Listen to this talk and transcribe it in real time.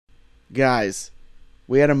Guys,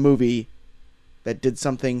 we had a movie that did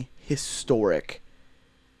something historic.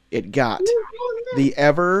 It got the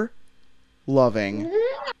ever-loving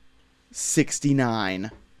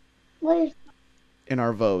 69 in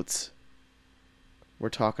our votes. We're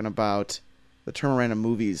talking about the Turn Random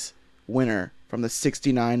Movies winner from the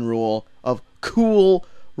 69 rule of Cool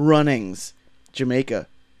Runnings. Jamaica,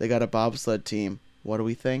 they got a bobsled team. What do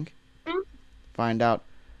we think? Find out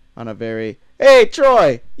on a very... Hey,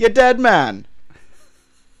 Troy, you dead man.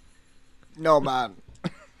 No, man.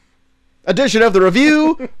 Edition of the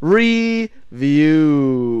review.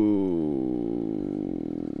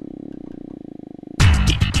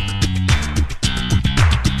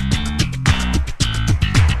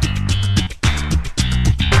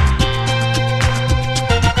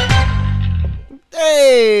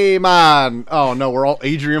 Hey, man. Oh, no, we're all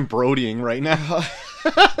Adrian Brodying right now.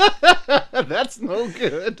 That's no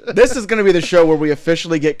good. This is going to be the show where we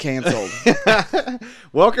officially get canceled.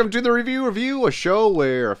 Welcome to the Review, a show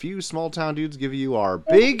where a few small-town dudes give you our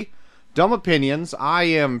big, dumb opinions. I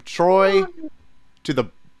am Troy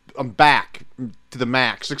I'm back to the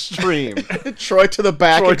max extreme. Troy to the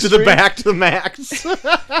back. Troy to the back to the max.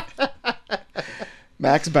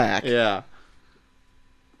 Max back. Yeah.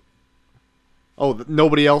 Oh,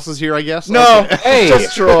 nobody else is here, I guess? No, Hey.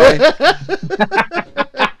 just Troy.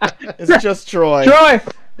 It's just Troy.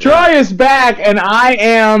 Troy is back, and I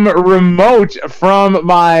am remote from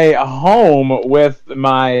my home with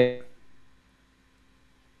my...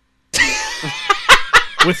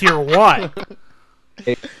 With your what?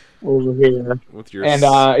 over here. With your And,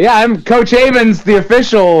 yeah, I'm Coach Havens, the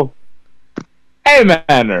official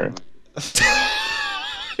Amener.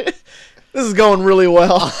 This is going really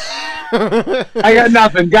well. I got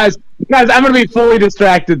nothing. Guys, I'm going to be fully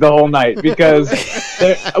distracted the whole night because...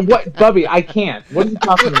 what, Bubby, I can't. What are you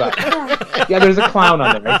talking about? Yeah, there's a clown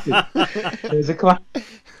on there. I see. There's a clown.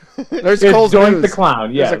 There's It's Cole's Doink News. the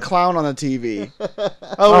Clown, yes. There's a clown on the TV.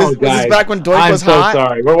 Was guys, this back when Doink I'm was so hot?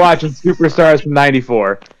 sorry. We're watching Superstars from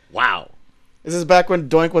 '94. Wow. Is this back when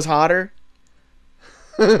Doink was hotter?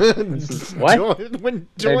 What? When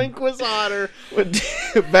Doink was hotter.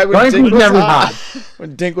 Back when Doink Dink was never hot. hot.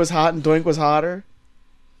 When Dink was hot and Doink was hotter?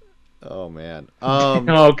 Oh, man.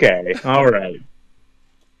 Okay, all right.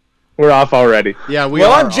 We're off already. Yeah,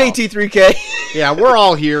 Well, I'm JT3K. Yeah, we're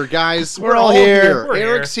all here, guys. We're all here. We're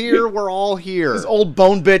Eric's here. We're all here. This old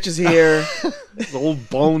bone bitch is here. The old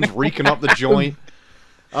bones reeking up the joint.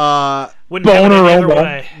 Wouldn't have it any other Boner-o-mo.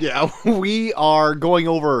 way. Yeah, we are going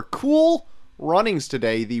over Cool Runnings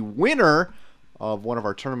today. The winner of one of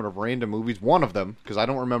our Tournament of Random movies, one of them, because I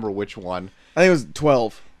don't remember which one. I think it was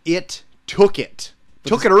 12. It took it.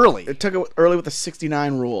 Took it early. It took it early with the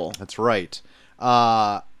 69 rule. That's right.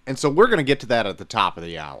 And so we're going to get to that at the top of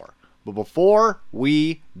the hour. But before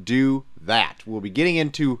we do that, we'll be getting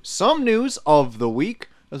into some news of the week,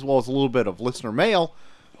 as well as a little bit of listener mail.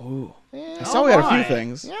 Ooh. Yeah, I saw we had a few my.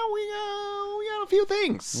 things. Yeah, we got a few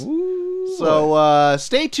things. Ooh. So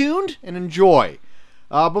stay tuned and enjoy.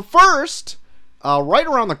 But first, right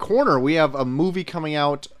around the corner, we have a movie coming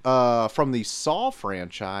out from the Saw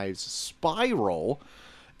franchise, Spiral.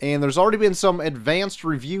 And there's already been some advanced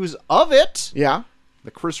reviews of it. Yeah. The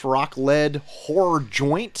Chris Rock-led horror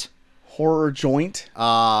joint. Horror joint.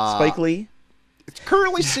 Spike Lee. It's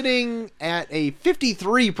currently sitting at a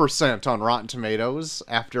 53% on Rotten Tomatoes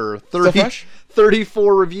after Still fresh?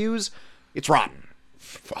 34 reviews. It's rotten.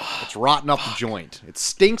 It's rotten up the joint. It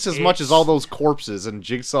stinks as much as all those corpses in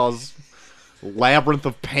Jigsaw's Labyrinth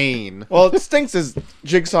of Pain. Well, it stinks as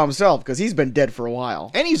Jigsaw himself because he's been dead for a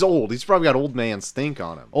while. And he's old. He's probably got old man stink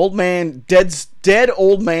on him. Old man, dead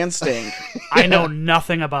old man stink. I know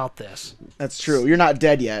nothing about this. That's true. You're not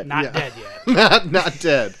dead yet. Not dead yet. not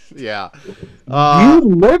dead. Yeah. You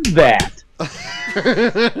lived that.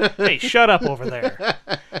 Hey, shut up over there.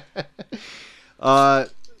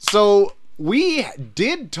 So we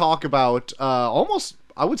did talk about almost,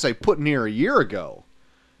 I would say, put near a year ago,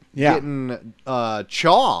 Yeah. getting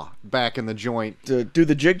Chaw back in the joint To do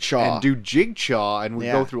the jigsaw. and do Jigsaw, and we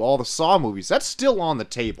Yeah. go through all the Saw movies. That's still on the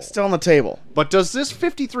table. Still on the table. But does this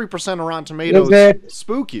 53% of Rotten Tomatoes Is it?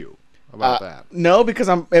 spook you about that? No, because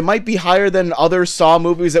it might be higher than other Saw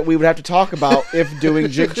movies that we would have to talk about if doing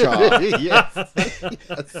Jigsaw. Yes.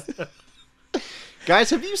 Guys,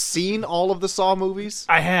 have you seen all of the Saw movies?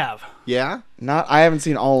 I have, Yeah? I haven't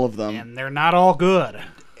seen all of them. and they're not all good.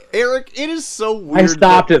 Eric, it is so weird. I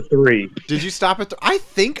stopped at 3. Did you stop at I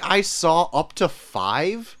think I saw up to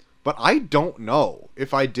 5, but I don't know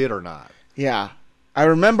if I did or not. Yeah. I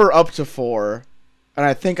remember up to 4, and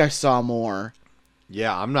I think I saw more.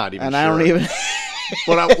 Yeah, I'm not even And sure. I don't even...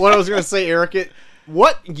 What I was going to say, Eric,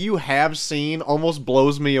 what you have seen almost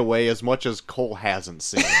blows me away as much as Cole hasn't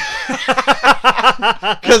seen.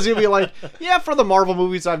 Because you'll be like, yeah, for the Marvel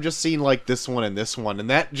movies, I've just seen like this one, and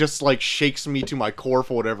that just like shakes me to my core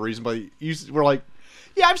for whatever reason. But you were like,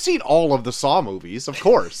 yeah, I've seen all of the Saw movies, of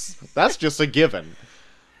course. That's just a given.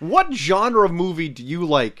 What genre of movie do you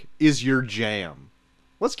like is your jam?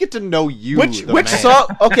 Let's get to know you. Which man. Saw?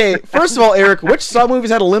 Okay, first of all, Eric, which Saw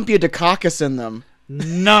movies had Olympia Dukakis in them?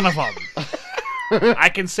 None of them. I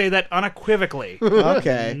can say that unequivocally.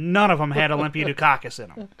 Okay. None of them had Olympia Dukakis in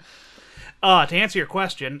them. To answer your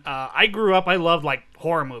question, I grew up. I loved like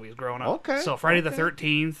horror movies growing up. Okay. So Friday the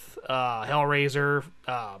 13th, Hellraiser,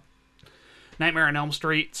 Nightmare on Elm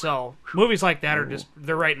Street. So movies like that are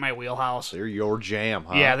they're right in my wheelhouse. They're your jam,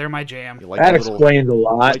 huh? Yeah, they're my jam. You like That the little- explains a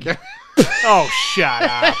lot. Oh, shut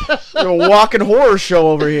up. You're a walking horror show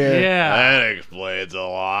over here. Yeah. That explains a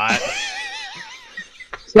lot.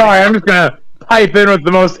 Sorry, I'm just gonna pipe in with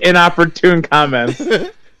the most inopportune comments.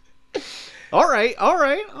 All right.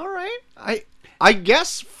 I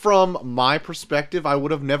guess from my perspective, I would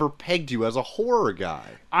have never pegged you as a horror guy.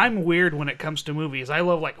 I'm weird when it comes to movies. I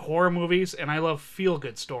love like horror movies and I love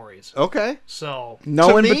feel-good stories. Okay. So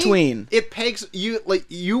No To in me, between. It pegs you like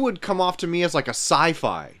you would come off to me as like a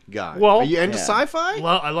sci-fi guy. Well, are you into yeah. sci-fi?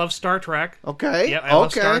 I love Star Trek. Okay. Yeah, I love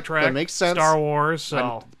okay. Star Trek. That makes sense. Star Wars.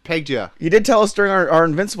 So Pegged you. You did tell us during our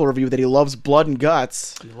Invincible review that he loves blood and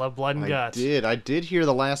guts. you love blood and guts. I did hear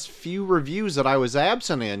the last few reviews that I was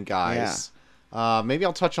absent in, guys. Maybe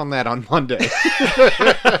I'll touch on that on Monday.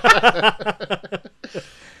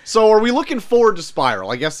 So, are we looking forward to Spiral?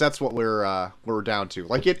 I guess that's what we're down to.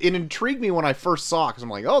 Like, it intrigued me when I first saw it because I'm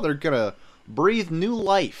like, oh, they're gonna breathe new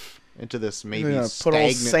life into this maybe We're gonna put stagnant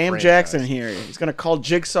old Sam franchise. Jackson here. He's gonna call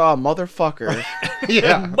Jigsaw a motherfucker.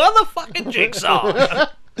 Yeah. Motherfucking Jigsaw.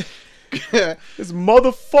 This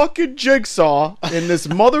motherfucking Jigsaw in this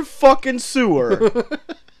motherfucking sewer.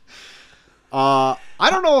 I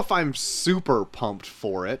don't know if I'm super pumped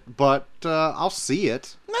for it, but I'll see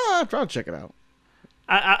it. No, I'll probably check it out.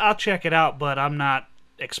 I'll check it out, but I'm not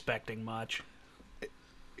expecting much.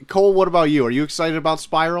 Cole, what about you? Are you excited about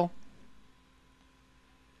Spiral?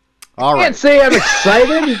 All I right. can't say I'm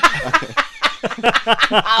excited.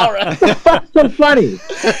 All right. What the fuck's so funny?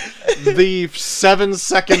 The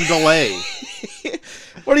 7-second delay.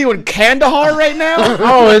 What are you in Kandahar right now?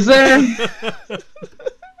 Oh, is there?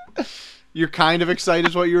 You're kind of excited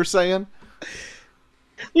is what you were saying?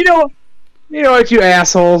 You know what, you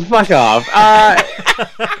assholes? Fuck off.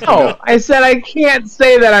 No, I said I can't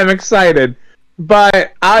say that I'm excited,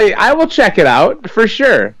 but I will check it out for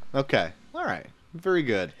sure. Okay. All right. Very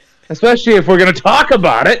good. Especially if we're gonna talk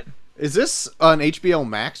about it. Is this an HBO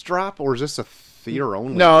Max drop or is this a theater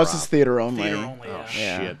only? No, drop? it's just theater only. Theater only, Oh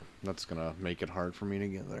yeah. shit. That's gonna make it hard for me to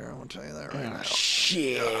get there. I will tell you that right now.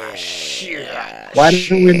 Shit. Why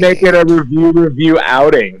don't we make it a review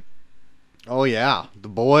outing? Oh yeah, the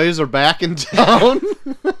boys are back in town.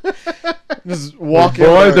 Just walking.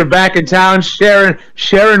 Boys are back in town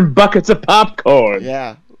sharing buckets of popcorn.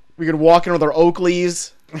 Yeah. We could walk in with our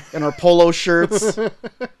Oakleys and our polo shirts.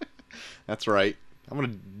 That's right. I'm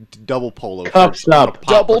gonna double polo. Cups shirts. I'm gonna up.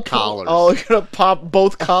 pop Double the collars. Oh, you're gonna pop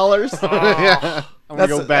both collars? Yeah. I'm gonna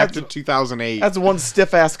go That's- back to that's- 2008. That's one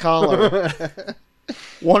stiff ass collar.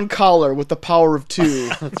 One collar with the power of two.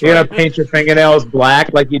 You're gonna paint your fingernails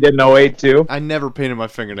black like you did in 08 too? I never painted my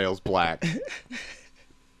fingernails black. You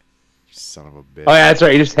son of a bitch. Oh yeah, that's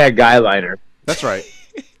right. You just had guy liner. That's right.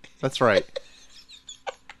 That's right.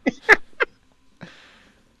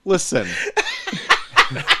 Listen.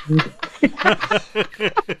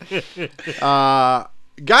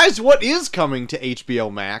 Guys, what is coming to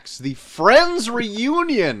HBO Max? The Friends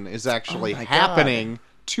reunion is actually Oh my God. happening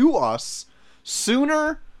to us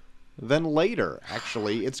sooner than later.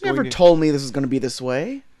 Actually, it's You never going to... told me this was gonna be this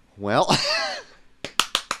way. Well,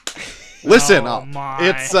 listen, Oh, my.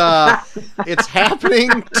 it's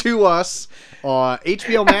happening to us on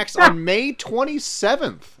HBO Max on May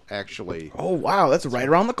 27th. Actually, Oh wow, that's right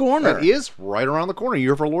around the corner. that is right around the corner.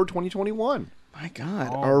 Year of our Lord 2021. My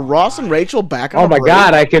God, Oh are Ross and Rachel back on? Oh a my break?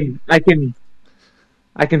 god, I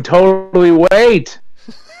can totally wait.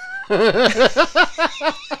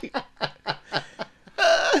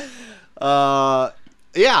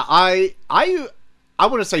 Yeah, I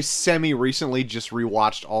want to say semi recently just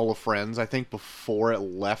rewatched all of Friends. I think before it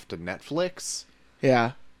left to Netflix.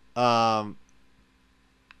 Yeah. I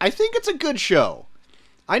think it's a good show.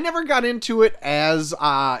 I never got into it as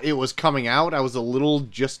it was coming out. I was a little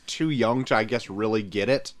just too young to, I guess, really get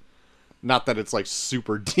it. Not that it's like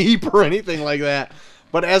super deep or anything like that.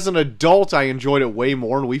 But as an adult, I enjoyed it way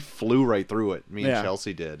more, and we flew right through it. Me and Yeah.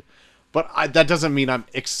 Chelsea did. But that doesn't mean I'm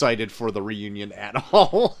excited for the reunion at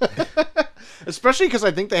all. Especially because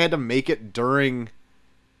I think they had to make it during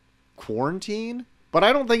quarantine. But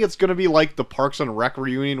I don't think it's going to be like the Parks and Rec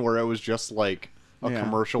reunion where it was just like a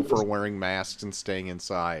commercial for wearing masks and staying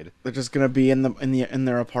inside. They're just gonna be in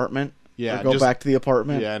their apartment. Yeah, or go back to the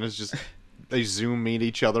apartment. Yeah, and it's just they Zoom meet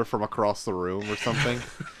each other from across the room or something.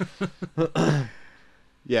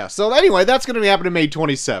 Yeah. So anyway, that's going to be happening May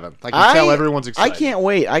 27th. I can tell everyone's excited. I can't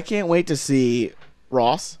wait. I can't wait to see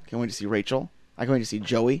Ross. Can't wait to see Rachel. I can't wait to see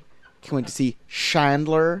Joey. Can't wait to see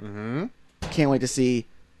Chandler. Mm-hmm. Can't wait to see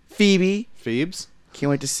Phoebe. Phoebes.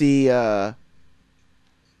 Can't wait to see who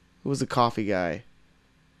was the coffee guy?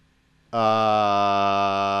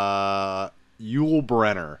 Yul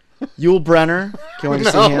Brenner. Yul Brenner. Can't wait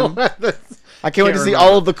to see him. I can't wait to see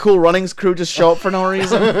all of the Cool Runnings crew just show up for no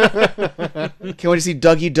reason. Can't wait to see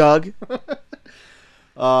Dougie Doug.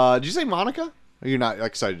 Did you say Monica? Or you're not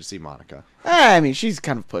excited to see Monica? I mean, she's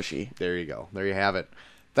kind of pushy. There you go. There you have it.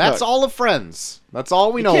 That's Look, all of Friends. That's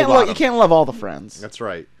all we know about them. You can't love all the Friends. That's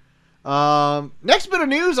right. Next bit of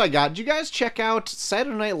news I got. Did you guys check out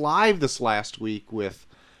Saturday Night Live this last week with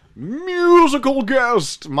musical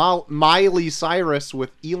guest Miley Cyrus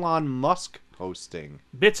with Elon Musk hosting?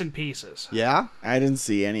 Bits and pieces. Yeah? I didn't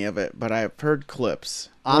see any of it, but I've heard clips.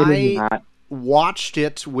 I watched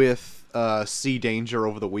it with C Danger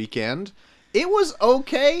over the weekend. It was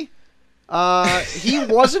okay. He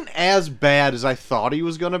wasn't as bad as I thought he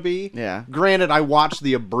was going to be. Yeah. Granted, I watched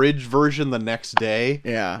the abridged version the next day.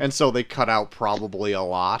 Yeah. And so they cut out probably a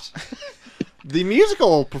lot. The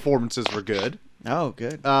musical performances were good. Oh,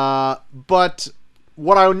 good. But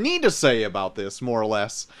what I need to say about this, more or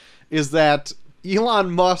less, is that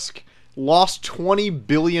Elon Musk lost $20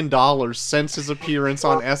 billion since his appearance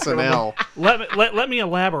on SNL. Let me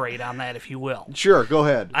elaborate on that, if you will. Sure, go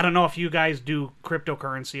ahead. I don't know if you guys do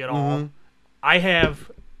cryptocurrency at all. I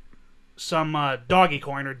have some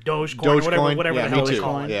Dogecoin or Dogecoin, or whatever yeah, the hell me they too.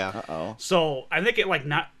 call it. Yeah. Uh-oh. So I think at like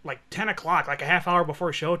 10 o'clock, like a half hour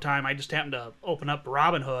before showtime, I just happened to open up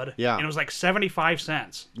Robinhood. Yeah. And it was like 75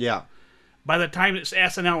 cents. Yeah. By the time this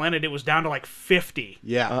SNL ended, it was down to like 50.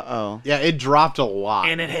 Yeah. Uh-oh. Yeah, it dropped a lot.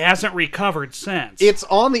 And it hasn't recovered since. It's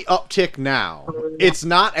on the uptick now. It's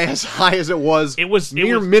not as high as it was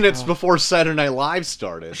mere minutes before Saturday Night Live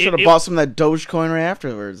started. Should have bought some of that Dogecoin right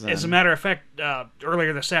afterwards. Then. As a matter of fact,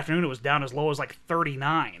 earlier this afternoon, it was down as low as like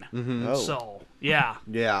 39. Oh. So, yeah.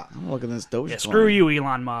 Yeah. I'm looking at this Dogecoin. Yeah, screw you,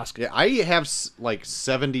 Elon Musk. Yeah, I have like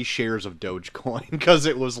 70 shares of Dogecoin because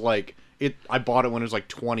it was like... I bought it when it was like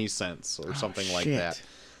 20 cents or something like that.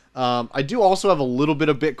 I do also have a little bit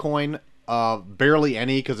of Bitcoin, barely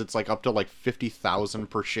any because it's like up to like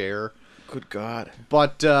 50,000 per share. Good God.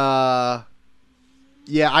 But yeah,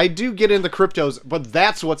 I do get into cryptos, but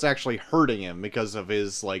that's what's actually hurting him because of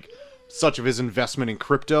his such of his investment in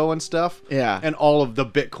crypto and stuff. Yeah. And all of the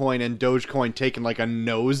Bitcoin and Dogecoin taking like a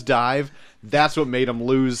nosedive. That's what made him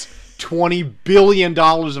lose $20 billion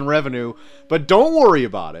in revenue. But don't worry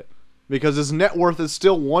about it. Because his net worth is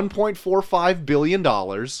still $1.45 billion,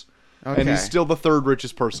 and he's still the third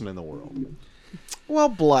richest person in the world. Well,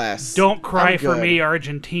 bless. Don't cry I'm for good. me,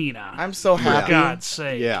 Argentina. I'm so happy. For God's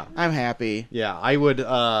sake. Yeah, I'm happy. yeah. I would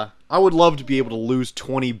love to be able to lose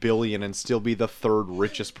 $20 billion and still be the third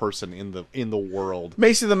richest person in the world.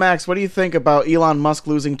 Macy the Max, what do you think about Elon Musk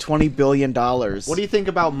losing $20 billion? What do you think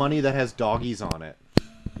about money that has doggies on it?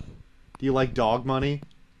 Do you like dog money?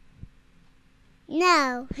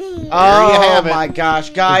 No. Oh my gosh,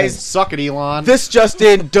 guys. Suck it, Elon. This just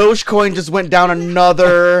in, Dogecoin just went down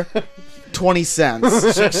another 20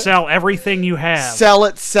 cents. Sell everything you have. Sell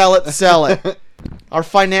it, sell it, sell it. Our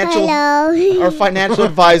financial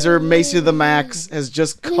advisor, Macy the Max, has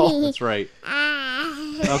just called. That's right.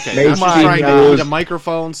 Okay, Macy I'm trying to knows. need a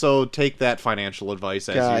microphone, so take that financial advice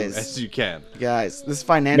Guys. as you can. Guys, this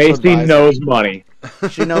financial Macy advisor, knows money.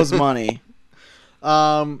 she knows money.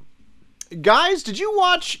 Guys, did you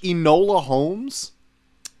watch Enola Holmes?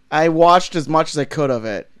 I watched as much as I could of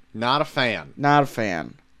it. Not a fan. Not a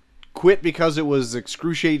fan. Quit because it was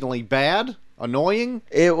excruciatingly bad? Annoying?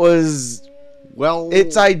 It was... Well...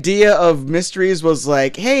 Its idea of mysteries was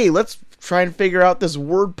like, hey, let's try and figure out this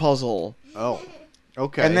word puzzle. Oh.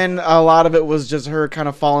 Okay. And then a lot of it was just her kind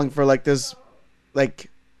of falling for like this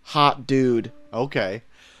hot dude. Okay.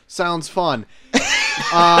 Sounds fun.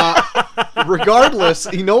 Regardless,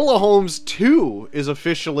 Enola Holmes 2 is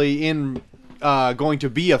officially going to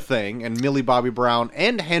be a thing, and Millie Bobby Brown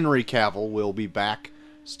and Henry Cavill will be back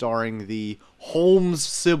starring the Holmes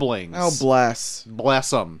siblings. Oh, bless. Bless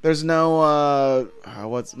them. There's no,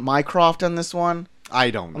 what's Mycroft on this one? I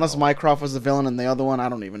don't know. Unless Mycroft was the villain in the other one, I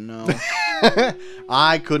don't even know.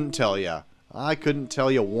 I couldn't tell you. I couldn't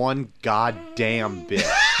tell you one goddamn bit.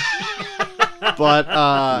 But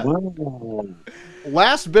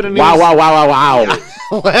last bit of news. Wow.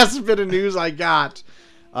 Last bit of news I got.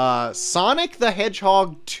 Sonic the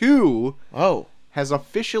Hedgehog 2 Oh, has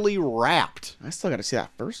officially wrapped. I still got to see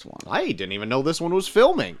that first one. I didn't even know this one was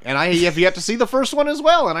filming, and I have yet to see the first one as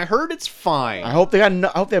well. And I heard it's fine. I hope they got.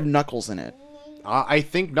 I hope they have Knuckles in it. I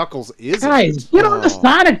think Knuckles is. Guys, get on the Oh.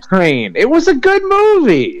 Sonic train. It was a good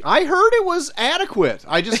movie. I heard it was adequate.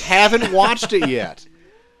 I just haven't watched it yet.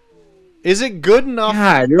 Is it good enough?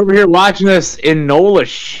 God, you're over here watching this Enola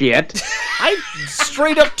shit. I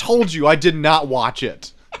straight up told you I did not watch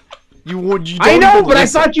it. You would. You I don't know, even but I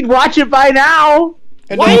listen. thought you'd watch it by now.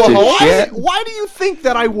 Why, Piece of why, shit. why do you think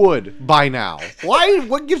that I would by now? Why?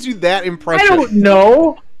 What gives you that I impression? don't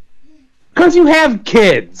know. Because you have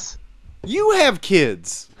kids. You have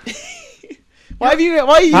kids. Why have you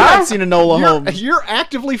Huh? not seen Enola Holmes? You're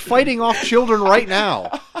actively fighting off children right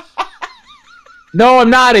now. No,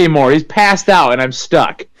 I'm not anymore. He's passed out and I'm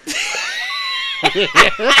stuck.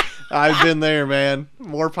 I've been there, man.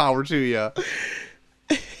 More power to you.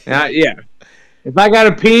 Yeah. If I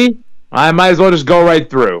gotta pee, I might as well just go right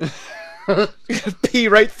through. Pee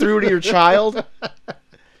right through to your child.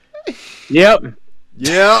 Yep.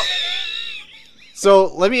 Yep.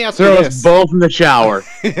 So let me ask Throw you us this. both in the shower.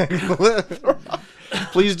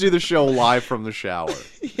 Please do the show live from the shower.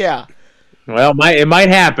 Yeah. Well, it might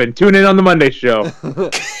happen. Tune in on the Monday show.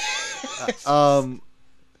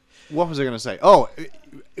 What was I going to say? Oh,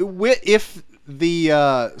 if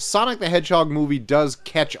the Sonic the Hedgehog movie does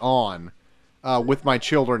catch on with my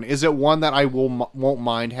children, is it one that I won't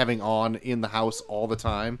mind having on in the house all the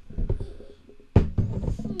time?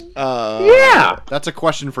 Yeah. That's a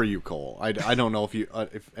question for you, Cole. I don't know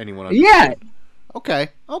if anyone. Yeah. Okay.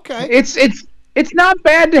 Okay. It's not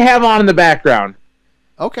bad to have on in the background.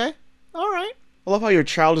 Okay. All right. I love how your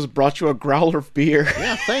child has brought you a growler of beer.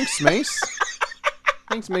 Yeah. Thanks, Mace.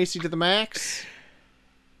 Thanks, Macy to the max.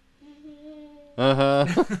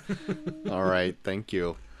 Uh-huh. All right. Thank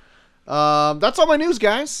you. That's all my news,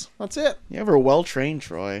 guys. That's it. You ever well trained,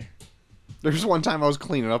 Troy? There's one time I was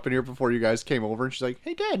cleaning up in here before you guys came over, and she's like,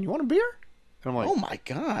 "Hey, Dad, you want a beer?" And I'm like, Oh my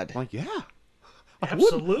God. I'm like, "Yeah,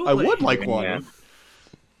 Absolutely. I would like one." Yeah.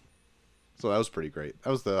 So that was pretty great. That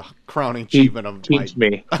was the crowning achievement of my Teach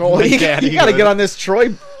me. Cole, my you got to daddyhood. get on this Troy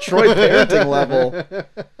parenting level.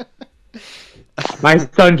 My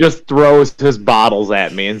son just throws his bottles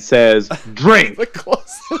at me and says, "Drink." But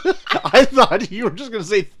close. I thought you were just gonna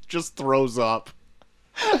say just throws up.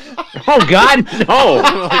 Oh God, no!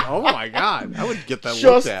 I'm like, oh my God, I would get that looked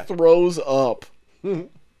Just at. throws up.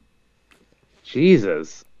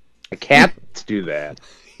 Jesus, cats do that.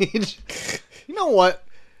 You know what?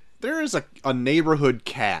 There is a neighborhood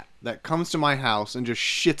cat that comes to my house and just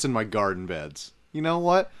shits in my garden beds. You know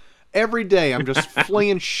what? Every day I'm just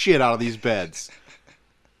flinging shit out of these beds.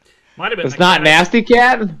 Might have been It's the not cat nasty,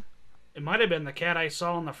 cat. It might have been the cat I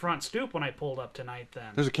saw on the front stoop when I pulled up tonight. Then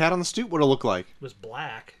There's a cat on the stoop. What'd it look like? it was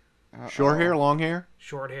black, Short hair, long hair,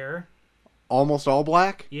 short hair. almost all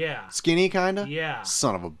black, Yeah, skinny kinda. yeah.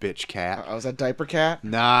 Son of a bitch cat. Oh, is that diaper cat?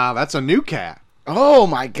 Nah, that's a new cat. Oh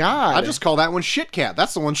my God. I just call that one shit cat.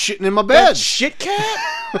 That's the one shitting in my that bed. shit cat.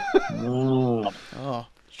 Oh. Oh,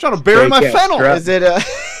 It's trying to bury Stray my cat fennel. strap. is it?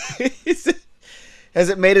 Is it? Has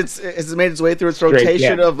it made its way through its Stray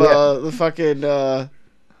rotation cat, of yeah. the fucking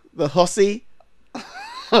the hussy?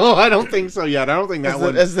 Oh, I don't think so yet. I don't think that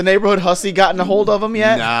one. Has the neighborhood hussy gotten a hold of him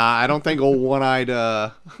yet? Nah, I don't think old one-eyed,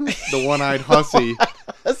 the one-eyed hussy.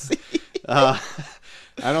 Hussy.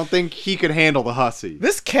 I don't think he could handle the hussy.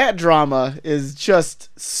 This cat drama is just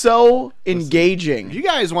so engaging. If you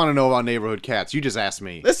guys want to know about neighborhood cats, you just ask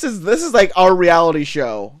me. This is like our reality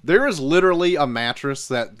show. There is literally a mattress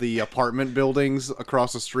that the apartment buildings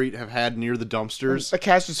across the street have had near the dumpsters. The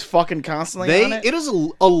cat's just fucking constantly on it. It is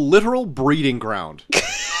a literal breeding ground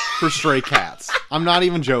for stray cats. I'm not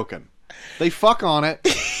even joking. They fuck on it,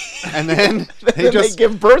 and then they Then just they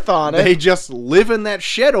give birth on it. they just live in that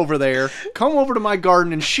shed over there, come over to my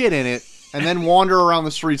garden and shit in it, and then wander around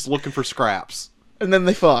the streets looking for scraps. And then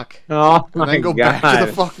they fuck. Oh And my then go God. back to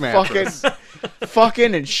the fuck mattress.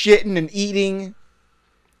 Fucking and shitting and eating.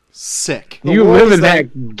 Sick. You world live is in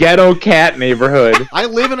that ghetto cat neighborhood. I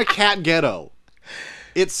live in a cat ghetto.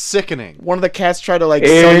 It's sickening. One of the cats tried to like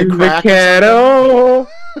sell In you the crack. ghetto.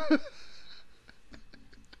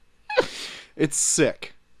 It's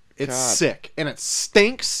sick. It's God. sick. And it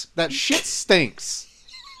stinks. That shit stinks.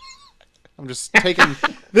 I'm just taking...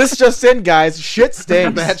 This just in, guys. Shit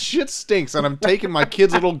stinks. That shit stinks. And I'm taking my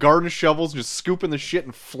kids' little garden shovels, just scooping the shit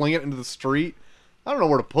and flinging it into the street. I don't know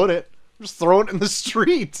where to put it. Just throw it in the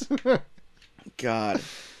street. God.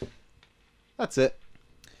 That's it.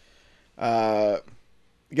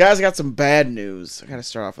 Guys, I got some bad news. I gotta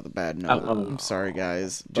start off with a bad note. Uh-oh. I'm sorry,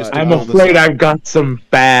 guys. Just but- I'm afraid I've got some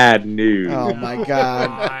bad news. Oh my God.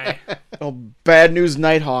 My. Oh, bad news,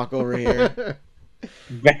 Nighthawk over here.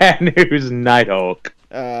 Bad news, Nighthawk.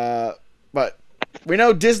 But we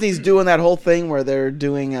know Disney's doing that whole thing where they're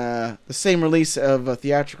doing the same release of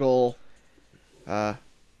theatrical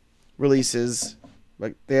releases.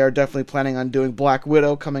 Like they are definitely planning on doing Black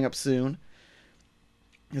Widow coming up soon,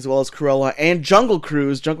 as well as Cruella and Jungle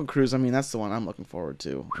Cruise. Jungle Cruise, I mean, that's the one I'm looking forward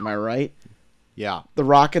to. Am I right? Yeah. The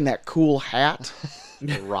Rock in that cool hat.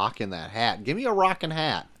 Rocking that hat. Give me a rocking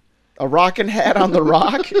hat. A rockin' hat on the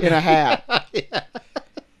Rock in a hat.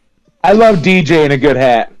 I love DJ in a good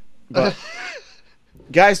hat. But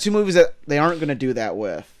guys, two movies that they aren't going to do that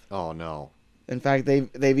with. Oh no. In fact, they've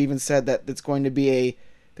even said that it's going to be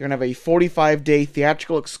they're going to have a 45-day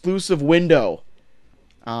theatrical exclusive window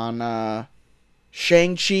on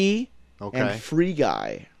Shang-Chi Okay. and Free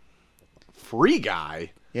Guy. Free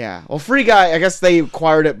Guy. Yeah. Well, Free Guy, I guess they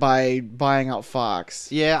acquired it by buying out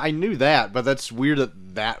Fox. Yeah, I knew that, but that's weird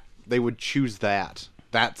that they would choose that.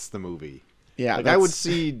 That's the movie. Yeah. Like I would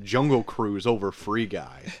see Jungle Cruise over Free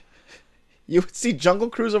Guy You would see Jungle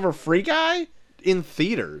Cruise over Free Guy? in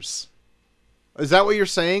theaters. Is that what you're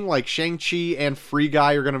saying? Like Shang-Chi and Free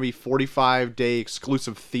Guy are going to be 45-day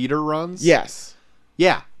exclusive theater runs? Yes.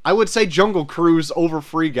 Yeah, I would say Jungle Cruise over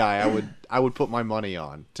Free Guy. I would put my money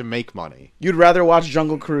on to make money. You'd rather watch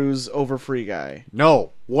Jungle Cruise over Free Guy.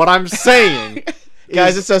 No, what I'm saying,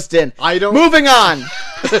 Guys, it's us in. I don't. Moving on.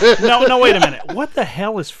 No, wait a minute. What the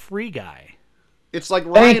hell is Free Guy? It's like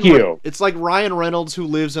Ryan. Thank you. It's like Ryan Reynolds who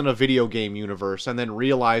lives in a video game universe and then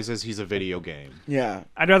realizes he's a video game. Yeah.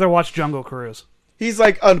 I'd rather watch Jungle Cruise. He's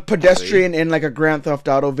like a pedestrian in like a Grand Theft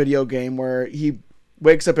Auto video game where he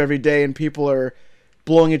wakes up every day and people are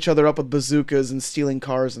blowing each other up with bazookas and stealing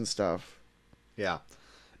cars and stuff. Yeah,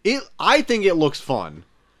 I think it looks fun.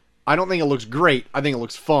 I don't think it looks great. I think it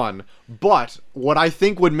looks fun. But what I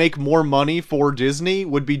think would make more money for Disney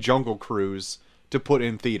would be Jungle Cruise to put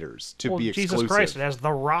in theaters to Well, be exclusive. Jesus Christ, it has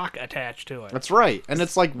The Rock attached to it. That's right, and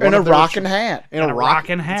it's like And a rockin' hat. and a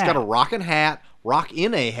rockin' It's hat. got a rockin' hat, rock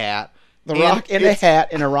in a hat. The and Rock in a it's-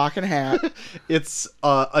 hat, in a rockin' hat. It's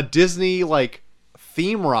a Disney like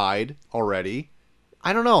theme ride already.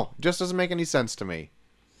 I don't know. Just doesn't make any sense to me.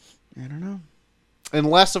 I don't know.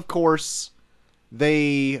 Unless, of course,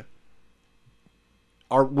 they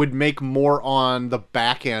would make more on the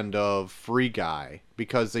back end of Free Guy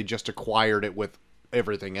because they just acquired it with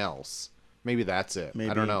everything else. Maybe that's it. I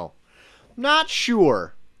Maybe. don't know. Not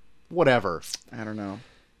sure. Whatever. I don't know.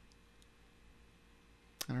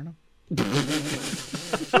 I don't know.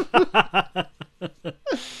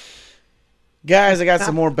 Guys, I got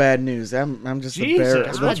some more bad news. I'm just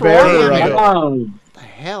Jesus, the what's bearer wrong of with it. you? Oh, What the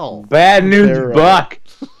hell? bad news, They're, Buck.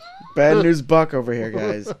 Bad news Buck over here,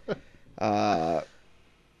 guys.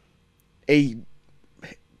 A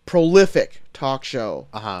prolific talk show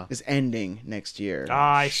Uh-huh. is ending next year.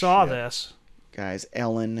 I saw this. Guys,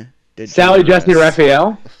 Ellen DeGeneres. Sally Jesse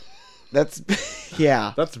Raphael. That's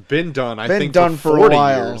yeah. That's been done, I Been think, done for for a 40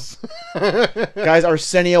 while. years. Guys,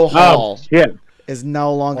 Arsenio Hall Oh, shit. is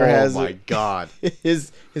no longer Oh, has my God.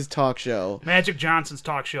 his talk show. Magic Johnson's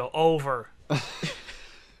talk show over.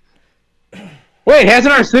 Wait,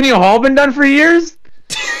 hasn't Arsenio Hall been done for years?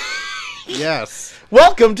 Yes.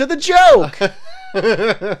 Welcome to the joke.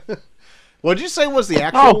 What'd you say was the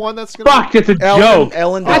actual Oh, one that's going to fuck, it's a Ellen, joke.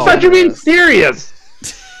 Ellen I thought you were being DeGeneres. serious.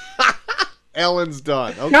 Ellen's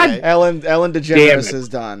done. Okay. God Ellen Damn DeGeneres it. is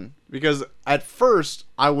done. Because at first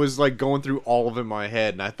I was like going through all of it in my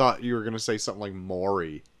head, and I thought you were gonna say something like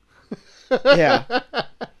Maury. Yeah.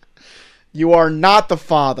 You are not the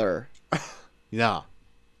father. Yeah.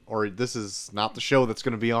 Or this is not the show that's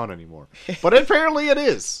gonna be on anymore. But apparently it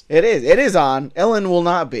is. It is. It is on. Ellen will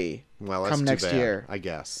not be. Well, that's Come too next bad, year. I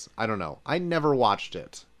guess. I don't know. I never watched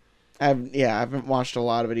it. I haven't watched a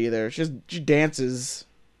lot of it either. She dances.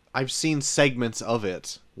 I've seen segments of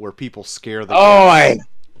it where people scare the Oh, I guests.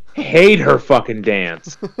 hate her fucking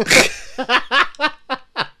dance.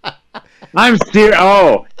 I'm serious.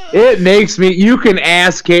 Oh, it makes me. You can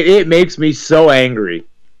ask it. It makes me so angry.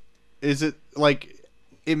 Is it like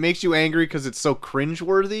it makes you angry because it's so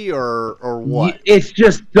cringeworthy, or what? It's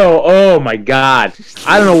just so. Oh my god.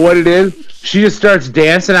 I don't know what it is. She just starts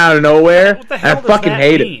dancing out of nowhere. What the And hell I does fucking that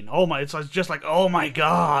hate it. mean? Oh my! It's just like, oh my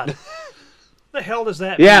god. What the hell does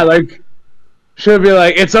that Yeah, mean? like should be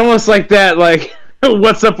like. It's almost like that. Like,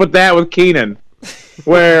 what's up with that with Keenan?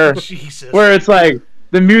 Where Jesus. where it's like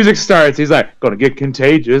the music starts. He's like, gonna get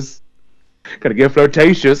contagious. Gotta get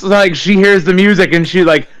flirtatious. It's like she hears the music and she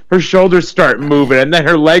like her shoulders start moving and then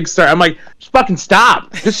her legs start. I'm like, just fucking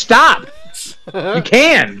stop. Just stop. You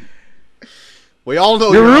can. We all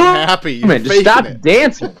know You're you're unhappy. You're just stop faking it.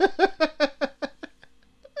 dancing.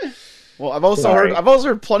 Well, I've also Sorry.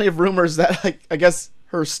 heard plenty of rumors that like I guess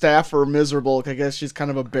her staff are miserable. I guess she's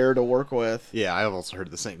kind of a bear to work with. Yeah, I've also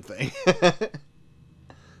heard the same thing.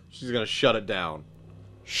 She's gonna shut it down.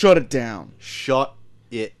 Shut it down. Shut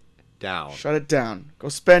it down. Shut it down. Go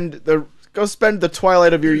spend the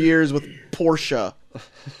twilight of your years with Portia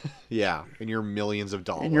Yeah, and your millions of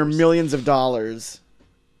dollars. and your millions of dollars.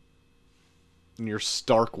 In your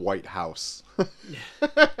stark White House.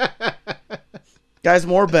 Guys,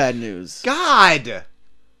 more bad news. God!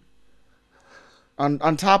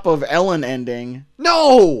 On top of Ellen ending,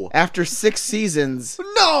 No! after 6 seasons,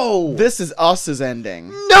 No! This Is Us is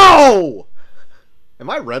ending. No! Am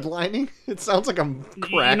I redlining? It sounds like I'm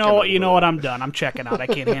cracking. You know what? I'm done. I'm checking out. I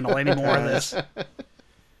can't handle any more of this.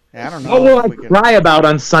 I don't know. What will if I we can- cry about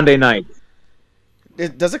on Sunday night?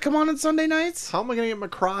 Does it come on Sunday nights? How am I gonna get my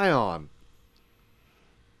cry on?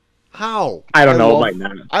 How? I don't know. love- It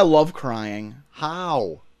might not. I love crying.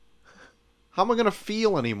 How? How am I gonna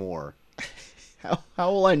feel anymore?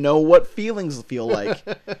 How will I know what feelings feel like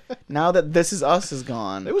now that This Is Us is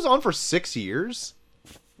gone? It was on for 6 years.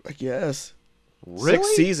 I guess. Really?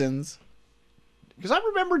 6 seasons. Because I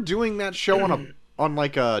remember doing that show on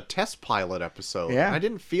like a test pilot episode. Yeah. And I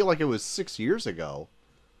didn't feel like it was 6 years ago.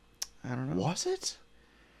 I don't know. Was it?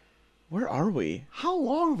 Where are we? How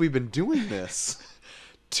long have we been doing this?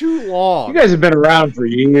 Too long. You guys have been around for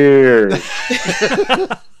years.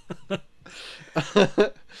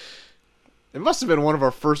 It must have been one of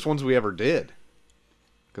our first ones we ever did.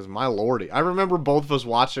 Because my lordy, I remember both of us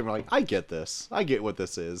watching. We're like, I get this. I get what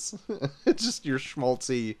this is. It's just your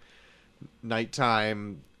schmaltzy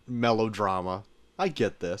nighttime melodrama. I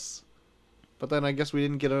get this. But then I guess we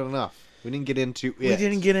didn't get it enough. We didn't get into it. We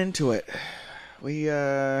didn't get into it. We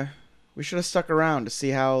should have stuck around to see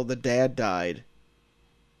how the dad died.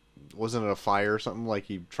 Wasn't it a fire or something like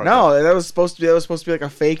he tried? No, that was supposed to be like a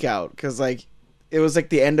fake out because like it was like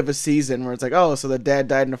the end of a season where it's like, oh, so the dad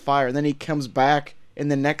died in a fire, and then he comes back in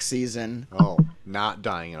the next season. Oh, not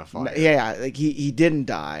dying in a fire. Yeah, like he didn't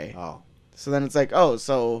die. Oh, So then it's like, oh,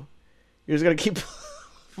 so you're just gonna keep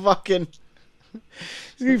fucking,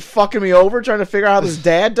 you fucking me over trying to figure out how this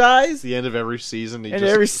dad dies? the end of every season, he And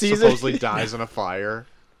just every season- supposedly dies in a fire.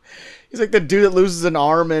 He's like the dude that loses an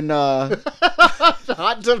arm in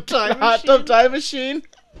Hot tub time Hot Tub Time Machine.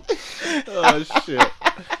 Oh shit.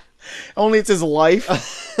 Only it's his life.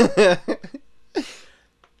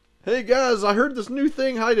 Hey guys, I heard this new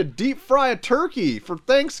thing how to deep fry a turkey for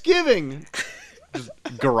Thanksgiving. Just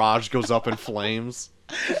garage goes up in flames.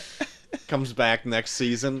 Comes back next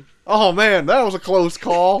season. Oh man, that was a close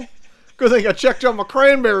call. Good thing I checked out my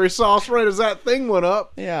cranberry sauce right as that thing went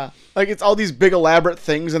up. Yeah, like it's all these big elaborate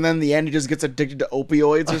things, and then in the end he just gets addicted to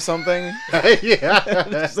opioids or something. Yeah.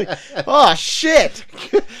 It's like, oh shit!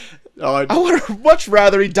 Oh, I would much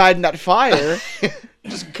rather he died in that fire.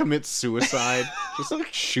 just commits suicide.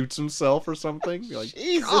 Just shoots himself or something. You're like,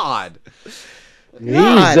 Jesus. God.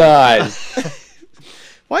 Jesus.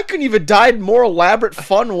 Why couldn't you have died in a more elaborate,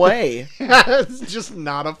 fun way? It's just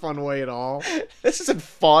not a fun way at all. This isn't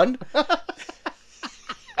fun.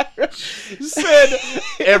 Said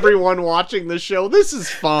everyone watching the show, this is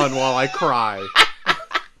fun while I cry.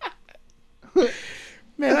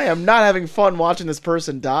 Man, I am not having fun watching this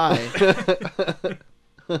person die.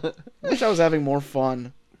 Wish I was having more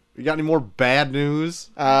fun. You got any more bad news?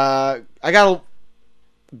 I got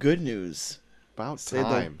good news. About Save the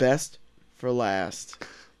time. best for last.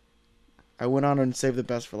 I went on and saved the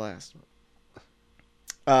best for last.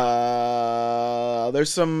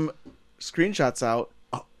 There's some screenshots out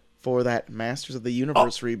for that Masters of the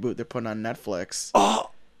Universe reboot they're putting on Netflix.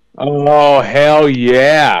 Oh, hell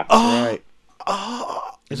yeah. Right.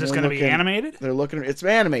 Is this They're going to be looking- animated? They're looking. It's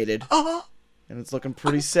animated, and it's looking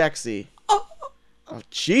pretty sexy. Oh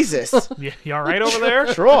Jesus, You all right over there?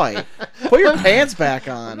 Troy, put your pants back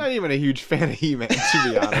I'm on. not even a huge fan of He-Man, to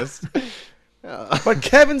be honest. But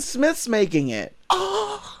Kevin Smith's making it.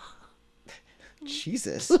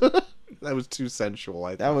 Jesus, That was too sensual,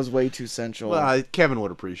 I that thought. was way too sensual. Well, Kevin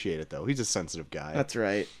would appreciate it, though. He's a sensitive guy. That's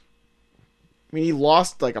right. I mean, he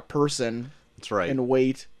lost like a person That's right. in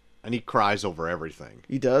weight. And he cries over everything.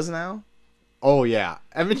 He does now. Oh, yeah.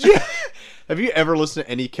 Have you ever listened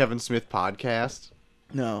to any Kevin Smith podcast?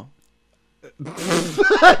 No.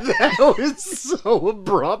 That was so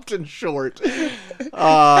abrupt and short.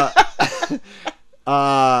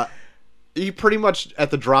 he pretty much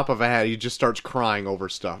at the drop of a hat, he just starts crying over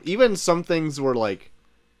stuff. Even some things were like,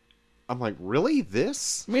 I'm like, really?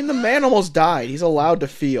 This? I mean, the man almost died. He's allowed to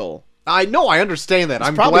feel. I know, I understand that. He's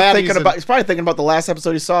I'm probably glad thinking about. He's probably thinking about the last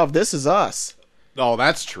episode he saw of This Is Us. Oh,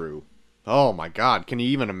 that's true. Oh my God! Can you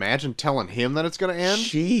even imagine telling him that it's going to end?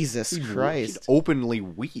 Jesus He'd Christ! openly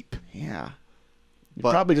weep. Yeah. He'd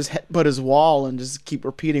But- probably just headbutt his wall and just keep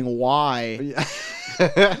repeating why.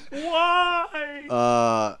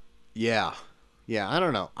 Why? Yeah. Yeah, I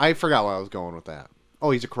don't know. I forgot where I was going with that.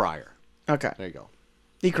 Oh, he's a crier. Okay. There you go.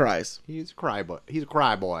 He cries. He's a cry boy. He's a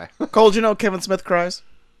cry boy. Cole, do you know Kevin Smith cries?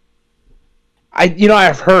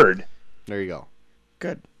 I've heard. There you go.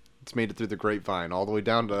 Good. It's made it through the grapevine all the way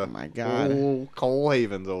down to my God. old Cole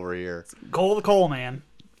Havens over here. Cole the Coal Man.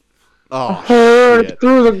 Oh, Heard shit.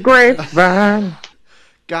 through the grapevine.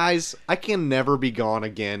 Guys, I can never be gone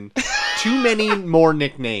again. Too many more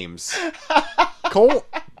nicknames. Cole,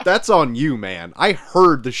 that's on you, man. I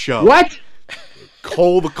heard the show. What?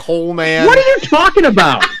 Cole the Coal Man. What are you talking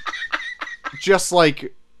about? Just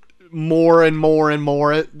like more and more and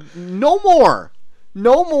more. No more.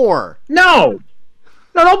 No more. No,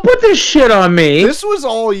 don't put this shit on me. This was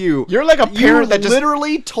all you. You're like a You parent that just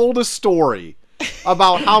literally told a story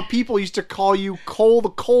about how people used to call you Cole the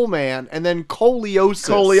Coal Man and then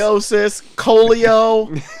Coliosis.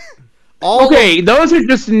 Colio. All Okay, those are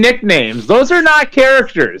just nicknames. Those are not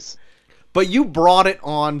characters. But you brought it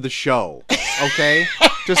on the show, okay?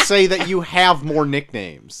 To say that you have more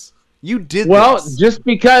nicknames. You did Well, this. just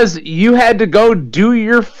because you had to go do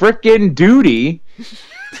your frickin' duty.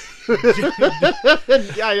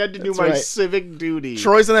 Yeah, I had to do That's my right. civic duty.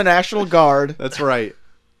 Troy's in the National Guard. That's right.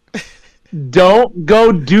 Don't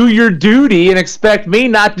go do your duty and expect me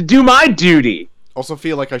not to do my duty. Also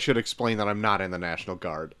feel like I should explain that I'm not in the National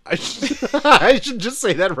Guard. I should just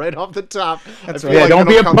say that right off the top. That's I right. feel Yeah, don't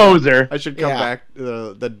it'll be a come- poser. I should come Yeah. back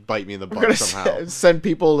that bite me in the We're butt gonna somehow. send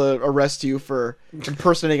people to arrest you for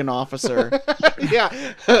impersonating an officer.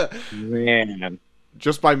 Yeah. Man.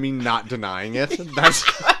 Just by me not denying it. That's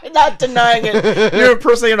Not denying it. You're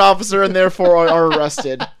impersonating an officer and therefore are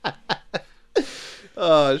arrested.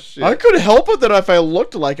 oh shit. I could help it that if I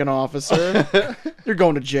looked like an officer. You're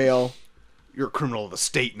going to jail. You're a criminal of the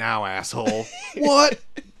state now, asshole. What?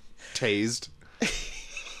 Tased.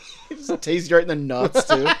 Just tase you right in the nuts,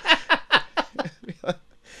 too.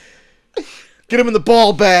 Get him in the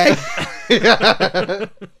ball bag.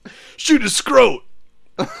 Shoot his scrote.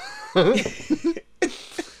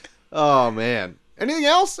 Oh man. Anything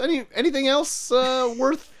else? Anything else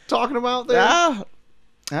worth talking about there? Ah,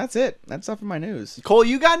 that's it. That's up for my news. Cole,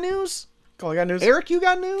 you got news? Cole, you got news? Eric, you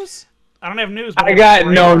got news? I don't have news. But I got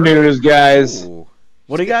no news, guys. Ooh.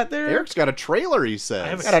 What do you got there? Eric's got a trailer, he says. I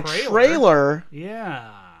have got a trailer.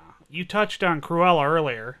 Yeah. You touched on Cruella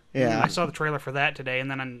earlier. Yeah. I saw the trailer for that today, and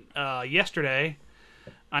then yesterday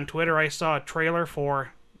on Twitter I saw a trailer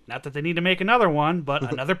for, not that they need to make another one,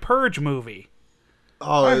 but another Purge movie.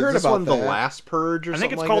 Oh, I is heard this about one The that. Last Purge or I something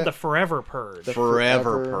think it's like called that? The Forever Purge.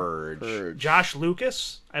 Forever Purge. Josh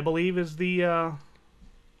Lucas, I believe, is the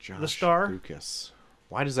Josh star? Lucas.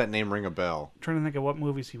 Why does that name ring a bell? trying to think of what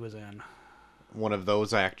movies he was in. One of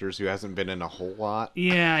those actors who hasn't been in a whole lot.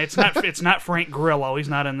 Yeah, it's not Frank Grillo. He's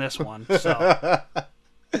not in this one. So,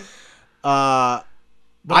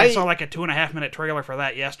 but I saw like a 2.5-minute trailer for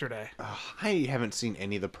that yesterday. I haven't seen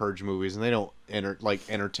any of the Purge movies, and they don't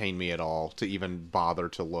entertain me at all to even bother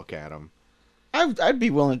to look at them. I'd be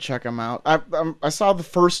willing to check them out. I saw the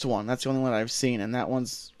first one. That's the only one I've seen, and that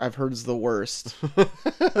one's I've heard is the worst.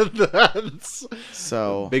 That's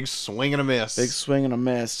So big swing and a miss. big swing and a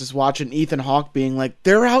miss. Just watching Ethan Hawke being like,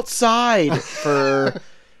 they're outside for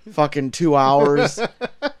fucking 2 hours.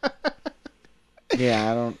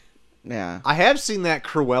 Yeah, I don't. Yeah, I have seen that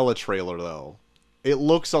Cruella trailer though. It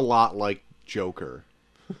looks a lot like Joker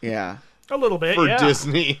yeah, A little bit, for yeah.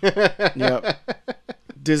 Disney. yep.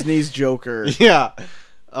 Disney's Joker. Yeah.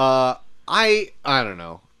 I don't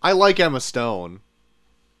know. I like Emma Stone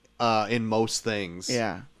in most things.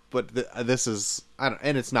 Yeah, But this is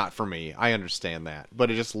and it's not for me. I understand that, but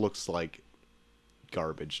it just looks like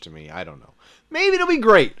garbage to me. I don't know. Maybe it'll be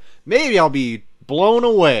great. Maybe I'll be blown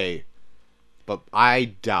away. But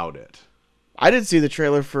I doubt it. I did see the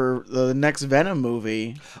trailer for the next Venom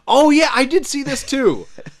movie. Oh yeah, I did see this too.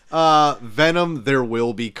 Venom, There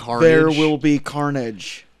Will Be Carnage. There will be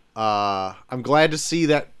carnage. I'm glad to see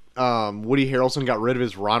that Woody Harrelson got rid of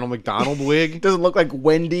his Ronald McDonald wig. Doesn't look like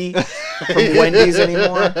Wendy from Wendy's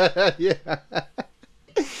anymore. Yeah.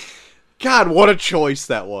 God, what a choice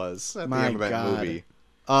that was at the My end of that God. movie.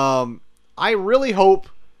 I really hope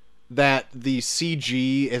that the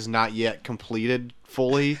CG is not yet completed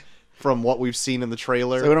fully from what we've seen in the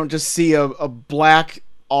trailer. So we don't just see a black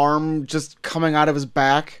arm just coming out of his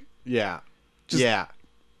back Yeah. Just- yeah.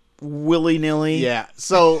 willy-nilly. Yeah.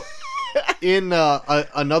 So in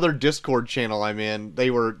another Discord channel I'm in,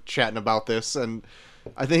 they were chatting about this, and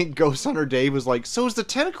I think Ghost Hunter Dave was like, so is the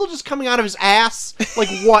tentacle just coming out of his ass? Like,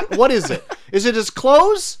 what? What is it? Is it his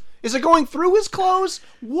clothes? Is it going through his clothes?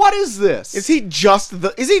 What is this? Is he just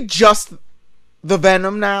the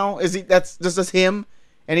Venom now? That's just him?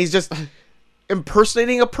 And he's just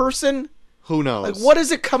impersonating a person? Who knows? Like, what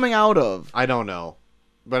is it coming out of? I don't know.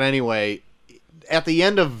 But anyway, at the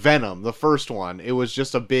end of Venom, the first one, it was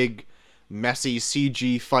just a big, messy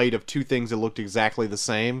CG fight of two things that looked exactly the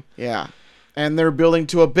same. Yeah. And they're building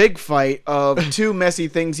to a big fight of two messy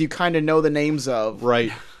things you kind of know the names of.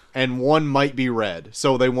 Right. And one might be red,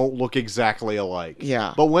 so they won't look exactly alike.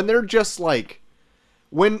 Yeah. But when they're just like...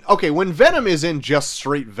 when Venom is in just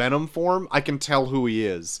straight Venom form, I can tell who he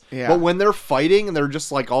is. Yeah. But when they're fighting and they're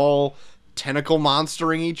just like all tentacle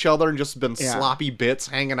monstering each other and just been Yeah. sloppy bits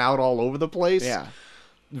hanging out all over the place. Yeah.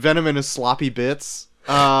 Venom and his sloppy bits.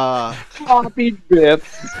 Floppy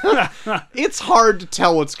bits. It's hard to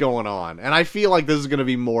tell what's going on, and I feel like this is going to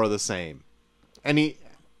be more of the same. Any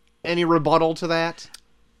rebuttal to that?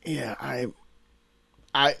 Yeah,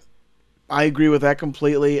 I agree with that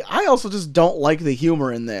completely. I also just don't like the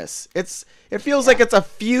humor in this. It feels like it's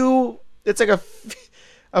like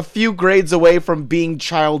a few grades away from being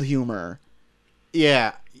child humor.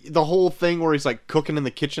 Yeah, the whole thing where he's like cooking in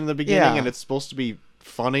the kitchen in the beginning, Yeah. and it's supposed to be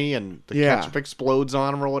funny, and the Yeah. ketchup explodes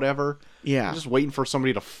on him or whatever. Yeah. I'm just waiting for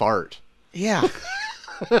somebody to fart. Yeah.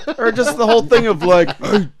 Or just the whole thing of like,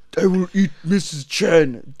 I will eat Mrs.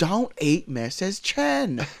 Chen. Don't eat Mrs.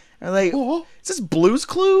 Chen. And like, is this Blue's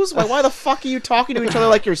Clues? Why the fuck are you talking to each other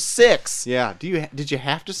like you're 6? Yeah, did you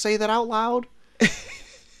have to say that out loud?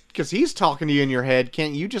 Because he's talking to you in your head.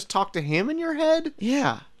 Can't you just talk to him in your head?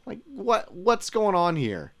 Yeah. Like, what's going on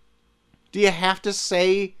here? Do you have to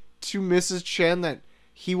say to Mrs. Chen that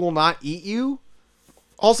he will not eat you?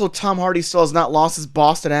 Also, Tom Hardy still has not lost his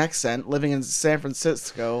Boston accent living in San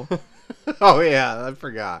Francisco. Oh, yeah, I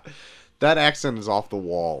forgot. That accent is off the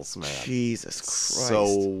walls, man. Jesus Christ.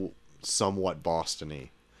 So somewhat Boston-y.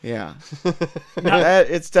 Yeah.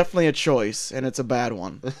 It's definitely a choice, and it's a bad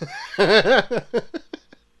one.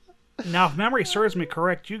 Now, if memory serves me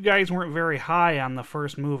correct, you guys weren't very high on the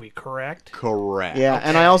first movie, correct? Correct. Yeah,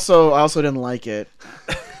 and I also didn't like it.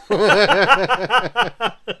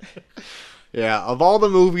 Yeah, of all the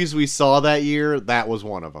movies we saw that year, that was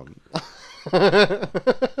one of them.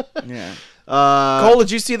 Yeah. Cole, did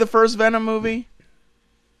you see the first Venom movie?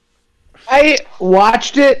 I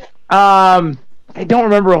watched it. I don't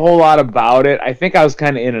remember a whole lot about it. I think I was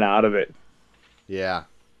kind of in and out of it. Yeah.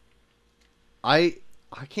 I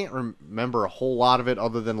can't remember a whole lot of it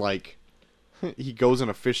other than, like, he goes in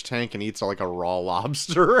a fish tank and eats, like, a raw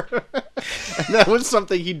lobster. And that was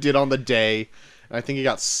something he did on the day. And I think he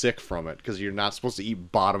got sick from it, because you're not supposed to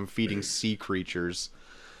eat bottom-feeding sea creatures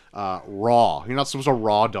raw. You're not supposed to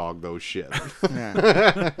raw dog those shit.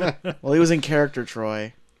 Yeah. Well, he was in character,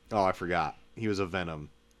 Troy. Oh, I forgot. He was a Venom.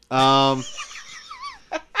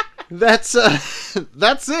 That's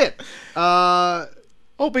it.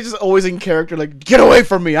 Hope he's just always in character, like, get away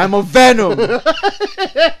from me, I'm a Venom!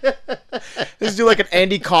 Just do like an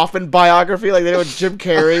Andy Kaufman biography, like they do with Jim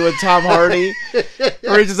Carrey with Tom Hardy.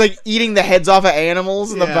 Or he's just like eating the heads off of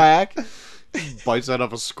animals in the Yeah. back. Bites out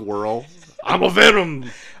of a squirrel. I'm a Venom.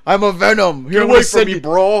 I'm a Venom. Here, Get I'm away gonna from send me, you,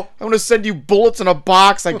 bro. I'm gonna send you bullets in a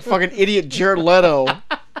box like fucking idiot Jared Leto.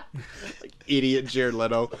 Idiot Jared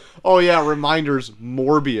Leto. Oh yeah, reminders.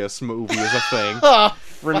 Morbius movie is a thing.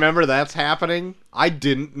 Remember that's happening? I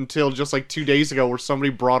didn't until just like 2 days ago, where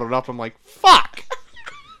somebody brought it up. I'm like, fuck.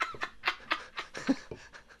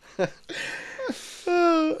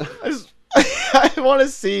 I want to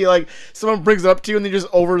see like someone brings it up to you and they just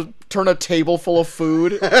overturn a table full of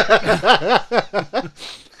food.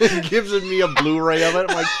 It gives me a Blu-ray of it.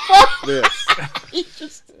 I'm like, fuck this.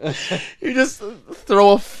 You just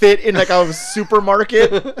throw a fit in like a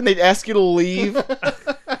supermarket and they'd ask you to leave.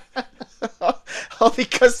 All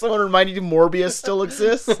because someone reminded you Morbius still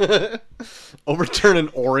exists. Overturn an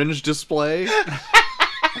orange display.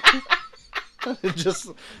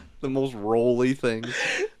 Just the most rolly thing.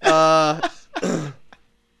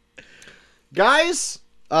 Guys,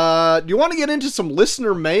 do you want to get into some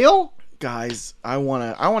listener mail? Guys, I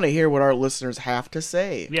wanna hear what our listeners have to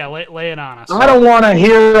say. Yeah, lay it on us. I don't want to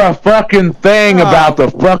hear a fucking thing about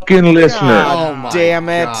the fucking listener. God damn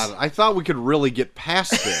it. God, I thought we could really get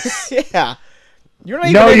past this. Yeah. You're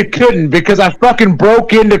not No, even you couldn't, because I fucking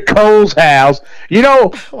broke into Cole's house. You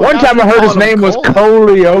know, one how's time he I heard his calling him name was Cole?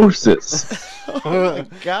 Coliosis. Oh my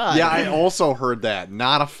God. Yeah, I also heard that.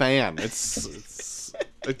 Not a fan. It's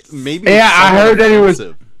maybe. Yeah, it's I somewhat heard that he was-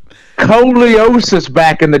 offensive. Coliosis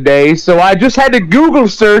back in the day, so I just had to Google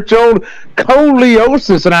search old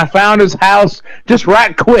Coliosis, and I found his house just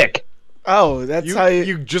right quick. Oh, that's how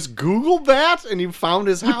You just Googled that and you found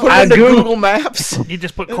his house. put I it into Googled- Google Maps. You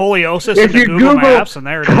just put scoliosis If into you Google Google Maps, and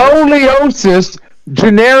there it is. Coliosis,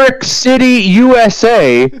 generic city,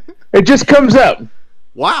 USA, it just comes up.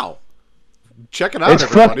 Wow. Check it out, It's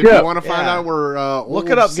everybody. fucked If you up. want to find Yeah. out where Look old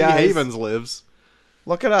it up, C. guys. Havens lives.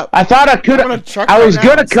 Look it up. I thought I could I'm gonna have. check I right was now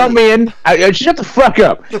gonna and come see. in. Shut the fuck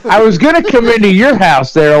up. I was gonna come into your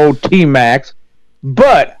house there, old T Max,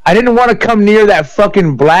 but I didn't want to come near that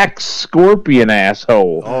fucking black scorpion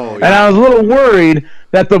asshole. Oh, And I was a little worried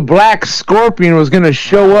that the black scorpion was gonna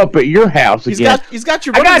show up at your house again. He's got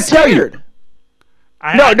you I running gotta tell you. scared.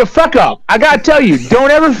 No, the fuck up. I gotta tell you, don't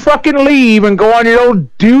ever fucking leave and go on your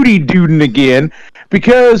old duty duding again,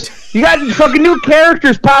 because you got fucking new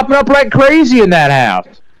characters popping up like crazy in that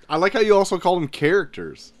house. I like how you also call them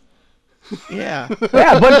characters. Yeah.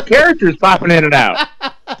 Yeah, a bunch of characters popping in and out.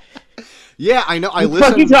 Yeah, I know. I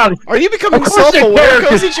Fuck you listen. talking? Are you becoming Of course they're self-aware,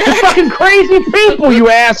 characters. Cozy They're Jack? fucking crazy people, you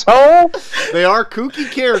asshole. They are kooky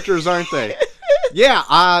characters, aren't they? Yeah,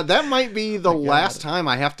 that might be the last time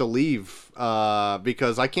I have to leave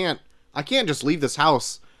because I can't just leave this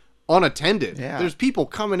house unattended. Yeah. There's people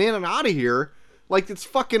coming in and out of here like it's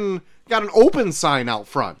fucking got an open sign out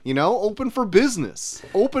front, you know? Open for business.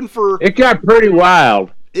 Open for It got pretty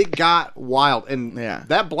wild. it got wild and Yeah.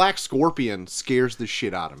 that black scorpion scares the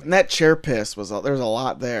shit out of me. And that chair piss there was a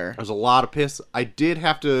lot there. There's a lot of piss. I did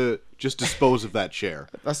have to just dispose of that chair.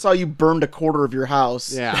 I saw you burned a quarter of your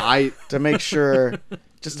house. Yeah, To make sure,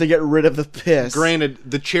 just to get rid of the piss. granted,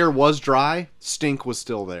 the chair was dry. Stink was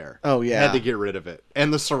still there. Oh, yeah. Had to get rid of it.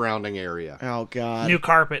 And the surrounding area. Oh God. New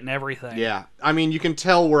carpet and everything. Yeah. I mean, you can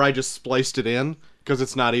tell where I just spliced it in because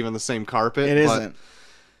it's not even the same carpet. It but isn't.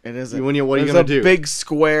 It isn't. What are you There's gonna a do? big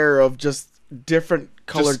square of just different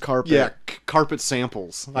colored just- carpet. Yeah, carpet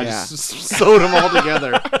samples. I Yeah. just sewed them all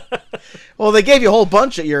together. Well, they gave you a whole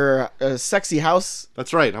bunch at your sexy house.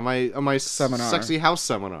 That's right. On my Seminar. sexy house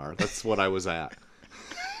seminar. That's what I was at.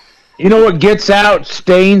 You know what gets out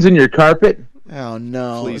stains in your carpet? Oh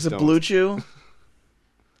no. Please Is it don't. Blue Chew?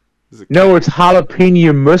 No, it's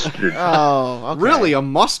jalapeno mustard. Oh, okay. Really, a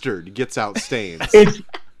mustard gets out stains.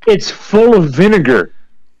 It's full of vinegar.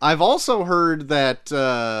 I've also heard that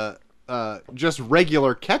just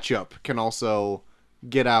regular ketchup can also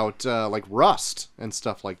get out like rust and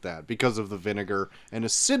stuff like that because of the vinegar and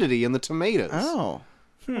acidity in the tomatoes. Oh.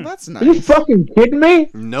 Well, that's Are you nice. fucking kidding me?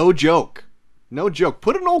 No joke. No joke.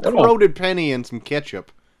 Put an old Oh. corroded penny in some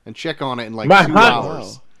ketchup and check on it in like My 2 hot-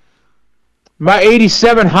 hours. My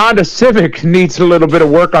 87 Honda Civic needs a little bit of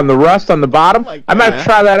work on the rust on the bottom. my I might God.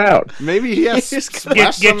 try that out. Maybe he has Just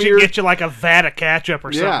splashed some of your... Get you like a vat of ketchup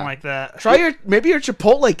or Yeah. something like that. Try maybe your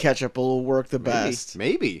Chipotle ketchup will work the best.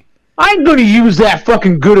 Maybe. I ain't gonna use that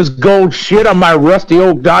fucking good as gold shit on my rusty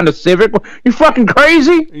old Honda Civic. You fucking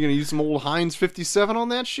crazy? Are you gonna use some old Heinz 57 on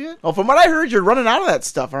that shit? Oh, from what I heard, you're running out of that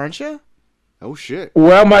stuff, aren't you? Oh shit.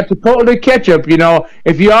 Well, my Chipotle ketchup, you know,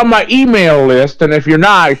 if you're on my email list, and if you're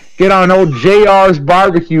not, get on old JR's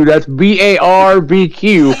Barbecue. That's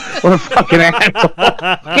BARBQ. What a fucking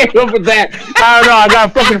asshole. Get up with that. I don't know. I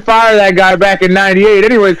got to fucking fire that guy back in 98.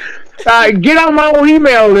 Anyways, get on my old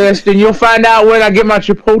email list, and you'll find out when I get my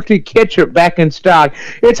Chipotle ketchup back in stock.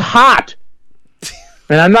 It's hot.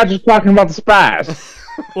 And I'm not just talking about the spice.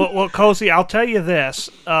 Well, Cozy, I'll tell you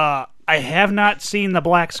this. I have not seen the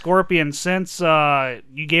Black Scorpion since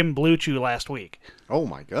you gave him Blue Chew last week. Oh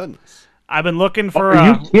my goodness. I've been looking for.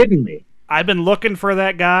 Are you kidding me? I've been looking for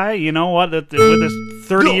that guy. You know what? With this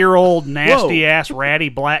 30-year-old nasty ass ratty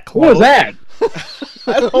black What was clothes. that?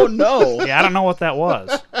 I don't know. Yeah, I don't know what that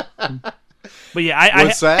was. But yeah,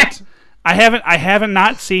 What's that? I haven't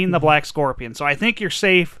not seen the Black Scorpion, so I think you're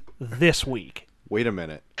safe this week. Wait a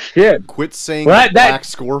minute. Shit. Quit saying Well, Black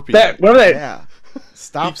Scorpion. Whatever that, Yeah.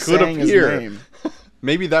 Stop He could saying his appear. name.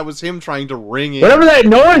 Maybe that was him trying to ring in. whatever that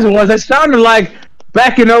noise was, it sounded like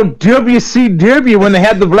back in old WCW when they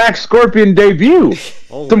had the Black Scorpion debut.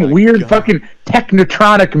 Oh Some my weird God. fucking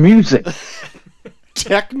technotronic music.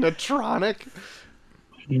 Technotronic.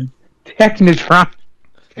 Technotronic.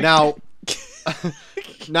 Now,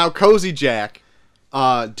 now, Cozy Jack,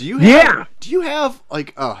 do you have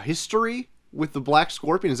like a history with the Black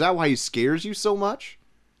Scorpion? Is that why he scares you so much?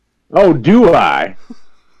 Oh, do I?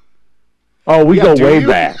 Oh, we Yeah, go do way you?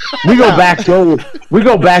 back. We go back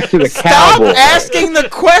to the Stop cowboy. asking the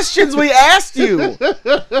questions we asked you.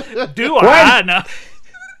 Do I? No.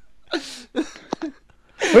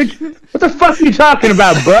 What the fuck are you talking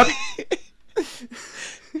about, Buck?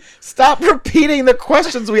 Stop repeating the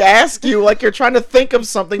questions we ask you like you're trying to think of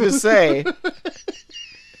something to say.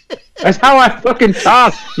 That's how I fucking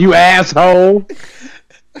talk, you asshole.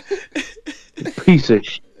 You piece of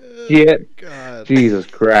shit. God. Jesus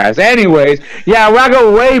Christ. Anyways, yeah, well, I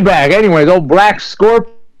go way back. Anyways, old Black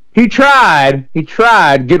Scorpion, he tried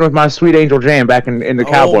getting with my Sweet Angel Jan back in the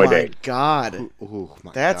cowboy Oh my days. God. Ooh,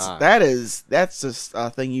 my That's God. that's just a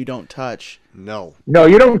thing you don't touch. No. No,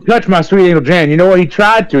 you don't touch my Sweet Angel Jan. You know what he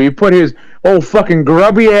tried to? He put his old fucking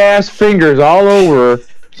grubby ass fingers all over her.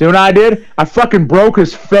 See what I did? I fucking broke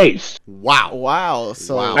his face. Wow. Wow.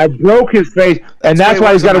 So Wow. I broke his face, and that's why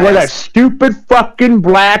why he he's got to wears a wear that mask. stupid fucking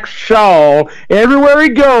black shawl everywhere he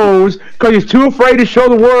goes because he's too afraid to show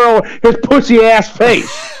the world his pussy ass face.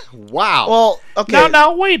 Wow. well, okay.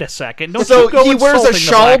 Now, wait a second. Don't so you go he wears insulting a the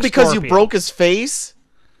shawl Black because you Scorpion. broke his face?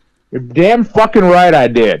 You're damn fucking right I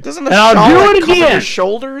did. Doesn't a and shawl I'll do like, it cover your again.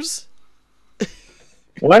 shoulders?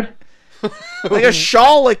 What? Like a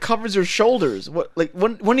shawl like covers your shoulders. What like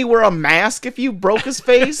wouldn't he wear a mask if you broke his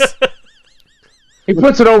face? He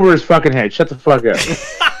puts it over his fucking head. Shut the fuck up.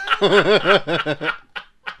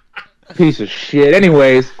 Piece of shit.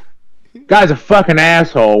 Anyways, guy's a fucking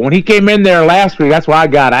asshole. When he came in there last week, that's why I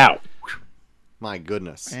got out. My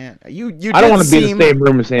goodness. Man, you I don't want to be in the same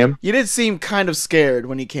room as him. You did seem kind of scared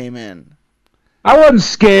when he came in. I wasn't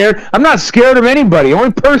scared. I'm not scared of anybody. The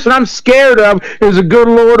only person I'm scared of is the good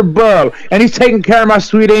Lord above. And he's taking care of my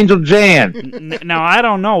Sweet Angel Jan. Now, I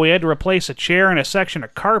don't know. We had to replace a chair and a section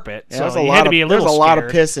of carpet, Yeah, so there's a you lot had to of be a there's little a lot of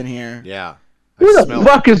scared. piss in here. Yeah. Who I the smell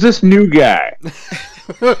fuck is this new guy?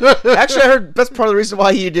 Actually, I heard that's part of the reason why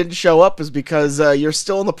you didn't show up is because you're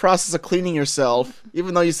still in the process of cleaning yourself,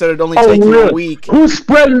 even though you said it'd only Oh, take you a really? week. Who's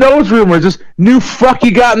spreading those rumors? This new fuck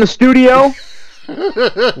you got in the studio?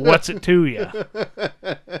 What's it to you?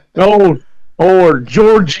 Oh, or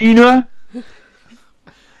Georgina?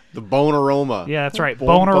 the bone aroma. Yeah, that's right.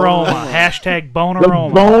 Bone Boneroma. aroma. Hashtag The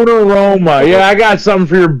Boneroma. bone aroma. Yeah, I got something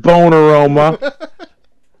for your bone aroma.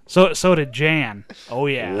 So did Jan. Oh,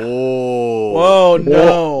 yeah. Whoa. Whoa,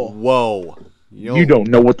 no. Whoa. You don't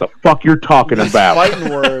know what the fuck you're talking about. Fighting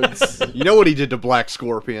words. You know what he did to Black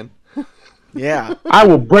Scorpion? Yeah. I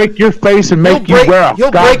will break your face and make you wear a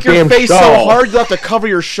He'll break your goddamn face so shawl. hard you'll have to cover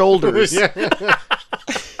your shoulders.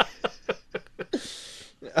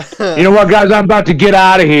 You know what, guys? I'm about to get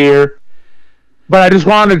out of here. But I just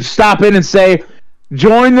wanted to stop in and say,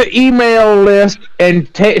 join the email list and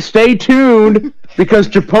stay tuned because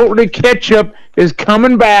Chipotle ketchup is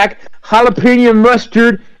coming back. Jalapeno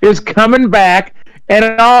mustard is coming back.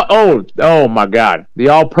 And oh my God. The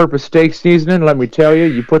all-purpose steak seasoning, let me tell you,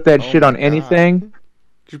 you put that shit on anything,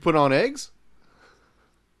 Could you put on eggs?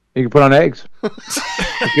 you can put on eggs.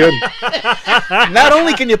 Good. Not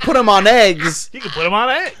only can you put them on eggs, You can put them on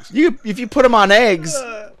eggs. if you put them on eggs,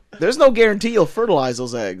 there's no guarantee you'll fertilize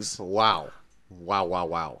those eggs. Wow.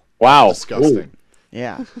 Wow. Wow. Disgusting.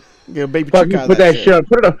 Yeah. Get a baby Fuck, chick you out of put that shit on.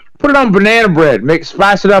 Put it on banana bread.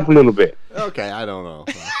 Spice it up a little bit. Okay, I don't know.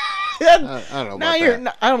 Yeah. I don't know Now about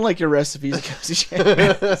that. I don't like your recipes.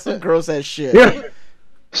 That's some gross ass shit. Yeah.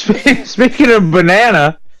 Speaking of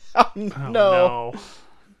banana, Oh, Oh, no. no.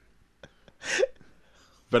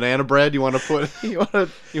 Banana bread, you want to put You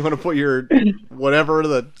wanna, your whatever,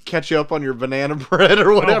 the ketchup on your banana bread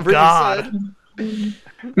or whatever you God. said?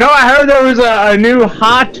 no, I heard there was a new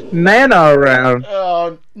hot nana around.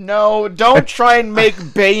 oh no! Don't try and make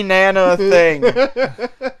banana a thing.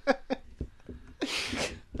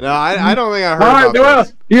 No, I don't think I heard All right, about well,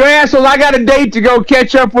 this. you assholes, I got a date to go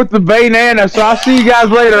catch up with the banana, so I'll see you guys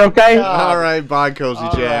later, okay? All right, bye, Cozy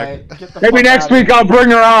All Jack. right, get the Maybe fuck next outta week here. I'll bring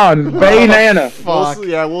her on. Banana. We'll Fuck. see,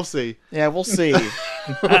 yeah, we'll see. Yeah, we'll see.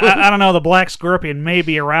 I don't know. The Black Scorpion may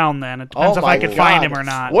be around then. It depends if my I can God. find him or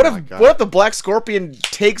not. What Oh my if God. what if the Black Scorpion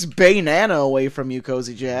takes banana away from you,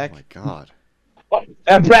 Cozy Jack? Oh my God.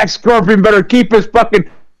 That black scorpion better keep his fucking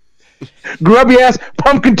grubby ass,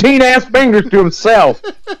 pumpkin teen ass fingers to himself.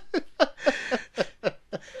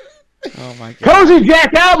 Oh my God! Cozy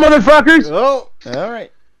Jack out, motherfuckers! Oh, All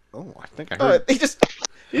right. I think I heard. He just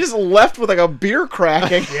left with like a beer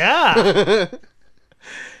cracking. Yeah.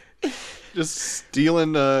 Just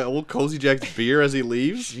stealing old Cozy Jack's beer as he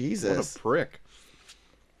leaves. Jesus. What a prick.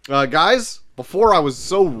 Guys, before I was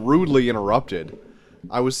so rudely interrupted,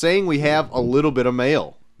 I was saying we have a little bit of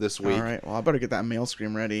mail this week. All right. Well, I better get that mail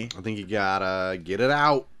scream ready. I think you gotta get it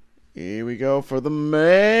out. Here we go for the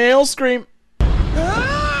mail scream.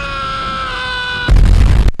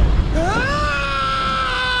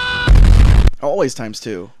 Always times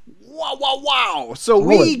 2. Wow, wow, wow. So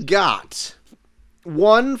we got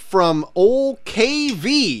one from old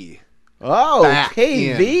KV. Oh, Back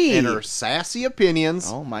KV. in her sassy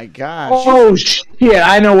opinions. Oh my gosh. Oh shit!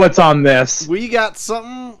 I know what's on this. We got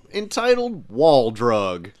something entitled Wall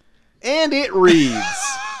Drug. And it reads,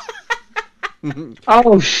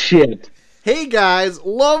 Oh shit! Hey guys,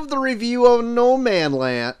 love the review of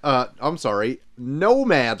Nomadland.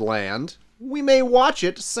 Nomadland. We may watch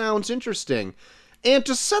it, sounds interesting. And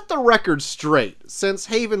to set the record straight, since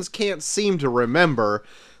Havens can't seem to remember,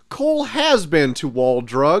 Cole has been to Wall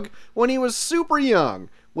Drug when he was super young.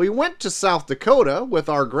 We went to South Dakota with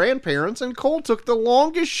our grandparents, and Cole took the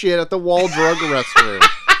longest shit at the Wall Drug restroom.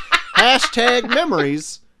 Hashtag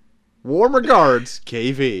memories. Warm regards,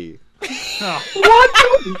 KV. What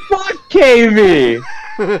the fuck,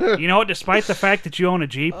 KV? You know what? Despite the fact that you own a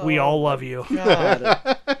Jeep, we all love you.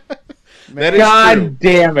 God. That is true. God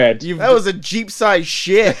damn it! That was a Jeep-sized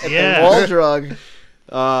shit at Yeah. the Wall Drug.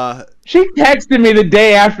 She texted me the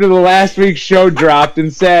day after the last week's show dropped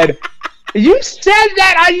and said, "You said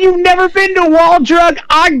that you've never been to Wall Drug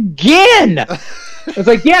again." I was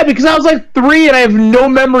like, "Yeah, because I was like 3 and I have no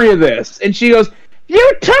memory of this." And she goes,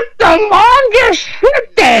 "You took the longest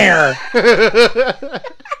shit there."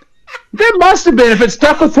 There must have been if it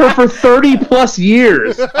stuck with her for 30 plus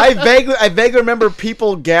years. I vaguely remember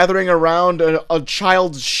people gathering around a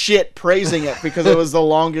child's shit, praising it because it was the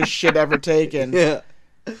longest shit ever taken. Yeah.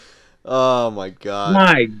 Oh my god.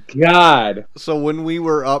 My God. So when we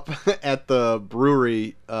were up at the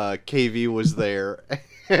brewery, KV was there,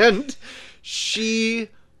 and she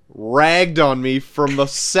ragged on me from the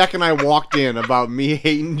second I walked in about me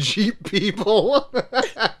hating Jeep people.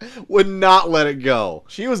 Would not let it go.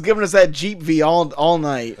 She was giving us that Jeep V all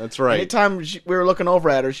night. That's right. Anytime we were looking over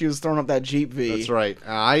at her, she was throwing up that Jeep V. That's right.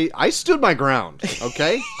 I stood my ground,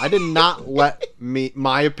 okay? I did not let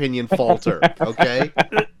my opinion falter, okay?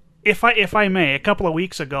 If I may, a couple of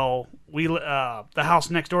weeks ago, the house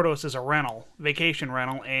next door to us is a vacation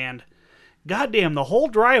rental, and goddamn, the whole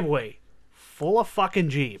driveway full of fucking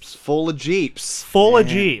Jeeps. Full of Jeeps. Full of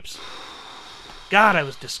Jeeps. God, I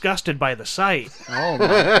was disgusted by the sight. Oh my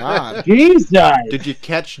god. Jesus. Did you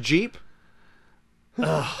catch Jeep?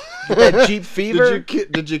 That Jeep fever?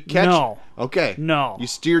 Did you catch? No. Okay. No. You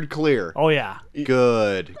steered clear. Oh yeah.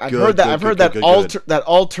 Good. I've heard that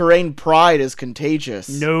all-terrain pride is contagious.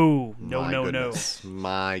 No. My goodness.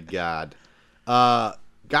 My God.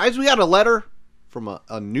 Guys, we got a letter from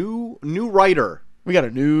a new writer. We got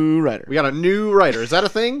a new writer. We got a new writer. Is that a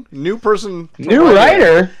thing? New person. to New write in.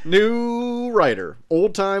 writer? New writer.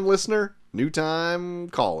 Old time listener. New time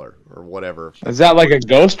caller or whatever. Is that like a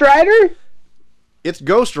Ghost Rider? It's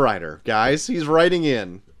Ghost Rider, guys. He's writing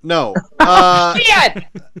in. No. Shit!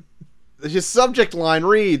 His subject line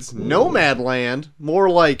reads, Nomadland,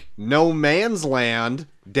 more like No Man's Land,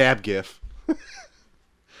 dab gif.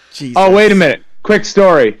 Jesus. Oh, wait a minute. Quick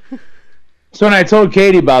story. So when I told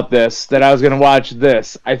Katie about this, that I was going to watch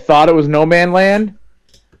this, I thought it was No Man Land.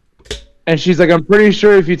 And she's like, I'm pretty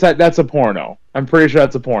sure if you type, that's a porno. I'm pretty sure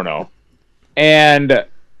that's a porno. And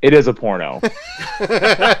it is a porno.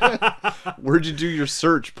 Where'd you do your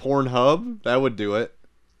search? Pornhub? That would do it.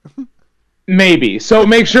 Maybe. So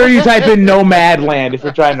make sure you type in Nomadland if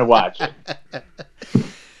you're trying to watch it.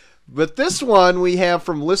 But this one we have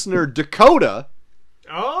from listener Dakota.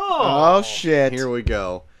 Oh, shit. Here we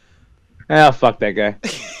go. Ah, fuck that guy.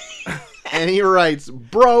 And he writes,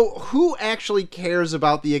 Bro, who actually cares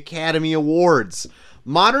about the Academy Awards?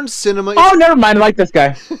 Modern cinema Oh, never mind. I like this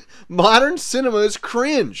guy. Modern cinema is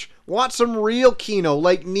cringe. Want some real kino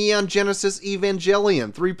like Neon Genesis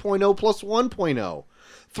Evangelion 3.0 plus 1.0,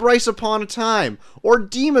 Thrice Upon a Time, or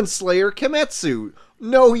Demon Slayer Kimetsu,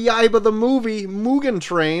 No Yaiba the movie, Mugen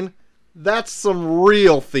Train. That's some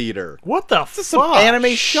real theater. What the Some fuck?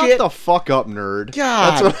 anime Shut shit. the fuck up, nerd.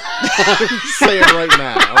 God. That's what I'm saying right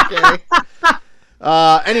now,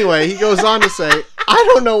 okay? Anyway, he goes on to say, I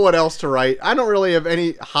don't know what else to write. I don't really have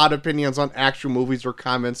any hot opinions on actual movies or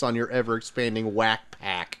comments on your ever-expanding whack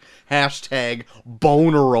pack. Hashtag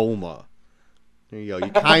Boneroma. There you go.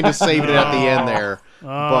 You kind of saved it at the end there.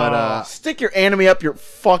 But, Stick your anime up your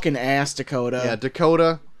fucking ass, Dakota. yeah,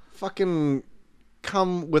 Dakota, fucking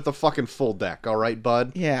come with a fucking full deck, all right,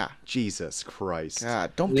 bud? Yeah. Jesus Christ.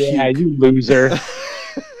 God, don't Yeah, puke. you loser.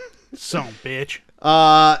 Son bitch.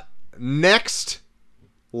 Next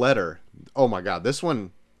letter. Oh my god, this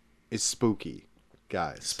one is spooky,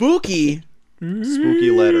 guys. Spooky.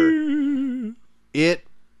 Spooky letter. It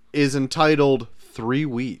is entitled 3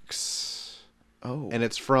 Weeks. Oh. And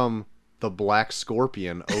it's from the Black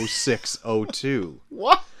Scorpion 0602.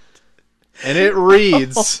 What? And it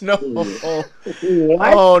reads, No.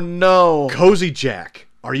 What? Oh no. Cozy Jack,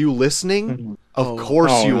 are you listening? Of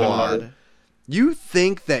course Oh, you no. are. You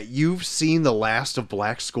think that you've seen the last of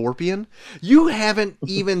Black Scorpion? You haven't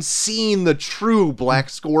even seen the true Black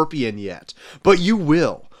Scorpion yet. But you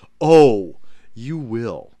will. Oh, you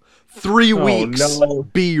will. 3 weeks. no.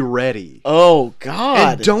 Be ready. Oh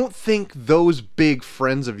God. And don't think those big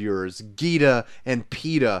friends of yours, Gita and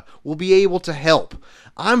PETA, will be able to help.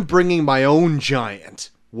 I'm bringing my own giant.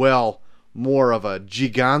 Well, more of a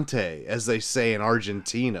gigante, as they say in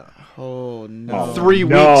Argentina. Oh no. 3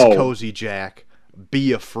 no. weeks, Cozy Jack.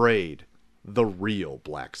 Be afraid. The real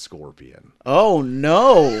Black Scorpion. Oh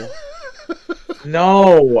no.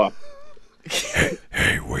 No.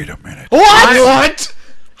 Hey, wait a minute. What?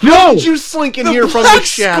 No. Did you slink in here from the Black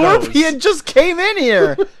shadows? Scorpion just came in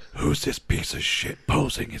here. Who's this piece of shit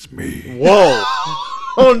posing as me? Whoa.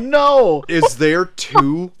 Oh no. Is there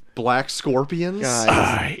 2 Black Scorpions? Guys.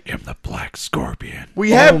 I am the Black Scorpion.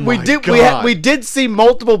 We have Oh we my did God. we did see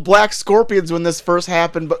multiple black scorpions when this first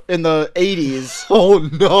happened, but in the 80s. Oh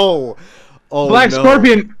no. Oh Black no.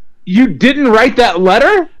 Scorpion, you didn't write that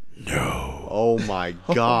letter? No. Oh my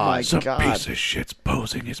my god. Some God. piece of shit's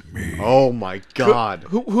posing as me. Oh my god.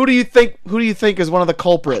 Who do you think is one of the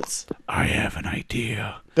culprits? I have an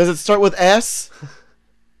idea. Does it start with S?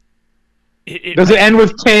 Does it end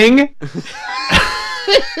with Ting?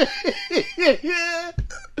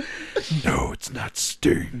 No, it's not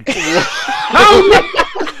Sting.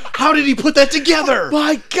 How did he put that together?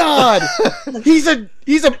 My God, he's an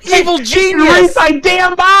evil Read genius. my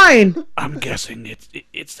damn mind. I'm guessing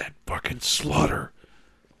it's that fucking Slaughter.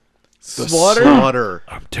 The Slaughter? Slaughter.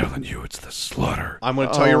 I'm telling you, it's the Slaughter. I'm going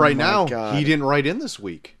to tell you Oh right my now, God. he didn't write in this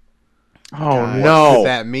week. Oh What no. does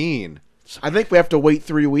that mean? I think we have to wait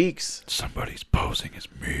 3 weeks. Somebody's posing as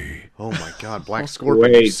me. Oh my god, Black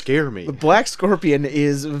Scorpion, Wait. you scare me. The Black Scorpion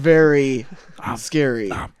is very scary.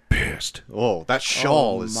 I'm pissed. Oh, that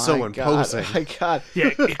shawl is so my imposing. God. My God. Yeah,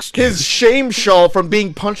 His excuse shame shawl from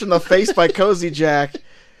being punched in the face by Cozy Jack.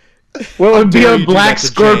 Will it be dare a you do Black that to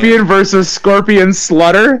Scorpion versus Scorpion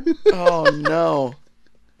Slutter? Oh no.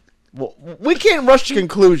 Well, we can't rush to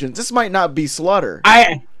conclusions. This might not be Slaughter.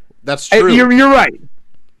 That's true. You're right.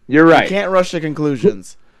 You're We right. can't rush to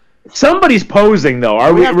conclusions. Somebody's posing though.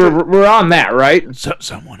 Are we? have to- We're on that, right?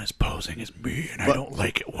 Someone is posing as me, and I don't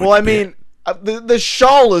like it. one Well, I bit. mean, the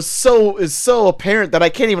shawl is so apparent that I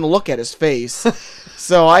can't even look at his face.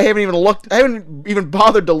 So I haven't even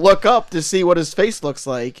bothered to look up to see what his face looks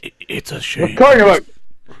like. It's a shame. Talking about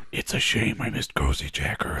It's a shame I missed Cozy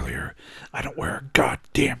Jack earlier. I don't wear a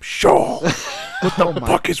goddamn shawl. What the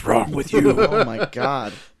fuck is wrong with you? Oh my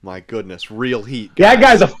God. My goodness, real heat. that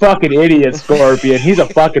guy's a fucking idiot, Scorpion. He's a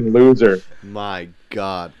fucking loser. My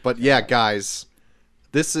god. But yeah, guys,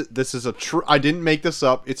 this is a true. I didn't make this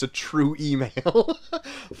up. It's a true email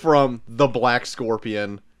from the Black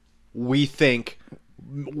Scorpion. We think.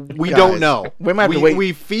 We Guys, don't know. we might have to wait-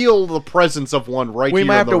 We feel the presence of one right We here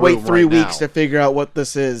might in have the to wait room 3 right weeks now. to figure out what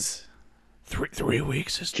this is. 3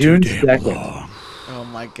 weeks is June too damn 2nd. long. Oh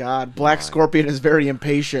my God. Black Scorpion is very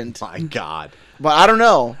impatient. My god. But I don't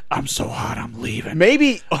know. I'm so hot, I'm leaving.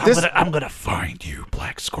 Maybe this. I'm gonna find you,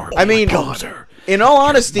 Black Scorpion. I mean, poser. in all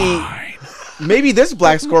honesty, Mine. maybe this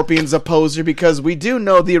Black Scorpion's a poser because we do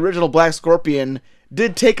know the original Black Scorpion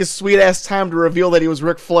did take a sweet ass time to reveal that he was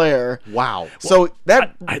Ric Flair. Wow. So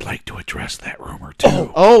that. I'd like to address that rumor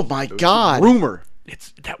too. Oh my God. Rumor.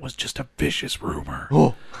 That was just a vicious rumor.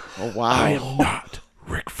 Oh wow. I am not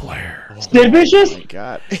Ric Flair. Sid Vicious? Oh my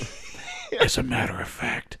God. As a matter of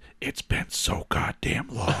fact, it's been so goddamn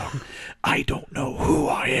long. I don't know who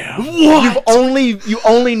I am. You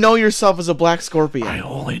only know yourself as a Black Scorpion. I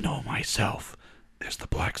only know myself as the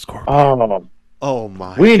Black Scorpion. Oh, Oh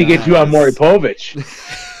my. we need to get you on Maury Povich.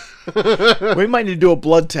 We might need to do a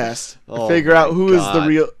blood test to Oh figure out my who is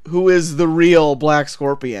God. who is the real Black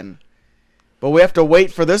Scorpion. But we have to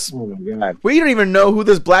wait for this. Oh my god. We don't even know who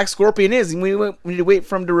this Black Scorpion is, and we need to wait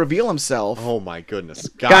for him to reveal himself. Oh my goodness.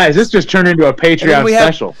 Guys, this just turned into a Patreon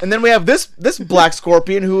special. And then we have this Black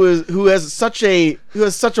Scorpion who has such a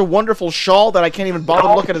wonderful shawl that I can't even bother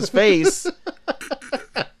to look at his face.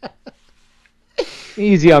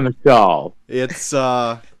 Easy on the shawl. It's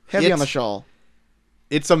Heavy on the shawl.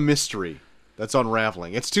 It's a mystery that's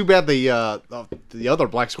unraveling. It's too bad the other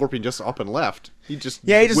Black Scorpion just up and left. He just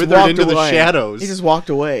Withered withered into away. the shadows. He just walked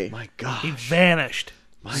away. My God. He vanished.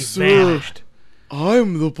 He vanished.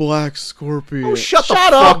 I'm the Black Scorpion. Oh, shut the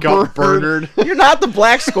Shut fuck up, up, Bernard. You're not the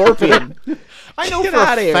Black Scorpion. I know Get for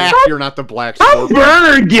outta a here. fact you're not the Black How Scorpion.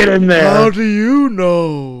 Bernard get in How there? do you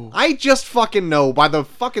know? I just fucking know by the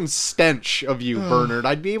fucking stench of you, Bernard.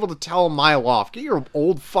 I'd be able to tell a mile off. Get your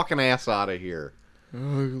old fucking ass out of here.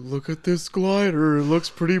 Look at this glider. It looks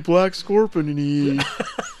pretty Black Scorpion-y.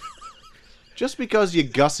 Just because you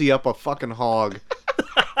gussy up a fucking hog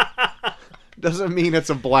doesn't mean it's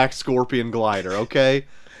a Black Scorpion glider, okay?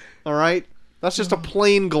 Alright? That's just a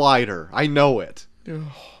plain glider. I know it.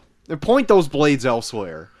 And point those blades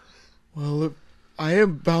elsewhere. Well, I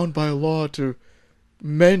am bound by law to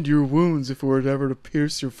mend your wounds if it were ever to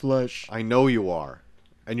pierce your flesh. I know you are.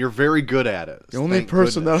 And you're very good at it. The only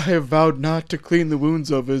person that I have vowed not to clean the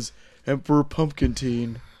wounds of is Emperor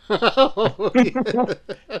Pumpkintine.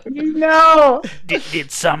 No.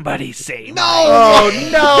 Did somebody say No!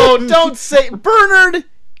 Oh, no! Don't say... Bernard!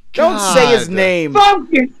 Don't say his God. name.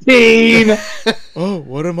 Pumpkintine. Oh,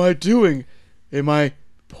 what am I doing? Am I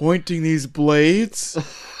pointing these blades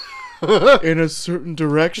in a certain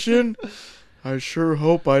direction? I sure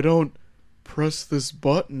hope I don't press this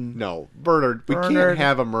button. No, Bernard, we can't Bernard,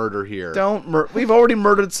 have a murder here. We've already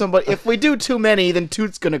murdered somebody. If we do too many, then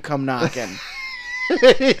Toot's gonna come knocking.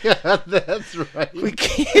 Yeah, that's right. We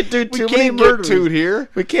can't do We too many can't get murders. Toot here.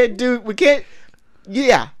 We can't.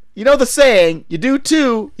 Yeah. You know the saying, you do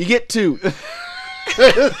two, you get Toot. That's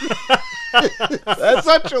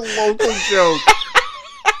such a local joke.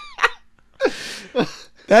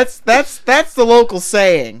 That's the local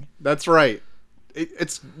saying. That's right.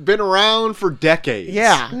 It's been around for decades.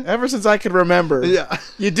 Yeah, ever since I can remember. Yeah.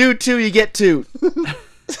 You do two, you get Toot.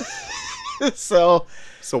 So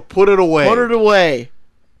put it away. put it away.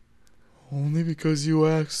 Only because you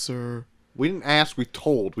asked, sir. We didn't ask, we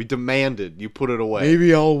told. We demanded you put it away.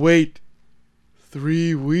 Maybe I'll wait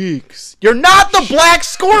 3 weeks. You're not the Black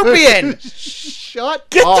Scorpion! Shut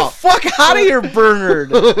Get the up. fuck out of here,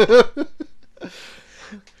 Bernard!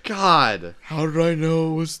 God. How did I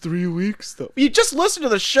know it was 3 weeks, though? You just listened to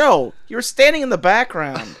the show. You were standing in the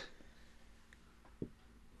background.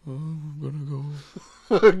 I'm gonna go.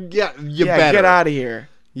 Yeah, you Yeah, better. get out of here.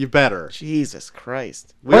 You better. Jesus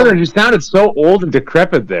Christ. Bernard, you sounded so old and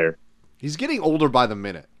decrepit there. He's getting older by the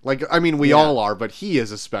minute. Like, I mean, we Yeah. all are, but he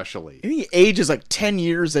is especially. He ages like 10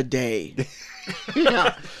 years a day.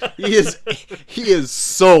 Yeah. He is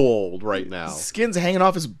so old right now. Skin's hanging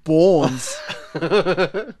off his bones.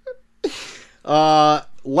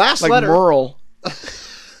 Last Like letter. Merle.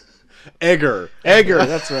 Egger. Egger,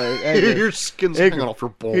 that's right. Egger. Your skin's Egger. hanging off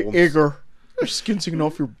your bones. Egger. Your skin's hanging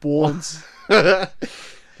off your bones.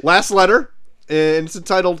 Last letter. And it's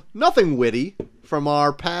entitled Nothing Witty from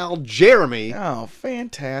our pal Jeremy. Oh,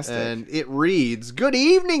 fantastic. And it reads, Good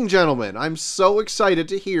evening, gentlemen. I'm so excited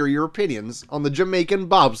to hear your opinions on the Jamaican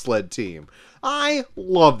bobsled team. I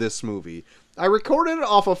love this movie. I recorded it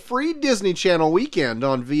off a free Disney Channel weekend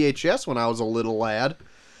on VHS when I was a little lad.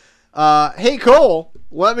 Hey, Cole,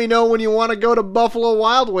 let me know when you want to go to Buffalo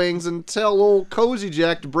Wild Wings and tell old Cozy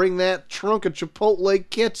Jack to bring that trunk of Chipotle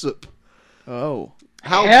ketchup. Oh.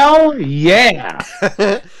 Hell yeah.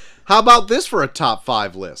 How about this for a top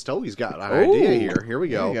 5 list? Oh, he's got an idea here. Here we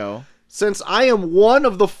There go. you go. Since I am one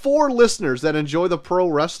of the 4 listeners that enjoy the pro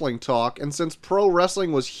wrestling talk, and since pro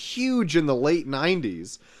wrestling was huge in the late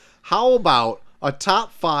 90s, how about a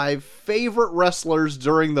top 5 favorite wrestlers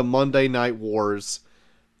during the Monday Night Wars?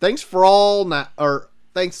 Thanks for all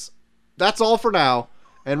thanks. That's all for now.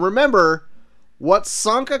 And remember what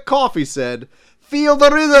Sanka Coffee said, feel the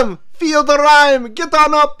rhythm, feel the rhyme, get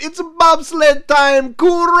on up, it's bobsled time,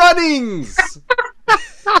 cool runnings.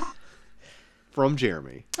 From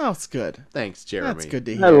Jeremy. Oh, it's good. Thanks, Jeremy. That's good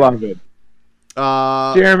to hear. I love it.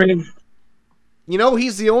 Jeremy. You know,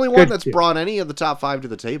 he's the only one Good that's kid. brought any of the top 5 to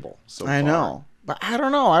the table. So I far. know. But I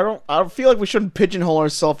don't know. I don't feel like we shouldn't pigeonhole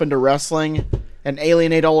ourselves into wrestling and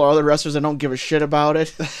alienate all our other wrestlers that don't give a shit about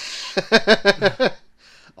it.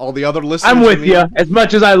 All the other listeners. I'm with mean, you. As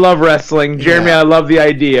much as I love wrestling, Jeremy, Yeah. I love the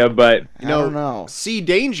idea, but You know, I don't know. C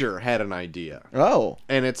Danger had an idea, Oh.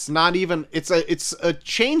 and it's not even. It's a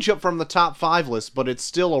change up from the top 5 list, but it's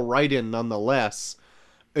still a write-in nonetheless.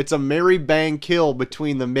 It's a Merry Bang Kill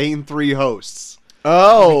between the main 3 hosts,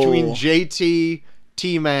 Oh. between JT,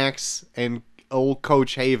 T Max, and old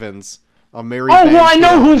Coach Havens. A Merry oh Bang well, I know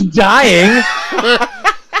Kill. who's dying.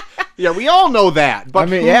 Yeah, we all know that, but I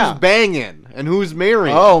mean, who's yeah. banging and who's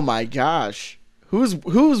marrying? Oh my gosh. Who's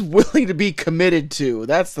willing to be committed to?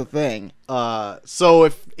 That's the thing. So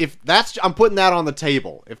if that's, I'm putting that on the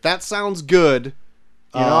table. If that sounds good,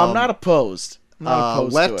 You know, I'm not opposed. I'm not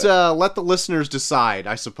opposed to it. let the listeners decide.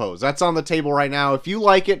 I suppose that's on the table right now. If you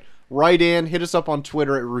like it, write in, hit us up on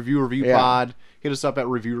Twitter at ReviewReviewPod. Yeah. Hit us up at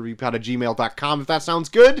reviewreviewpod@gmail.com if that sounds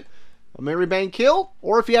good. A Mary Bang Kill.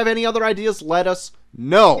 Or if you have any other ideas, let us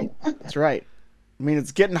know. That's right. I mean,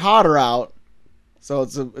 it's getting hotter out, so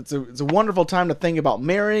it's a wonderful time to think about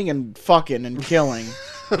marrying and fucking and killing.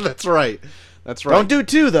 That's right. That's right. Don't do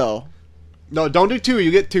 2 though. No, don't do 2.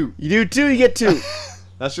 You get 2. You do 2, you get 2.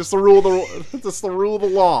 That's just the rule of the. That's the rule of the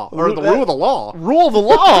law, or the rule of the law. Rule of the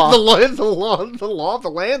law. the law of the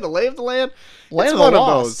land, the lay of the land. Land It's of the one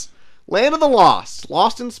lost. of those. Land of the lost,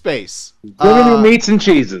 lost in space. Women who meats and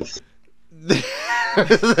cheeses.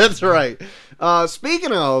 That's right.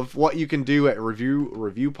 Speaking of what you can do at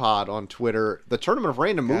Review Pod on Twitter, the Tournament of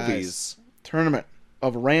Random Guys. Movies. Tournament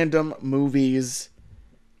of random movies.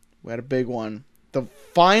 We had a big one. The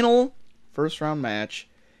final first round match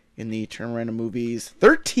in the Tournament of Random Movies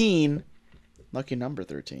 13. Lucky number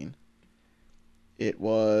 13. It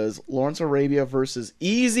was Lawrence Arabia versus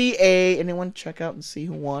Easy A. Anyone check out and see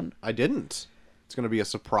who won? I didn't. It's going to be a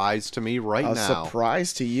surprise to me right A now.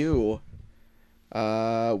 surprise to you.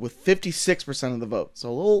 With 56% of the vote.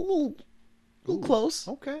 So a little close.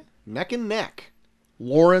 Okay. Neck and neck.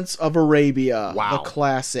 Lawrence of Arabia. Wow. The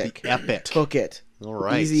classic. The epic. Took it. All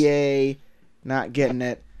right. Easy A. Not getting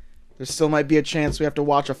it. There still might be a chance we have to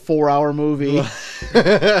watch a 4-hour movie.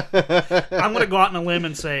 I'm going to go out on a limb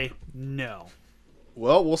and say no.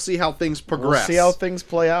 Well, we'll see how things progress. We'll see how things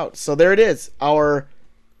play out. So there it is. Our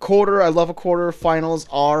I Love a Quarter finals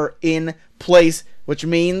are in place, which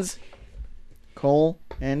means Cole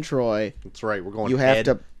and Troy, That's right. We're going You have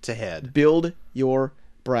head to- head. build your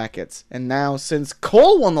brackets. And now, since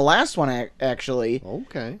Cole won the last one, actually,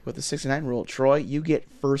 Okay. with the 69 rule, Troy, you get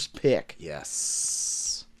first pick.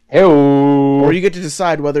 Yes. Hey, Or you get to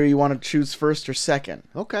decide whether you want to choose first or second.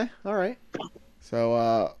 Okay. All right.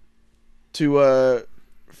 So, to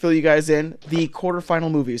fill you guys in, the quarterfinal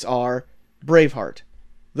movies are Braveheart,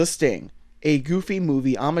 The Sting, A Goofy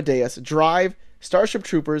Movie, Amadeus, Drive, Starship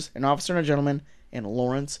Troopers, An Officer and a Gentleman, and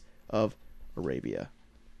Lawrence of Arabia.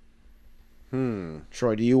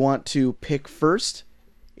 Troy, do you want to pick first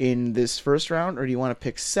in this first round, or do you want to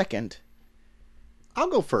pick second? I'll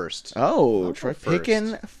go first. Oh, I'll Troy go first.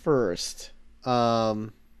 picking first.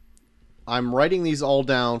 I'm writing these all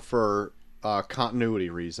down for continuity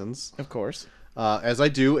reasons, Of course. as I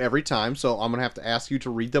do every time. So I'm gonna have to ask you to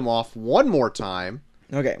read them off one more time.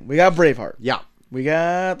 Okay, we got Braveheart. Yeah. We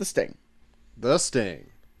got The Sting. The Sting.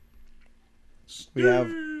 We have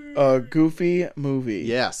A Goofy Movie.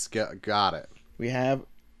 Yes. Got it. We have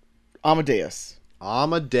Amadeus.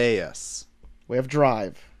 Amadeus. We have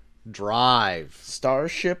Drive. Drive.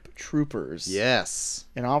 Starship Troopers. Yes.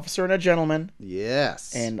 An Officer and a Gentleman.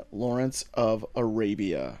 Yes. And Lawrence of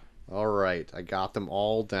Arabia. All right, I got them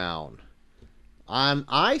all down.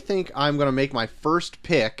 I think I'm gonna make my first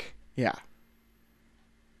pick Yeah.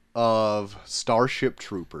 of Starship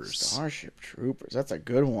Troopers. Starship Troopers. That's a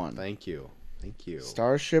good one. Thank you. Thank you.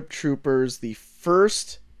 Starship Troopers, the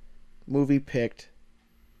first movie picked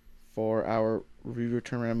for our Review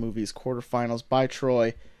Tournament of Movies quarterfinals by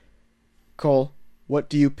Troy. Cole, what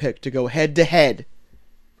do you pick to go head to head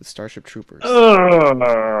with Starship Troopers?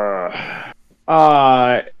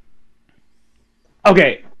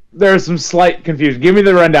 Okay, there's some slight confusion. Give me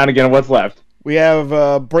the rundown again of what's left. We have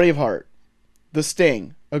Braveheart, The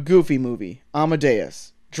Sting, A Goofy Movie,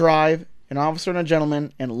 Amadeus, Drive, An Officer and a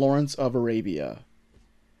Gentleman, and Lawrence of Arabia.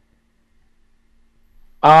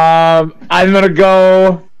 I'm gonna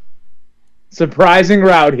go surprising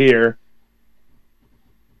route here.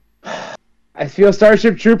 I feel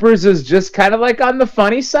Starship Troopers is just kind of like on the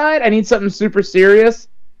funny side. I need something super serious.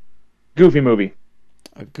 Goofy Movie.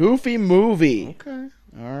 A Goofy Movie. Okay.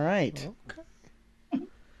 All right. Okay.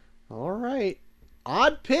 All right.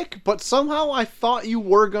 Odd pick, but somehow I thought you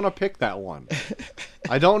were gonna pick that one.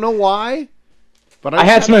 I don't know why, but I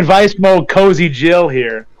had some advice from old Cozy Jill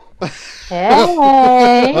here.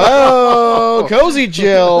 Hey. Oh, Cozy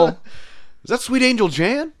Jill. Is that Sweet Angel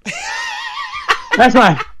Jan? That's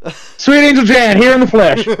my Sweet Angel Jan here in the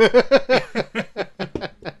flesh.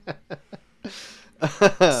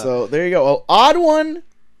 So there you go. Oh, odd one,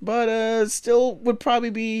 but still would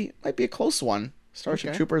probably might be a close one. Starship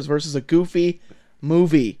Okay. Troopers versus A Goofy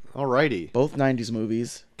Movie. Alrighty. Both 90s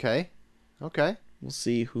movies. Okay. Okay. We'll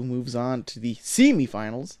see who moves on to the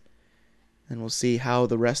semifinals. And we'll see how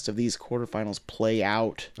the rest of these quarterfinals play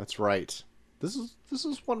out. That's right. This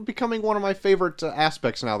is becoming one of my favorite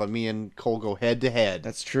aspects now that me and Cole go head to head.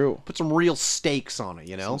 That's true. Put some real stakes on it,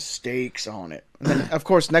 you know? Some stakes on it. And then, of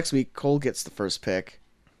course, next week, Cole gets the first pick.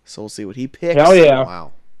 So we'll see what he picks Hell yeah.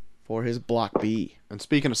 Wow. for his Block B. And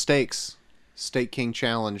speaking of stakes, State King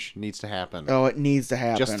Challenge needs to happen. Oh, it needs to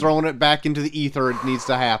happen. Just throwing it back into the ether, it needs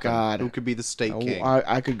to happen. God. Who could be the State King?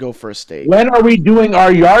 I could go for a steak. When are we doing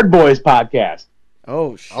our Yard Boys podcast?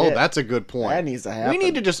 Oh, shit. Oh, that's a good point. That needs to happen. We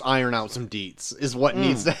need to just iron out some deets, is what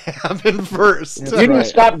needs to happen first. That's You need to right.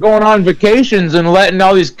 stop going on vacations and letting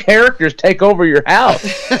all these characters take over your house.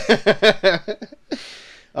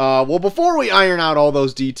 Well, before we iron out all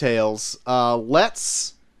those details,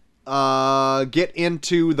 let's get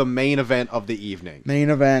into the main event of the evening.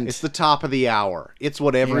 Main event. It's the top of the hour. It's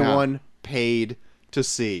what everyone paid to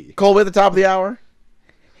see. Colby at the top of the hour.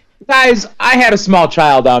 Guys, I had a small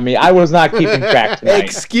child on me. I was not keeping track tonight.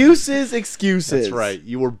 Excuses. That's right.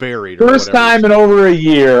 You were buried. Or First whatever. time in over a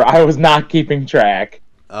year, I was not keeping track.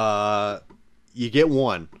 You get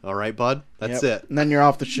one. All right, bud? That's Yep. it. And then you're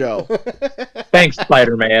off the show. Thanks,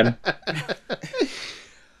 Spider-Man.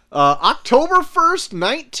 October 1st,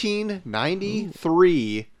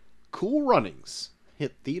 1993, Cool Runnings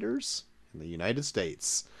hit theaters in the United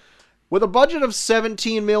States. With a budget of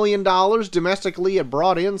 $17 million, domestically it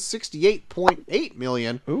brought in $68.8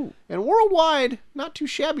 million. Ooh. And worldwide, not too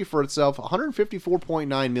shabby for itself,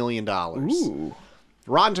 $154.9 million. Ooh.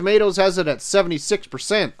 Rotten Tomatoes has it at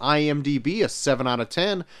 76%, IMDb a 7 out of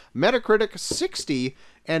 10, Metacritic 60,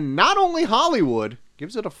 and Not Only Hollywood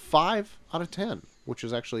gives it a 5 out of 10, which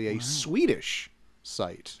is actually a Swedish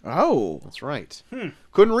site. Oh. That's right.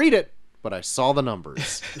 Couldn't read it, but I saw the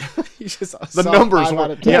numbers. You just The saw numbers 5 out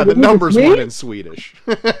were of 10. yeah, the What numbers was it? weren't in Swedish.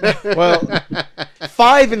 Well,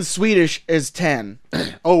 5 in Swedish is 10.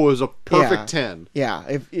 Oh, it was a perfect Yeah. 10. Yeah.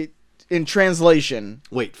 If it in translation,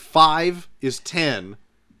 Wait, 5 is 10.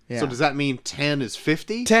 yeah. So does that mean 10 is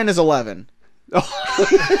 50? 10 is 11.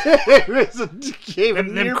 It's a game of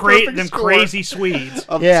Them, near perfect them score crazy Swedes.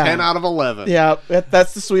 of Yeah. 10 out of 11. Yeah,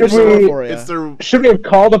 that's the Swedish Should we- word for you. It's their Should we have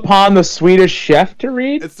called upon the Swedish chef to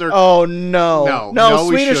read? it's their Oh no. No,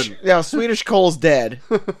 we Swedish. shouldn't. Yeah, Swedish Cole's dead.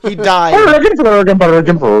 He died.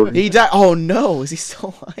 He died. Oh no, is he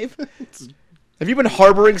still alive? Have you been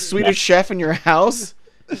harboring Swedish chef in your house?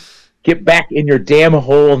 Get back in your damn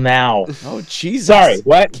hole now. Oh Jesus. Sorry,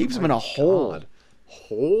 what? Keeps him in a hole. God.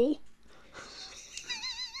 Hole?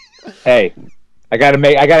 Hey, I gotta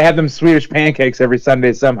have them Swedish pancakes every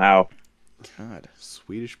Sunday somehow. God.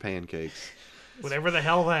 Swedish pancakes. Whatever the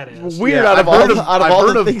hell that is. Weird. Yeah, out of all, the, out of I've all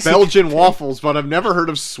heard the of things you Belgian could- waffles, but I've never heard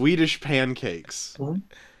of Swedish pancakes.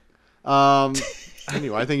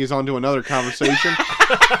 Anyway, I think he's on to another conversation.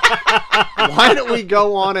 Why don't we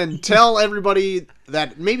go on and tell everybody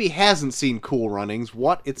that maybe hasn't seen Cool Runnings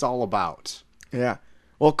what it's all about? Yeah.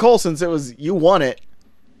 Well, Cole, since it was you won it,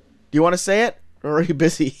 do you want to say it, or are you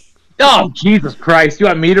busy? Oh, Jesus Christ. You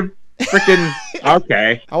want me to freaking...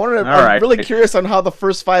 Okay. I wanted. All I'm right. really curious on how the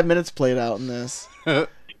first 5 minutes played out in this.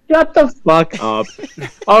 Shut the fuck up.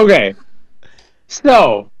 Okay.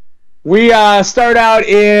 So, we start out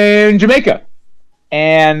in Jamaica.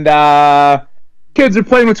 And kids are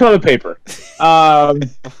playing with toilet paper.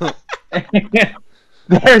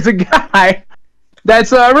 There's a guy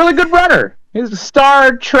that's a really good runner. He's a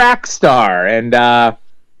star track star. And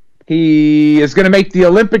he is going to make the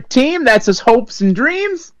Olympic team. That's his hopes and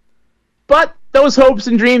dreams. But those hopes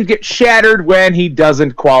and dreams get shattered when he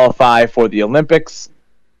doesn't qualify for the Olympics.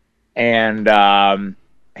 And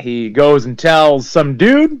he goes and tells some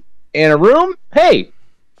dude in a room, hey,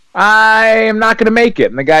 I am not going to make it.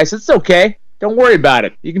 And the guy says, it's okay. Don't worry about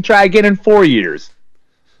it. You can try again in 4 years.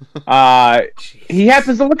 He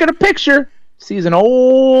happens to look at a picture, sees an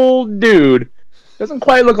old dude. Doesn't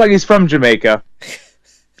quite look like he's from Jamaica.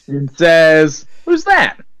 And says, who's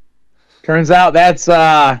that? Turns out that's,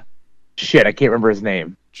 shit, I can't remember his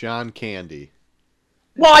name. John Candy.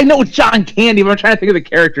 Well, I know it's John Candy, but I'm trying to think of the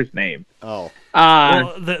character's name. Oh.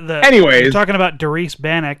 Well, anyways. you're talking about Doris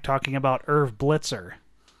Bannock talking about Irv Blitzer.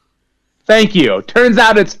 Thank you. Turns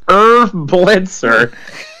out it's Irv Blitzer.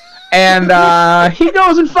 And he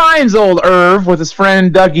goes and finds old Irv with his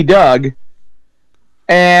friend Dougie Doug.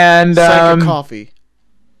 And Psych of coffee.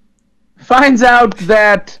 finds out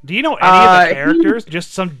that... Do you know any of the he- characters?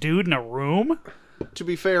 Just some dude in a room? To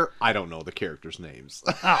be fair, I don't know the characters' names.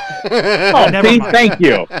 Oh, Oh, Never see, mind. thank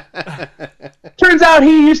you. Turns out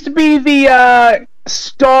he used to be the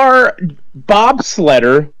star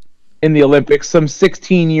bobsledder in the Olympics some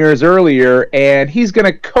 16 years earlier, and he's going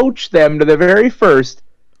to coach them to the very first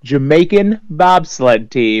Jamaican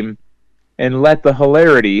bobsled team and let the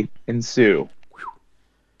hilarity ensue.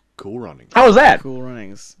 Cool Running. How was that? Cool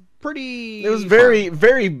Runnings. Pretty. It was very,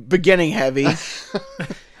 very beginning heavy,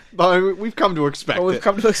 But we've come to expect but we've it.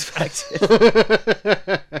 come to expect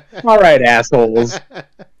it. All right, assholes.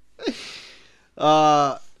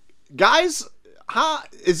 Guys,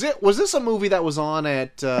 Was this a movie that was on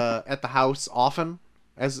at the house often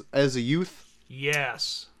as a youth?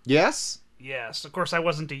 Yes. Yes. Yes. Of course, I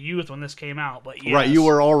wasn't a youth when this came out, but yes. Right, you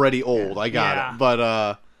were already old. I got Yeah. it.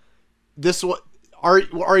 But this what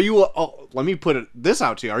are you? Let me put this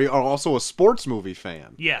out to you. Are you also a sports movie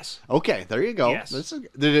fan? Yes. Okay, there you go. Yes.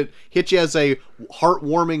 Did it hit you as a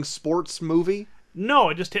heartwarming sports movie? No,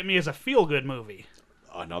 it just hit me as a feel-good movie.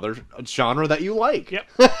 Another genre that you like. Yep.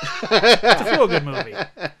 It's a feel-good movie.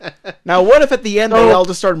 Now, what if at the end they all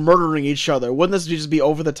just start murdering each other? Wouldn't this just be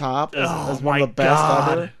over the top as, Oh, as one my of the best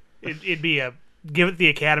God. ever? It'd be give it the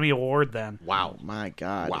Academy Award then. Wow. Oh my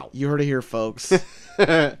God! Wow. You heard it here, folks.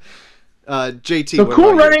 JT. So what Cool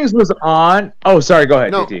about you? Runnings was on. Oh, sorry. Go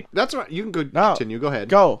ahead, No, JT. that's right. You can go. No. Continue. Go ahead.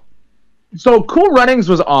 Go. So Cool Runnings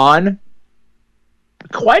was on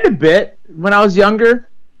quite a bit when I was younger,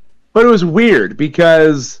 but it was weird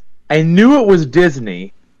because I knew it was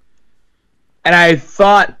Disney, and I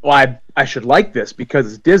thought, well, I should like this because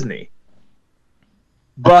it's Disney.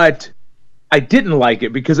 But I didn't like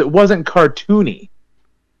it because it wasn't cartoony.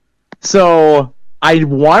 So I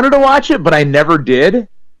wanted to watch it, but I never did.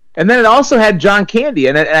 And then it also had John Candy,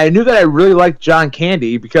 and I knew that I really liked John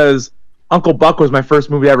Candy because Uncle Buck was my first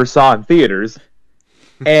movie I ever saw in theaters.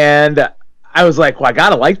 And I was like, well, I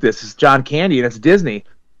gotta like this. It's John Candy, and it's Disney.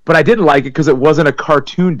 But I didn't like it because it wasn't a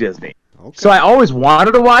cartoon Disney. Okay. So I always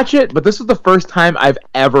wanted to watch it, but this was the first time I've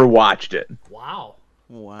ever watched it. Wow.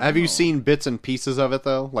 Wow. Have you seen bits and pieces of it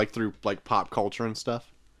though, like through like pop culture and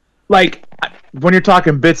stuff? Like, when you're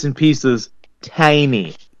talking bits and pieces,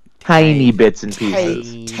 tiny bits and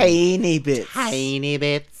pieces. Tiny bits. Tiny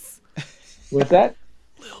bits. What's that?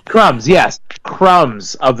 Crumbs, yes.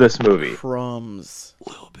 Crumbs of this movie. Crumbs.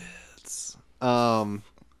 Little bits.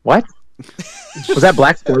 What? Was that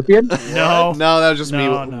Black Scorpion? No. No, that was just me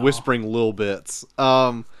No, no. whispering little bits.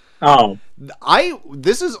 Oh.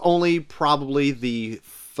 This is only probably the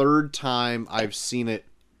third time I've seen it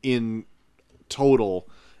in total,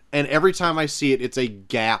 and every time I see it, it's a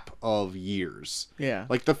gap of years. Yeah.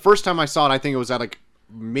 Like the first time I saw it, I think it was at like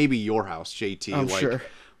maybe your house, JT. I'm like sure.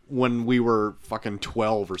 when we were fucking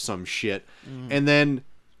 12 or some shit, and then.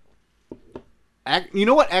 You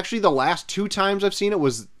know what? Actually, the last two times I've seen it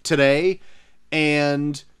was today,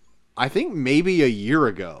 and I think maybe a year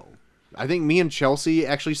ago. I think me and Chelsea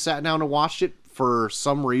actually sat down and watched it for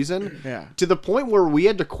some reason. Yeah. To the point where we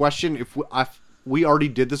had to question if we already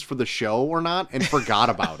did this for the show or not, and forgot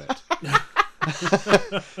about it.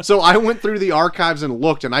 So I went through the archives and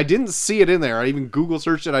looked, and I didn't see it in there. I even Google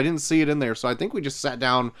searched it. I didn't see it in there. So I think we just sat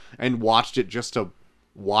down and watched it just to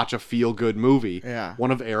watch a feel-good movie. Yeah.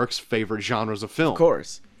 One of Eric's favorite genres of film. Of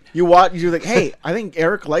course. You're like, hey, I think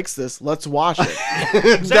Eric likes this. Let's watch it.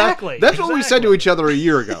 Exactly. That's what we said to each other a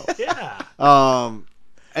year ago. Yeah.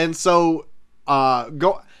 And so I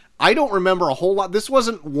don't remember a whole lot. This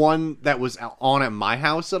wasn't one that was on at my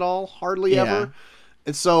house at all, hardly Yeah. ever.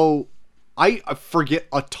 And so I forget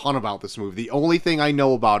a ton about this movie. The only thing I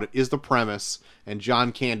know about it is the premise, and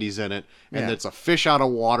John Candy's in it, and Yeah. it's a fish out of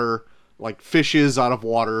water, like fishes out of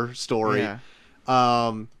water story. Yeah.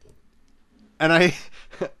 And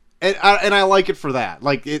I like it for that.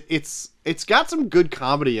 Like it's got some good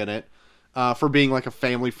comedy in it, for being like a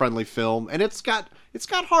family friendly film, and it's got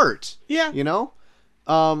heart. Yeah. You know?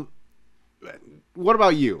 What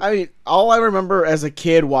about you? I mean, all I remember as a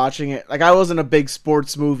kid watching it, like I wasn't a big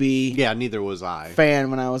sports movie Yeah, neither was I.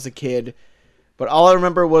 fan when I was a kid, but all I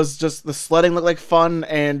remember was just the sledding looked like fun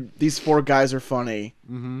and these four guys are funny.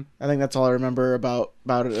 Mm-hmm. I think that's all I remember about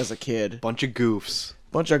it as a kid. Bunch of goofs.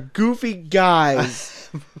 Bunch of goofy guys,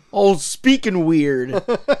 all speaking weird,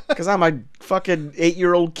 because I'm a fucking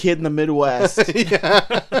 8-year-old kid in the Midwest.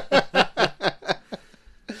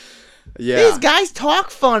 Yeah. These guys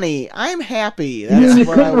talk funny. I'm happy. mean you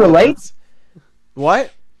what couldn't I relate? was.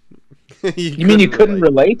 What? You mean you couldn't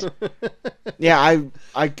relate? Yeah,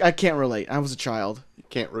 I can't relate. I was a child.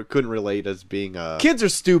 Couldn't relate as being a Kids are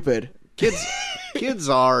stupid. Kids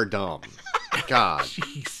are dumb. God.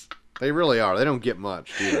 They really are. They don't get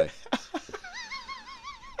much, do they?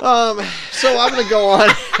 So I'm gonna go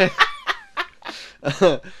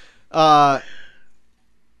on.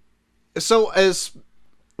 So as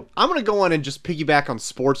I'm gonna go on and just piggyback on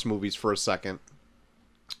sports movies for a second,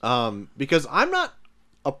 because I'm not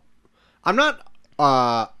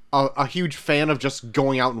a huge fan of just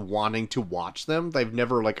going out and wanting to watch them. They've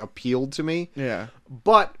never like appealed to me. Yeah.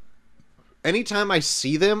 But anytime I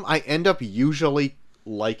see them, I end up usually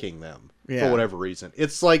liking them Yeah. for whatever reason.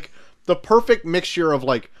 It's like the perfect mixture of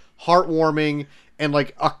like heartwarming and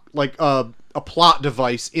like a plot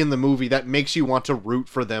device in the movie that makes you want to root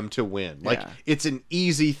for them to win. Like, Yeah. it's an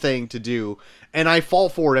easy thing to do, and I fall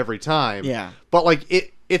for it every time. Yeah. But, like,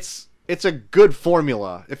 it's a good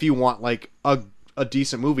formula if you want, like, a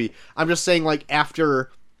decent movie. I'm just saying, like,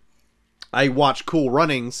 after I watch Cool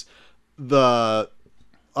Runnings, the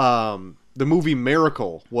movie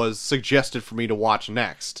Miracle was suggested for me to watch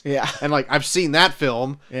next. Yeah. And, like, I've seen that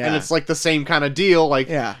film, Yeah. and it's, like, the same kind of deal. Like,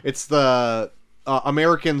 Yeah. it's the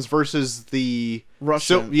Americans versus the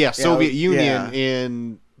Russian. Soviet Union yeah.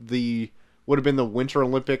 in the would have been the Winter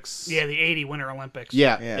Olympics. Yeah, the 80 Winter Olympics.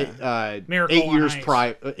 Yeah. Miracle 8 on years Ice.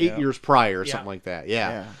 prior, Yeah. years prior, or Yeah. something like that. Yeah.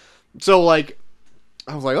 Yeah. So, like,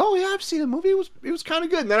 I was like, oh yeah, I've seen a movie. It was kind of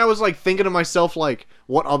good. And then I was like thinking to myself, like,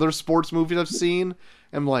 what other sports movies I've seen,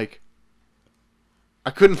 and like, I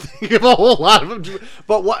couldn't think of a whole lot of them.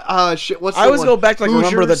 But what? What's the I always one? go back to like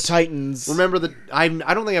Remember the Hoosiers? Titans. Remember the? I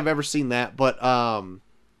don't think I've ever seen that, but Oh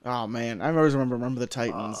man, I always remember the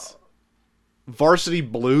Titans. Varsity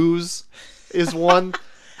Blues is one.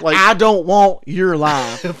 Like, I don't want your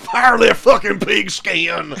life. fire that fucking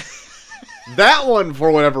pigskin. That one, for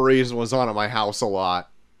whatever reason, was on at my house a lot,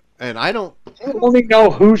 and I don't. I only know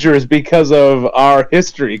Hoosiers because of our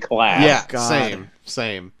history class. Yeah, God.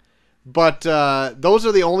 same. But those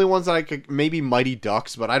are the only ones that I could. Maybe Mighty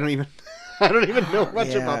Ducks, but I don't even know much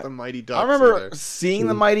Yeah. about the Mighty Ducks. I remember either. seeing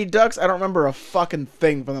the Mighty Ducks. I don't remember a fucking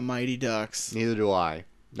thing from the Mighty Ducks. Neither do I.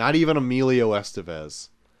 Not even Emilio Estevez.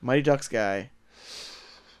 Mighty Ducks guy.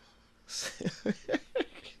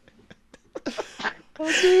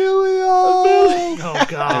 Emilio. Oh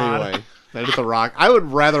God. Anyway, Night at the Rock. I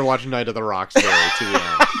would rather watch Night at the Roxbury, to be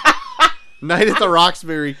honest. Night at the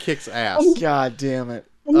Roxbury kicks ass. God damn it.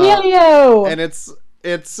 Emilio! And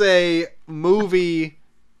it's a movie.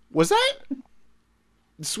 Was that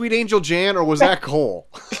Sweet Angel Jan, or was that Cole?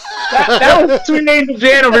 That was Sweet Angel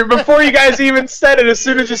Jan over here. Before you guys even said it, as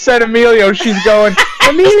soon as you said Emilio, she's going,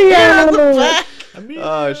 Emilio!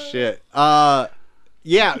 Oh shit.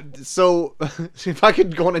 Yeah. So if I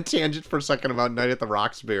could go on a tangent for a second about Night at the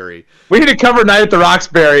Roxbury. We need to cover Night at the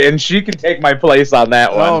Roxbury, and she can take my place on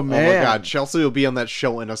that one. Oh Oh man. my god, Chelsea will be on that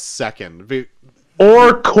show in a second.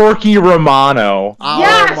 Or Corky Romano.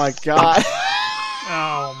 Yes! Oh my god.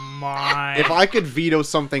 Oh my. If I could veto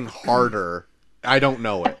something harder, I don't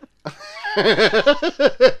know it.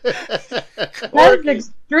 That is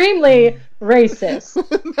extremely racist.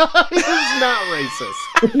 It's not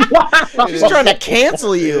racist. She's trying to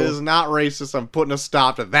cancel It you. is not racist. I'm putting a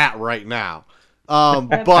stop to that right now.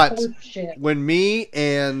 But Shit. when me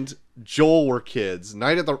and Joel were kids,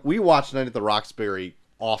 we watched Night at the Roxbury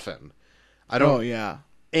often. I don't. Oh yeah.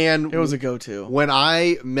 And It was a go-to. when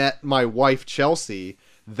I met my wife Chelsea,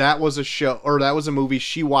 that was a movie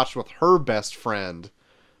she watched with her best friend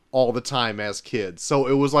all the time as kids. So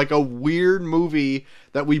it was like a weird movie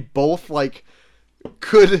that we both like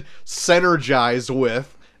could synergize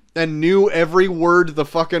with and knew every word of the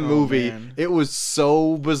fucking movie. man. It was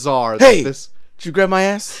so bizarre. Hey! This Did you grab my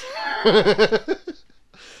ass?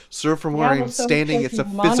 Sir, from Yeah, where I'm well, so standing, it's it's a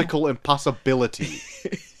Romano. physical impossibility.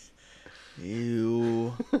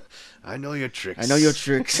 Ew. I know your tricks. I know your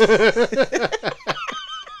tricks.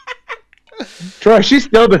 Troy, she's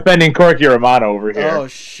still defending Corky Romano over here. Oh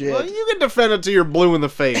shit. Well, you can defend it till you're blue in the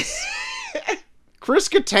face. Chris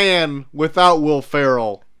Kattan without Will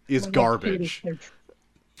Ferrell is garbage.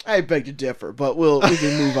 I beg to differ, but we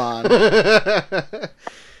can move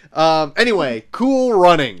on. Anyway, Cool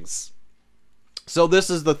Runnings. So this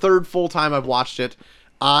is the third full time I've watched it.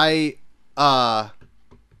 I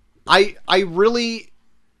really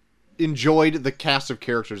enjoyed the cast of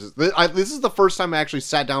characters. This is the first time I actually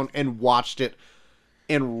sat down and watched it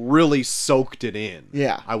and really soaked it in.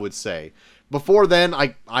 Yeah. I would say. Before then,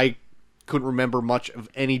 I couldn't remember much of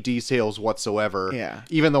any details whatsoever. Yeah.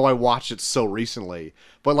 Even though I watched it so recently.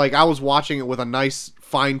 But like I was watching it with a nice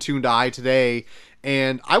fine-tuned eye today,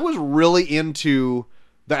 and I was really into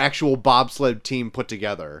the actual bobsled team put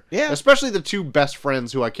together. Yeah. Especially the two best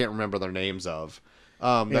friends who I can't remember their names of.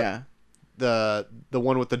 Yeah. The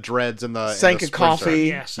one with the dreads and the Sanka sprinter. Coffee.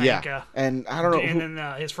 Yeah, Sanka. And I don't know And who,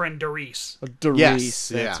 then his friend Doris. Doris. Yes,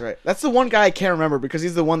 That's yeah. right. That's the one guy I can't remember because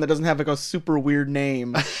he's the one that doesn't have like a super weird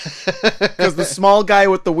name. Because the small guy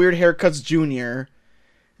with the weird haircut's Junior,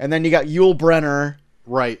 and then you got Yul Brenner,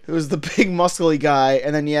 Right. who's the big muscly guy,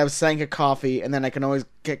 and then you have Sanka Coffee, and then I can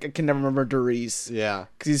never remember Doris Yeah.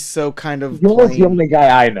 because he's so kind of You're the plain. only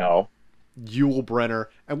guy I know. Yul Brenner.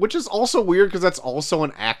 And which is also weird because that's also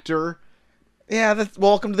an actor. Yeah, that's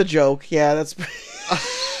welcome to the joke. Yeah, that's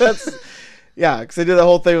yeah, because they did the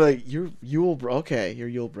whole thing like you're Yul Brenner. Okay, you're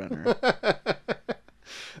Yul Brenner.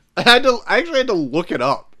 I actually had to look it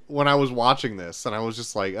up when I was watching this, and I was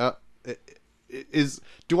just like,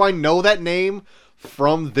 do I know that name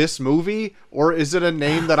from this movie, or is it a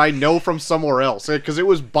name that I know from somewhere else? Because it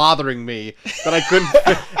was bothering me that I couldn't.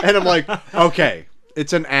 And I'm like, okay,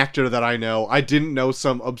 it's an actor that I know. I didn't know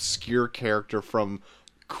some obscure character from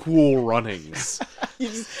Cool Runnings.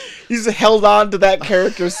 He's held on to that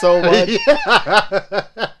character so much.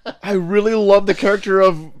 I really love the character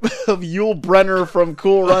of Yul Brenner from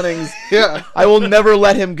Cool Runnings. Yeah, I will never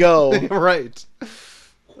let him go. right.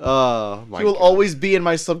 My He will God. always be in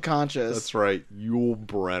my subconscious. That's right, Yul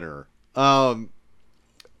Brenner. You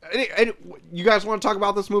guys want to talk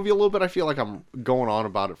about this movie a little bit? I feel like I'm going on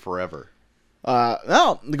about it forever.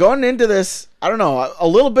 No, going into this, I don't know. A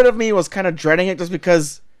little bit of me was kind of dreading it just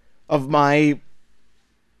because of my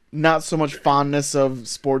not so much fondness of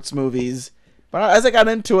sports movies. But as I got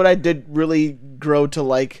into it, I did really grow to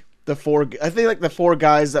like the four. I think like the four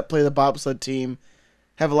guys that play the bobsled team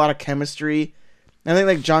have a lot of chemistry. And I think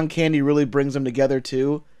like John Candy really brings them together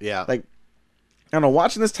too. Yeah. Like, I don't know.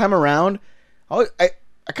 Watching this time around, I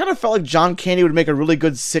kind of felt like John Candy would make a really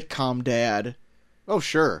good sitcom dad. Oh,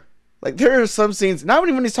 sure. Like, there are some scenes, not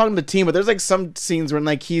even when he's talking to the team, but there's, like, some scenes when,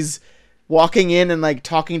 like, he's walking in and, like,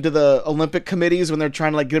 talking to the Olympic committees when they're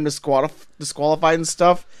trying to, like, get him disqualified and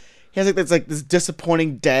stuff. He has, like, this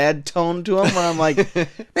disappointing dad tone to him, where I'm like,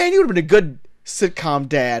 man, you would have been a good sitcom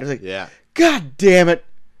dad. It's like, Yeah. God damn it.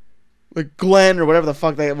 Like, Glenn, or whatever the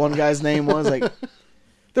fuck that one guy's name was, like,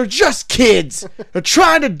 they're just kids. They're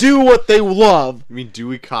trying to do what they love. You mean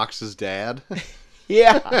Dewey Cox's dad?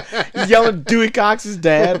 Yeah. He's yelling Dewey Cox's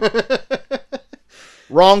dad.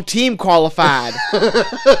 Wrong team qualified.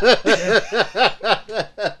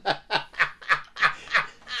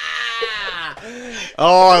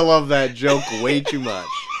 Oh, I love that joke way too much.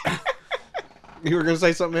 You were going to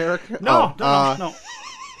say something, Eric? No, Oh, no.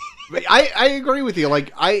 I agree with you.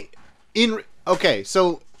 Like, okay,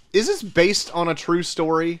 so is this based on a true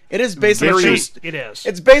story? It is based on a true. It is.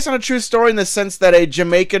 It's based on a true story in the sense that a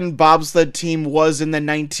Jamaican bobsled team was in the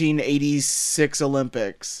 1986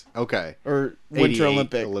 Olympics Okay. or Winter 88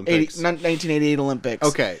 Olympics. Olympics. 1988 Olympics.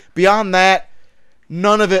 Okay. Beyond that,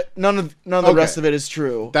 none of the Okay. rest of it is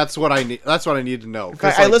true. That's what I need. That's what I need to know.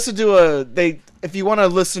 'Cause, I like, listened to if you want to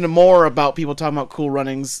listen to more about people talking about Cool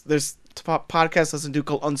Runnings, there's a podcast I listened to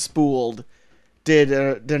called Unspooled. Did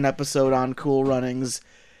an episode on Cool Runnings,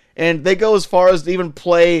 and they go as far as to even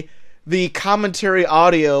play the commentary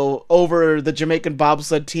audio over the Jamaican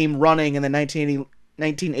bobsled team running in the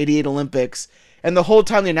 1988 Olympics. And the whole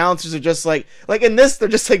time the announcers are just like in this, they're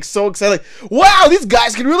just like so excited, like, wow, these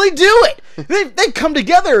guys can really do it. They come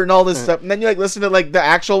together and all this stuff. And then you like listen to like the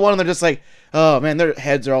actual one, and they're just like, oh man, their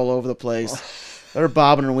heads are all over the place. They're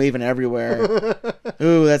bobbing and weaving everywhere.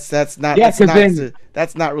 Ooh, that's not Yeah, that's 'cause not, then-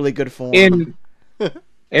 that's not really good form.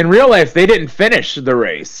 In real life, they didn't finish the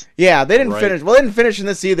race. Yeah, they didn't Right. finish. Well, they didn't finish in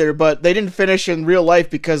this either, but they didn't finish in real life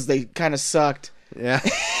because they kind of sucked. Yeah.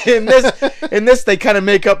 in this, they kind of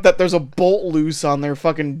make up that there's a bolt loose on their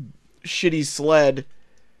fucking shitty sled.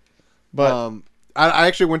 But I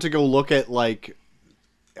actually went to go look at, like,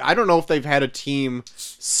 I don't know if they've had a team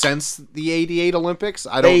since the 88 Olympics.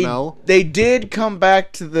 I don't know. They did come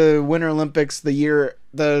back to the Winter Olympics the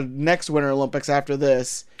next Winter Olympics after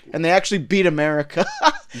this, and they actually beat America.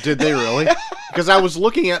 Did they really? Because I was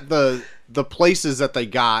looking at the places that they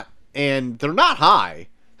got, and they're not high.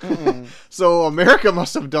 So America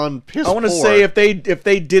must have done piss I want to poor. say if they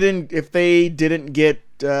didn't get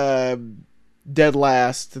dead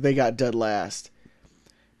last, they got dead last.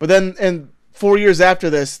 But then, and 4 years after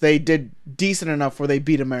this, they did decent enough where they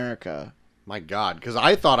beat America. My God, because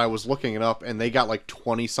I thought I was looking it up, and they got like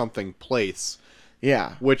 20-something place,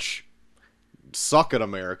 Yeah. which suck at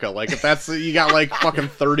America. Like, if that's you got like fucking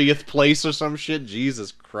 30th place or some shit,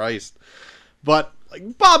 Jesus Christ. But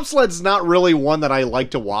like, bobsled's not really one that I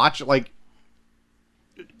like to watch. Like,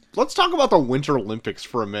 let's talk about the Winter Olympics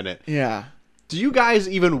for a minute. Yeah. Do you guys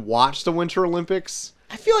even watch the Winter Olympics?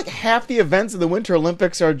 I feel like half the events of the Winter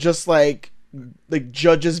Olympics are just like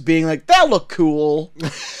judges being like, that look cool.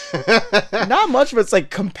 Not much of it's like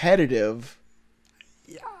competitive.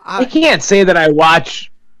 I can't say that I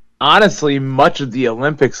watch, honestly, much of the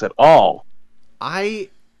Olympics at all. I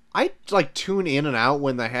like tune in and out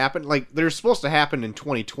when they happen. Like, they're supposed to happen in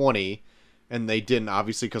 2020, and they didn't,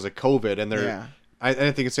 obviously, because of COVID. And they're, Yeah. I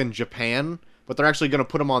think it's in Japan, but they're actually going to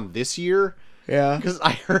put them on this year. Yeah. Because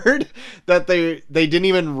I heard that they didn't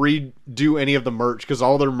even redo any of the merch, because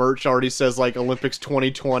all their merch already says like Olympics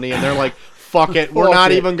 2020, and they're like, fuck it, we're Fuck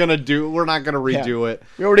not it. even gonna redo it.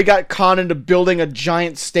 We already got conned into building a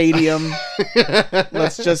giant stadium.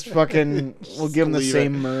 Let's just fucking, we'll give them the leave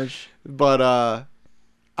same it. merch. But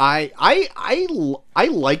I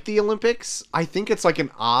like the Olympics. I think it's like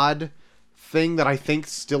an odd thing that I think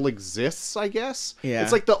still exists, I guess. Yeah.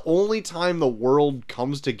 It's like the only time the world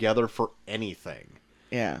comes together for anything.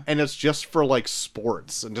 Yeah. And it's just for like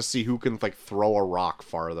sports and to see who can like throw a rock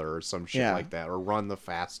farther or some shit Yeah. like that or run the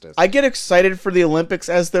fastest. I get excited for the Olympics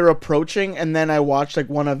as they're approaching, and then I watch like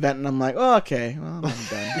one event and I'm like, oh, okay, well, I'm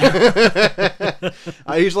done.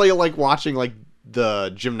 I usually like watching like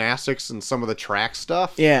the gymnastics and some of the track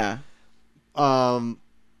stuff. Yeah.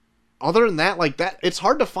 Other than that, like that, it's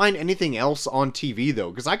hard to find anything else on TV though,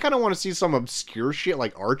 because I kind of want to see some obscure shit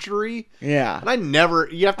like archery. Yeah. And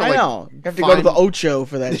you have to I like, know. You have to go to find- the Ocho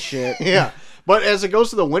for that shit. yeah. But as it goes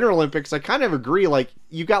to the Winter Olympics, I kind of agree. Like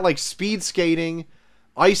you got like speed skating,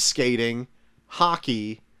 ice skating,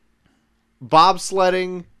 hockey,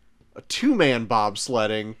 bobsledding, a 2-man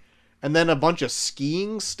bobsledding, and then a bunch of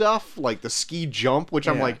skiing stuff, like the ski jump, which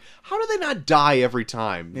I'm Yeah. like, how do they not die every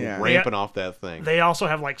time Yeah. ramping off that thing? They also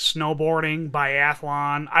have like snowboarding,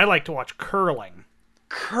 biathlon. I like to watch curling.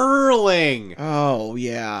 Curling. Oh,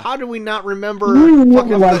 yeah. How do we not remember? Who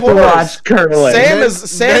fucking wants to course. watch curling?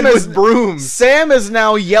 Sam men is with brooms. Sam is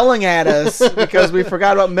now yelling at us because we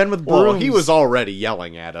forgot about men with brooms. Well, he was already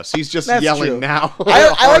yelling at us. He's just That's yelling true. now.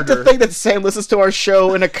 I like to harder. think that Sam listens to our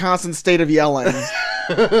show in a constant state of yelling.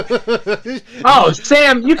 Oh,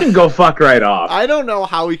 Sam, you can go fuck right off. I don't know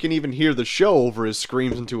how he can even hear the show over his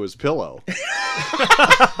screams into his pillow.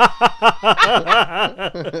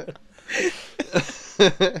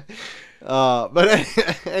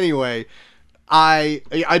 But anyway,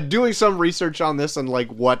 I'm doing some research on this and like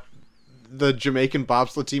what the Jamaican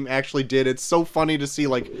bobsled team actually did. It's so funny to see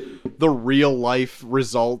like the real life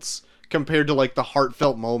results compared to like the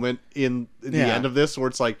heartfelt moment in the Yeah. end of this where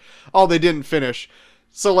it's like, oh, they didn't finish.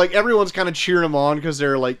 So like everyone's kind of cheering them on because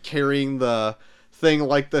they're like carrying the thing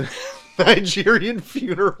like the Nigerian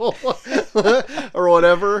funeral or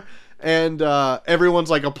whatever. And everyone's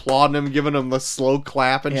like applauding him, giving him the slow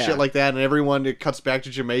clap and Yeah. shit like that. And everyone, it cuts back to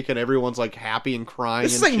Jamaica and everyone's like happy and crying.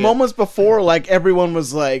 This is and like shit. moments before, like everyone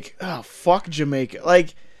was like, "Oh, fuck Jamaica!"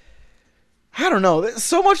 Like, I don't know.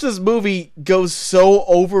 So much of this movie goes so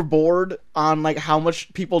overboard on like how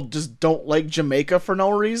much people just don't like Jamaica for no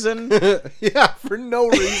reason. Yeah, for no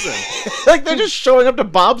reason. Like they're just showing up to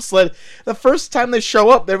bobsled. The first time they show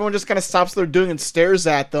up, everyone just kind of stops what they're doing and stares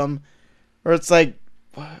at them, or it's like,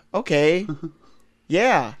 okay,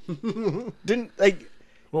 yeah, didn't like.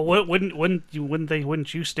 Well, wouldn't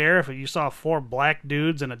you stare if you saw 4 black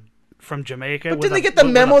dudes from Jamaica? But with didn't they a- get the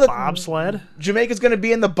with memo a that- bobsled? Jamaica's gonna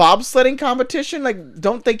be in the bobsledding competition. Like,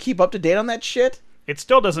 don't they keep up to date on that shit? It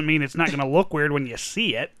still doesn't mean it's not going to look weird when you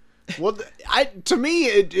see it. Well, to me,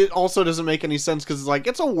 it also doesn't make any sense because like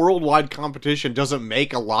it's a worldwide competition. Doesn't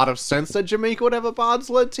make a lot of sense that Jamaica would have a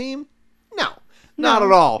bobsled team. No, not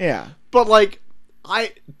at all. Yeah. But like,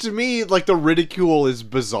 to me, like the ridicule is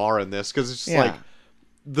bizarre in this because it's just Yeah. like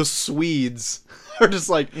the Swedes are just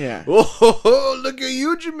like, Yeah. oh, look at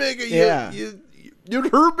you, Jamaica. Yeah. You're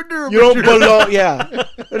herb. You don't belong. Yeah,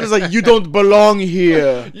 they're just like, you don't belong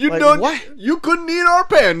here. You Like, don't. What? You couldn't eat our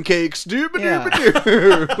pancakes, Yeah.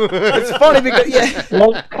 dooba It's funny because yeah,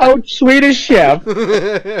 Well, Coach Swedish Chef.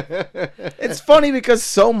 it's funny because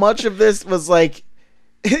so much of this was like,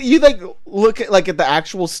 you like look at the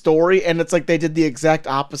actual story and it's like they did the exact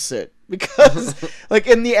opposite because like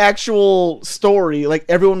in the actual story, like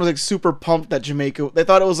everyone was like super pumped that Jamaica. They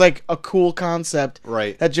thought it was like a cool concept,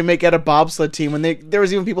 Right. That Jamaica had a bobsled team, and there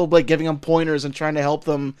was even people like giving them pointers and trying to help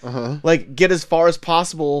them like get as far as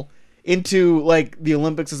possible into like the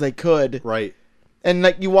Olympics as they could. Right. And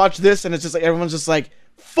like you watch this, and it's just like everyone's just like,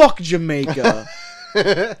 "Fuck Jamaica,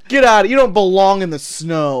 get out! You don't belong in the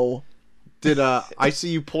snow." Did I see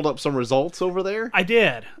you pulled up some results over there? I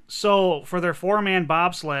did. So for their 4-man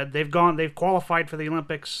bobsled, they've qualified for the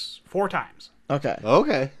Olympics 4 times. Okay,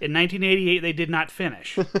 Okay. In 1988, they did not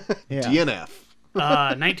finish. yeah, DNF.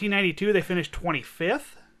 1992, they finished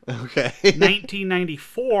 25th. Okay.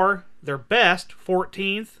 1994, their best,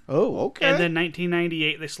 14th. Oh, Okay. And then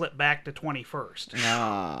 1998, they slipped back to 21st.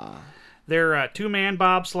 ah, Their 2-man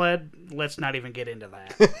bobsled, let's not even get into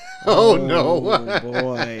that. oh no. oh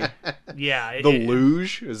boy, Yeah. The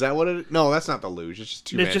luge? Is that what it is? No, that's not the luge. It's just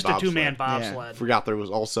two-man It's just bobsled. a 2-man bobsled. Forgot there was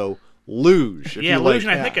also luge. If Yeah, you luge,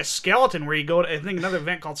 like- and I think a skeleton where you go. I think another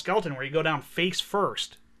event called skeleton where you go down face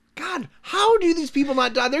first. God, how do these people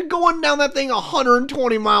not die? They're going down that thing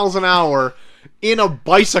 120 miles an hour in a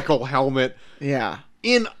bicycle helmet yeah.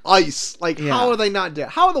 in ice. Like, Yeah. how are they not dead?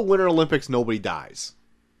 How are the Winter Olympics nobody dies?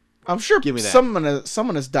 I'm sure Give me that.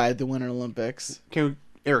 someone has died at the Winter Olympics. Can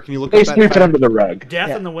Eric, can you look They up that sweep it fact? under the rug. Death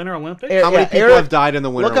Yeah. in the Winter Olympics? Eric- How many Yeah, people Eric, have died in the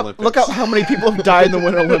Winter Olympics? Look up how many people have died in the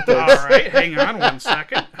Winter Olympics. All right, hang on 1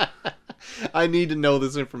 second. I need to know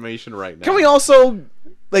this information right now. Can we also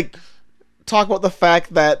talk about the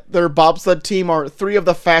fact that their bobsled team are 3 of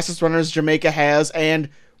the fastest runners Jamaica has, and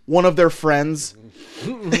one of their friends?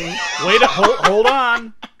 Wait, hold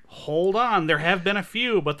on. Hold on. There have been a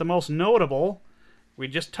few, but the most notable, we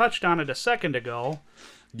just touched on it a second ago.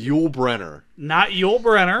 Yul Brenner. Not Yul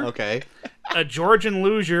Brenner. Okay. A Georgian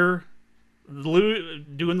luger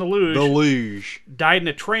doing the luge. The luge. Died in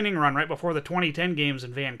a training run right before the 2010 games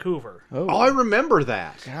in Vancouver. Oh, I remember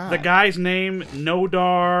that. The guy's name,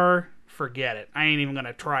 Nodar. Forget it. I ain't even going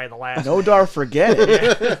to try the last name. Nodar, forget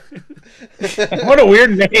it. What a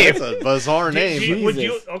weird name. It's a bizarre name. Would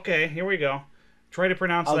you? Jesus. Okay, here we go. Try to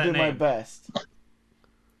pronounce I'll that do name. my best.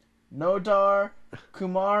 Nodar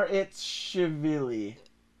Kumar Itshvili.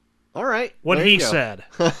 All right. What there he you go. said.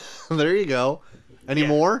 There you go. Any Yeah.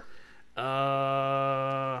 more?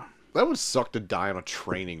 Uh, That would suck to die on a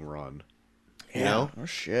training run. You know? Oh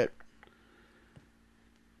shit.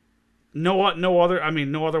 no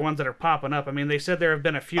other ones that are popping up. I mean, they said there have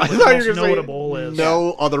been a few, I but thought the you most were gonna say notable is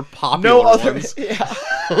no other popular No other. ones. Yeah.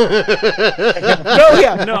 No,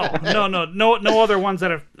 yeah. no other ones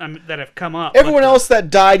that have come up. Everyone but, else that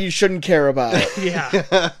died, you shouldn't care about.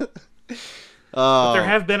 yeah. Oh, There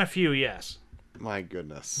have been a few, yes, my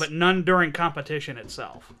goodness. but none during competition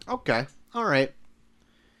itself. Okay. All right.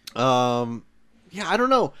 Yeah, I don't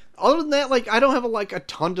know. Other than that, I don't have a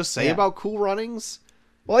ton to say Yeah. about Cool Runnings.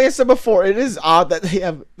 Well, like I said before, it is odd that they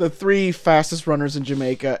have the 3 fastest runners in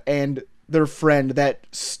Jamaica and their friend that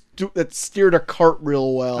steered a cart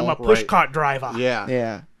real well. I'm a push right. cart driver. Yeah.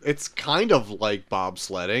 Yeah. It's kind of like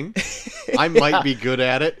bobsledding. I might be good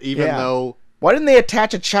at it, even Yeah. though. Why didn't they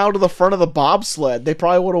attach a child to the front of the bobsled? They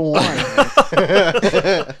probably would have won.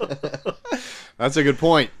 That's a good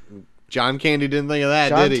point. John Candy didn't think of that,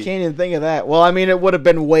 John did he? can't even think of that. Well, I mean, it would have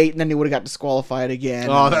been weight, and then he would have got disqualified again.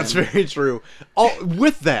 Oh, and that's then- very true. Oh,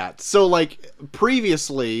 with that, so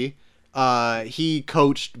previously, he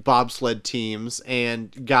coached bobsled teams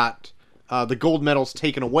and got the gold medals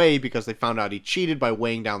taken away because they found out he cheated by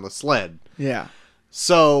weighing down the sled. Yeah.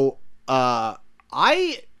 So,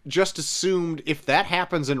 I just assumed if that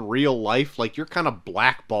happens in real life, you're kind of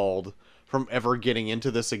blackballed from ever getting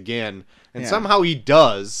into this again. And Yeah. somehow he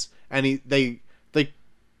does, and they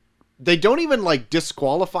don't even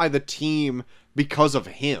disqualify the team because of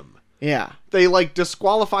him. Yeah. They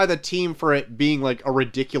disqualify the team for it being a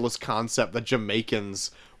ridiculous concept that Jamaicans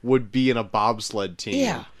would be in a bobsled team.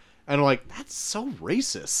 Yeah. And that's so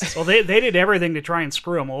racist. Well, they did everything to try and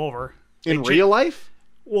screw him over. In real life?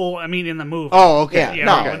 Well, I mean, in the movie. Oh, okay. Yeah, You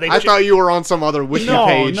no, know, they I ch- thought you were on some other wiki no,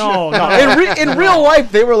 page. no. In real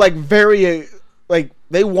life, they were very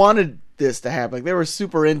they wanted this to happen. They were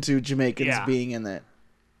super into Jamaicans Yeah. being in it.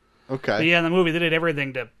 Okay. But yeah, in the movie, they did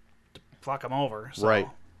everything to fuck him over. So. Right.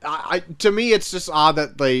 To me, it's just odd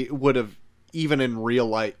that they would have, even in real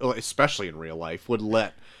life, especially in real life, would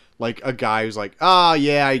let a guy who's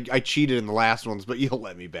yeah, I cheated in the last ones, but you'll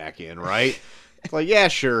let me back in, right? It's yeah,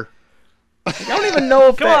 sure. I don't even know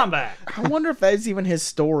if Come that, on back. I wonder if that's even his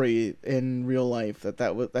story in real life.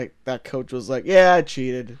 That coach was yeah, I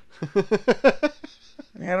cheated. I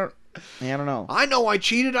don't know. I know I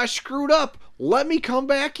cheated. I screwed up. Let me come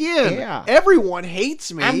back in. Yeah. Everyone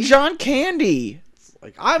hates me. I'm John Candy.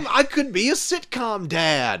 I could be a sitcom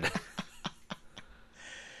dad.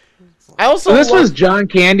 I also So this like- was John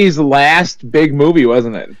Candy's last big movie,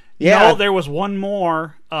 wasn't it? yeah. No, there was one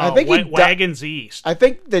more. I think he Wagons East. I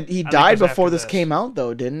think that he think it died was before after this this. came out,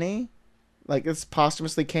 though, didn't he? This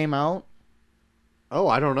posthumously came out. Oh,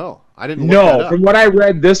 I don't know. I didn't look that No, up. from what I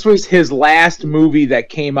read, this was his last movie that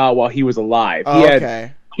came out while he was alive. Oh,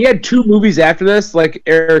 okay. He had 2 movies after this, like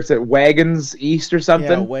Eric said, Wagons East or Yeah,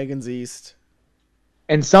 something, Wagons East.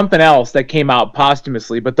 and something else that came out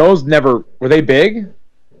posthumously. But those never were they big?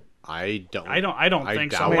 I don't I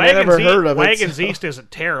think so. doubt it. I never heard of it, Wagons so- East isn't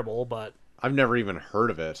terrible, but I've never even heard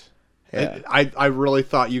of it. Yeah. I really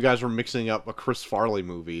thought you guys were mixing up a Chris Farley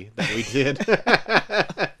movie that we did.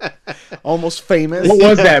 Almost Famous. What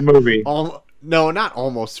was that movie? No, not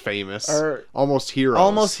Almost Famous. Or- Almost Heroes.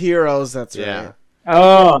 Almost Heroes, that's Yeah. right.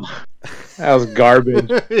 Oh, that was garbage.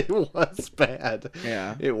 It was bad.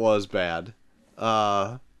 Yeah. It was bad.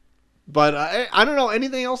 But I don't know.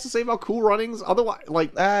 Anything else to say about Cool Runnings? Otherwise,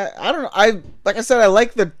 I don't know. Like I said, I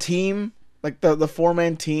like the team, the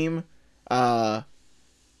 4-man team. I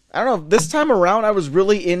don't know. This time around, I was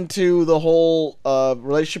really into the whole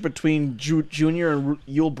relationship between Junior and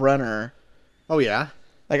Yul Brenner. oh yeah.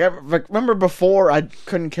 I remember before, I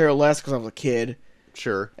couldn't care less because I was a kid.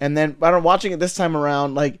 Sure. And then I don't know, watching it this time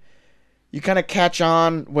around, like you kind of catch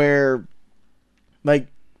on where like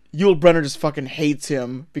Yul Brynner just fucking hates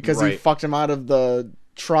him because he Right. fucked him out of the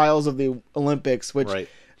trials of the Olympics, which Right.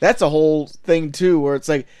 that's a whole thing too, where it's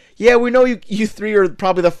like, yeah, we know you three are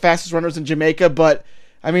probably the fastest runners in Jamaica, but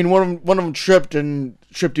I mean one of them tripped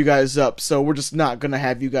you guys up, so we're just not gonna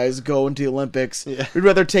have you guys go into the Olympics. Yeah. We'd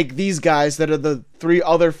rather take these guys that are the three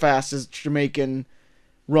other fastest Jamaican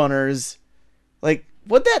runners. Like,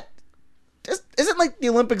 what that isn't like the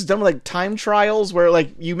Olympics done with like time trials where like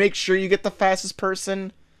you make sure you get the fastest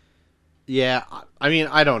person. Yeah, I mean,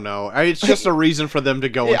 I don't know. It's just a reason for them to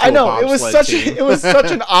go into I know a it was bobsled such team. it was such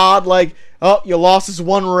an odd like, oh, you lost this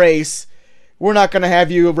one race. We're not gonna have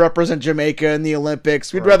you represent Jamaica in the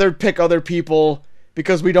Olympics. We'd Right. rather pick other people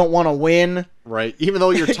because we don't want to win. Right. Even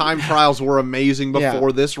though your time trials were amazing Yeah.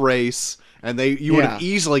 before this race, and you would have Yeah.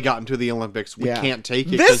 easily gotten to the Olympics, we Yeah. can't take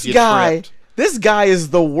it This because you guy. tripped. This guy is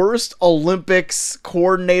the worst Olympics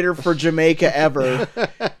coordinator for Jamaica ever.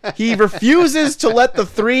 He refuses to let the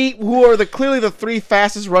three who are clearly the three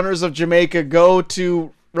fastest runners of Jamaica go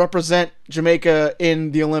to represent Jamaica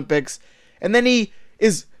in the Olympics. And then he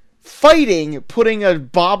is fighting putting a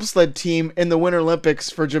bobsled team in the Winter Olympics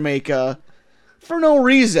for Jamaica for no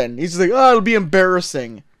reason. He's just like, oh, it'll be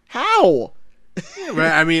embarrassing. How?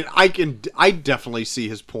 I mean, I definitely see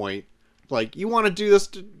his point. Like, you want to do this?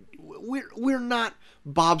 We're not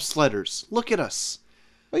bobsledders. Look at us.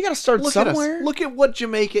 Well, you gotta start Look somewhere. at us. Look at what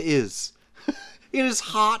Jamaica is. It is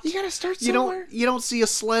hot. You gotta start You somewhere. don't see a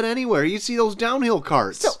sled anywhere. You see those downhill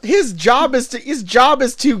carts. So his job is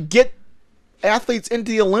to get athletes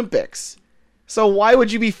into the Olympics. So why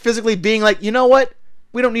would you be physically being like, you know what?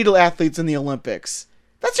 We don't need athletes in the Olympics.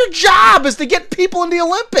 That's your job, is to get people in the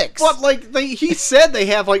Olympics. But like he said, they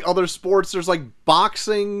have like other sports. There's like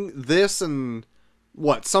boxing, this and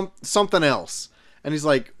what something else. And he's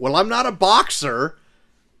like, well, I'm not a boxer,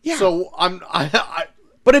 Yeah. so I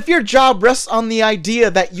But if your job rests on the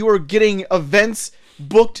idea that you are getting events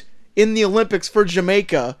booked in the Olympics for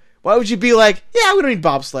Jamaica, why would you be like, yeah, we don't need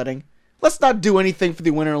bobsledding. Let's not do anything for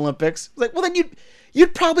the Winter Olympics. Like, well, then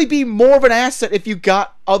you'd probably be more of an asset if you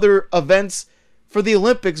got other events for the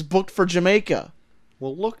Olympics booked for Jamaica.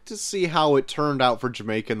 Well, look to see how it turned out for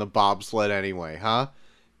Jamaica in the bobsled anyway, huh?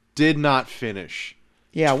 Did not finish.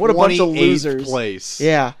 Yeah, what a bunch of 28th losers. place.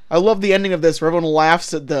 Yeah, I love the ending of this where everyone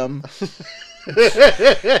laughs at them.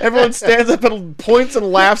 Everyone stands up and points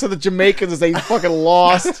and laughs at the Jamaicans as they fucking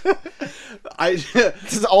lost.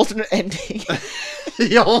 This is the alternate ending.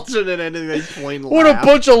 The alternate ending, they plain What a laugh.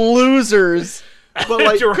 bunch of losers. But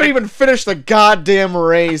like, Couldn't even finish the goddamn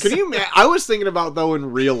race. can you? I was thinking about though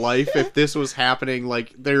in real life if this was happening,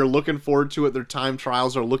 like they're looking forward to it. Their time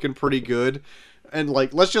trials are looking pretty good, and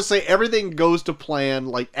like let's just say everything goes to plan,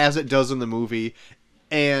 like as it does in the movie,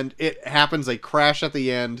 and it happens. They crash at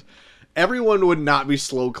the end. Everyone would not be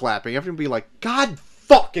slow clapping. Everyone would be like, "God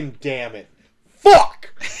fucking damn it, fuck."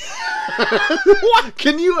 What?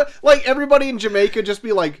 Can you, like, everybody in Jamaica just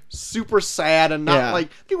be like super sad and not Yeah. like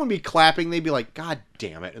people would be clapping, they'd be like, God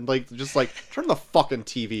damn it, and like just like turn the fucking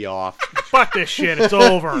TV off. Fuck this shit. It's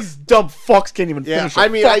over. These dumb fucks can't even Yeah, finish a I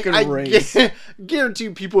mean, fucking I race. guarantee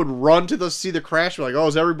people would run to see the crash, be like, oh,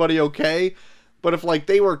 is everybody okay? But if like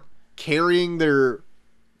they were carrying their,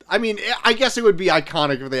 I mean, I guess it would be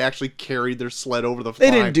iconic if they actually carried their sled over the. They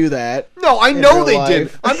line. didn't do that. No, I in know real they life.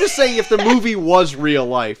 did. I'm just saying, if the movie was real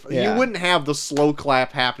life, Yeah. you wouldn't have the slow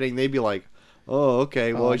clap happening. They'd be like, "Oh,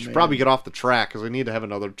 okay. Well, Oh, we should man. probably get off the track because we need to have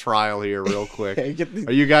another trial here real quick." Hey, get the-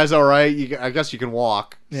 Are you guys all right? I guess you can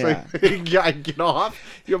walk. Yeah. So, get off.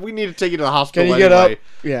 Yeah, we need to take you to the Can hospital. you get anyway. up?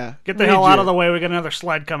 Yeah. Get the We hell need out you. of the way. We got another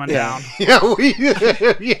sled coming down. Yeah, we I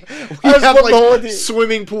just have love the whole like idea.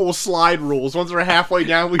 swimming pool slide rules. Once they're halfway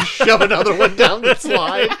down, we shove another one down the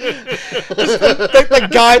slide. the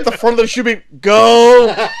guy at the front of the shoe being,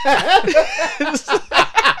 go.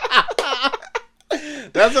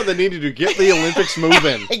 That's what they need to do. Get the Olympics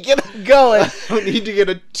moving. Get them going. We need to get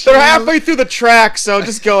a team. They're halfway through the track, so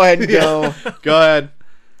just go ahead and go. Go ahead.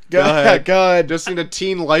 Go ahead. Go ahead. Just need a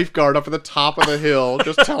teen lifeguard up at the top of the hill,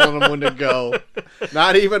 just telling them when to go.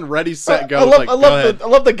 Not even ready, set, go. It's like, go ahead. I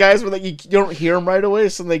love the guys where like you don't hear them right away,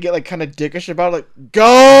 so they get like kind of dickish about it, like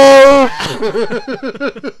go.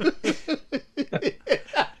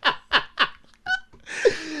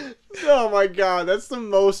 Oh my god, that's the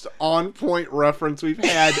most on-point reference we've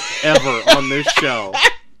had ever on this show.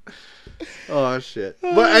 Oh shit.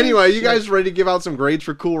 But anyway, you guys ready to give out some grades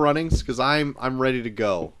for Cool Runnings? Because I'm ready to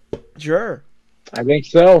go. Sure. I think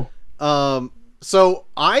so. So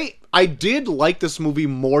I did like this movie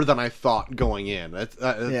more than I thought going in.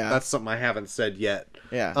 That's something I haven't said yet.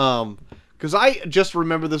 Yeah. Because I just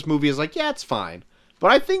remember this movie as like, yeah, it's fine. But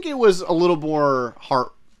I think it was a little more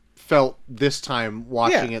heartfelt this time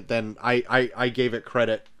watching it than I gave it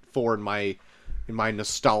credit for in my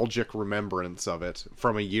nostalgic remembrance of it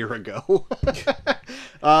from a year ago.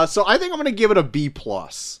 So I think I'm going to give it a B+.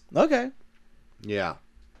 Okay. Yeah.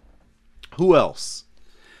 Who else?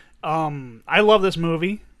 I love this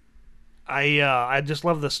movie. I just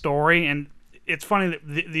love the story, and it's funny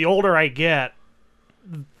that the older I get,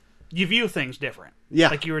 you view things different. Yeah.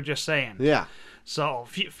 Like you were just saying. Yeah. So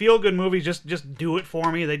feel good movies just do it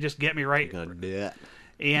for me. They just get me right. Yeah.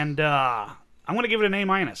 And I'm gonna give it an A-.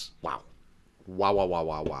 Wow.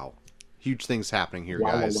 Wow. Huge things happening here,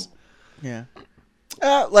 guys. Yeah.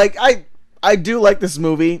 Like I do like this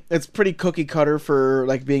movie. It's pretty cookie cutter for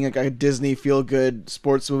like being like a Disney feel good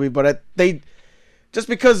sports movie, but they just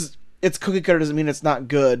because it's cookie cutter doesn't mean it's not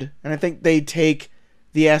good. And I think they take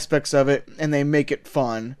the aspects of it and they make it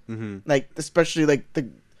fun. Mm-hmm. Like especially like the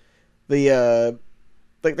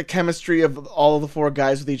chemistry of all of the four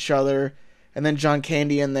guys with each other, and then John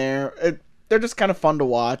Candy in there. They're just kind of fun to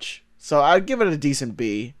watch. So I'd give it a decent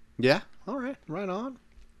B. Yeah. All right. Right on.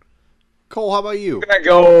 Cole, how about you? I'm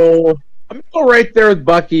gonna go right there with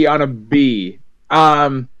Bucky on a B.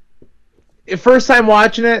 First time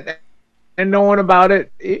watching it and knowing about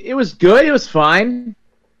it, it was good. It was fine.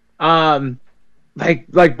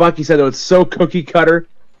 Like Bucky said, though, it's so cookie cutter.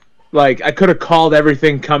 Like I could have called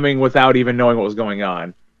everything coming without even knowing what was going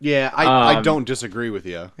on. Yeah, I don't disagree with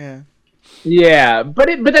you. Yeah. Yeah, but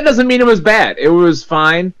that doesn't mean it was bad. It was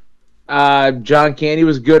fine. John Candy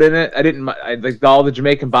was good in it. I like all the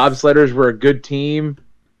Jamaican bobsledders were a good team.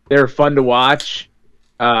 They were fun to watch.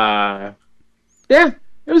 Yeah, it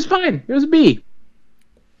was fine. It was a B.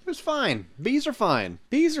 It was fine. B's are fine.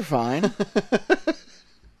 B's are fine.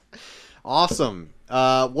 Awesome.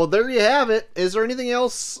 Well, there you have it. Is there anything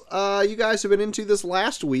else you guys have been into this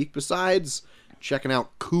last week besides checking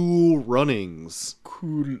out Cool Runnings?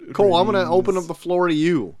 Cole, I'm going to open up the floor to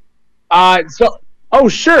you. Oh,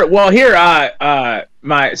 sure. Well, here,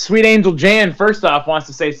 my sweet angel Jan, first off, wants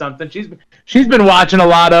to say something. She's been watching a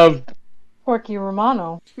lot of Porky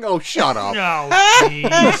Romano. Oh, shut up. Oh,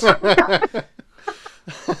 jeez.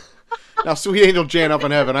 Now, sweet angel Jan up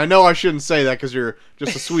in heaven. I know I shouldn't say that because you're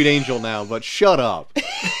just a sweet angel now, but shut up.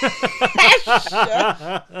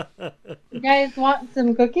 You guys want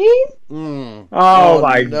some cookies? Mm. Oh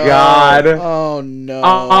my no. God. Oh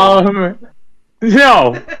no.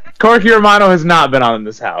 No. Corky Romano has not been on in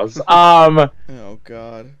this house. Oh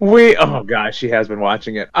God. Oh gosh, she has been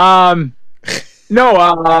watching it. No,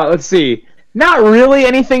 let's see. Not really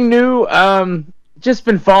anything new. Just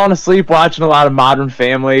been falling asleep watching a lot of Modern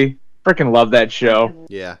Family. Freaking love that show.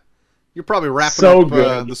 Yeah. You're probably wrapping So up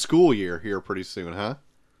good. the school year here pretty soon, huh?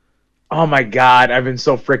 Oh my God, I've been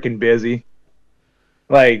so freaking busy.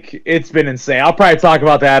 Like, it's been insane. I'll probably talk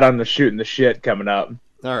about that on the Shooting the Shit coming up.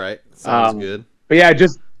 All right. Sounds good. But yeah,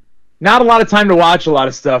 just not a lot of time to watch a lot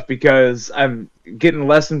of stuff because I'm getting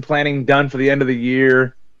lesson planning done for the end of the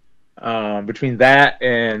year. Between that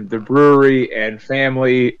and the brewery and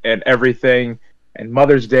family and everything and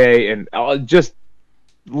Mother's Day and just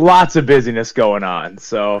lots of busyness going on.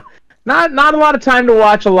 So not a lot of time to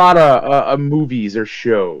watch a lot of movies or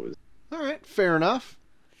shows. All right. Fair enough.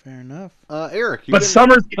 Fair enough. Eric, But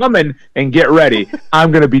summer's coming, and get ready.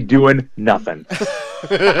 I'm going to be doing nothing.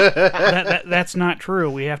 That's not true.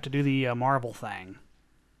 We have to do the Marvel thing.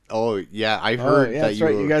 Oh, yeah. I heard that that's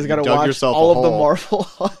right. You guys got to dug watch yourself all a of the hole.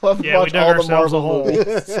 Marvel. Yeah, we watch dug all the ourselves a Marvel hole.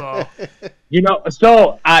 movies. So You know,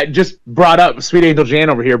 so I just brought up, Sweet Angel Jan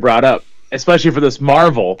over here brought up, especially for this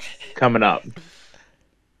Marvel coming up.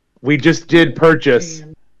 We just did purchase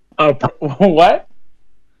a what?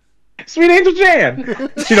 Sweet Angel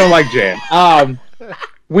Jan. She don't like Jan.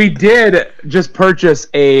 We did just purchase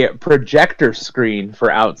a projector screen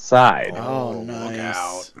for outside. Oh,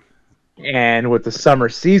 nice. And with the summer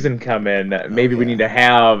season coming, maybe we need to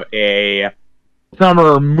have a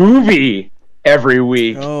summer movie every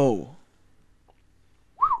week. Oh.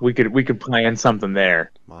 We could plan something there.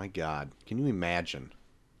 My God. Can you imagine?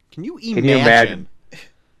 Can you imagine?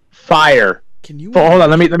 Fire. Can you? Oh, hold on.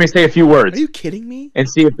 Let me say a few words. Are you kidding me? And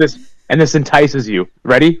see if this entices you.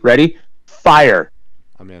 Ready? Fire.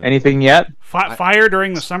 I'm in. Anything yet? fire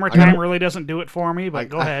during the summertime really doesn't do it for me. But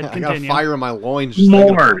go ahead, I got a continue. fire in my loins. Just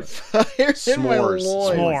thinking about it. S'mores. In my S'mores.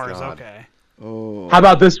 loins. S'mores. God. Okay. Oh. How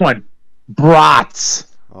about this one? Brats.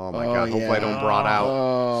 Oh my God. Hopefully I don't yeah. brought out.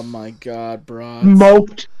 Oh my God, bro.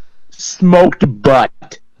 Smoked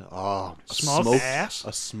butt. Oh, Smoked ass?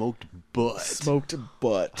 A smoked butt. Smoked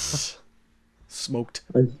butt. Smoked.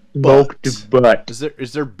 Smoked butt.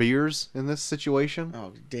 Is there beers in this situation?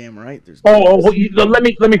 Oh, damn right. There's Let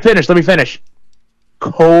me finish.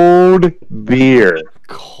 Cold beer.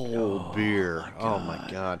 Cold beer. Oh my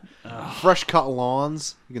god. Fresh cut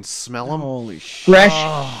lawns. You can smell them. holy shit.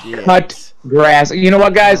 Fresh cut grass. You know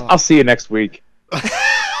what, guys? I'll see you next week.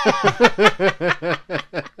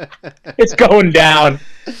 It's going down.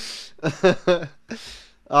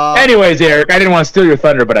 Anyways, Eric, I didn't want to steal your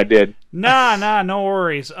thunder, but I did. Nah, no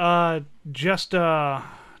worries. Just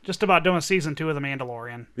about done with season 2 of The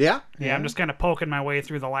Mandalorian. Yeah? Yeah, I'm just kind of poking my way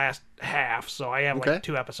through the last half, so I have Okay. like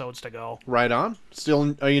 2 episodes to go. Right on. Still,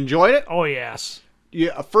 you enjoyed it? Oh yes.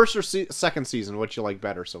 Yeah. First or second season, what you like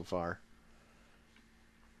better so far?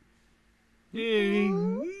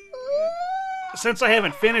 Since I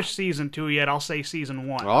haven't finished season 2 yet, I'll say season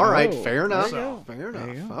 1. All right, Oh, fair enough. there you go. Fair There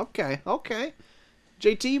you enough. go. Okay.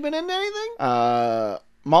 JT, you been into anything?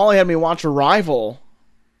 Molly had me watch Arrival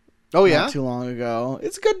Oh yeah. not too long ago.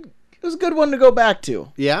 It's good. It was a good one to go back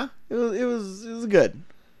to. Yeah. It was good.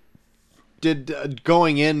 Did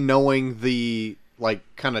going in knowing the like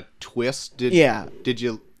kind of twist? Did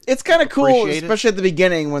you? It's kind of cool, Appreciate it. especially at the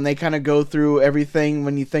beginning when they kind of go through everything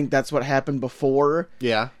when you think that's what happened before.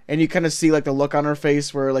 Yeah. And you kind of see like the look on her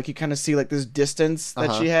face where like you kind of see like this distance that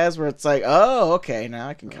Uh-huh. she has where it's like, oh, okay, now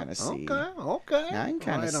I can kind of see. Okay. Now I can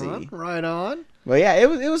kinda Right see. on, right on. But yeah,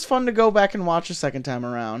 it was fun to go back and watch a second time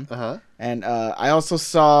around. Uh-huh. And I also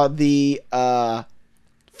saw the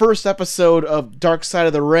first episode of Dark Side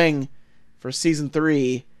of the Ring for season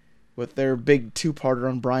 3 with their big 2-parter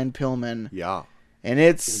on Brian Pillman. Yeah. And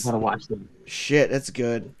it's I want to watch them. shit, it's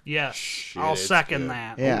good. Yes, Shit, I'll it's second good.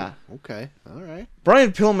 that. Yeah. Okay. All right.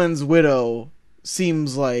 Brian Pillman's widow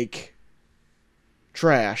seems like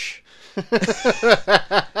trash.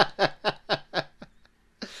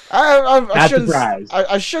 I Not shouldn't. surprised.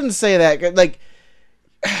 I shouldn't say that. Like,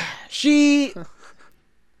 she's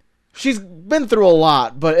been through a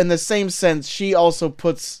lot, but in the same sense, she also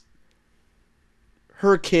puts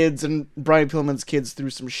her kids and Brian Pillman's kids through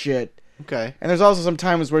some shit. Okay. And there's also some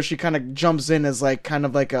times where she kind of jumps in as like kind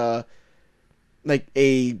of like a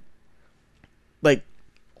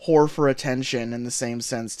whore for attention in the same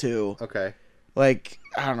sense too. Okay. Like,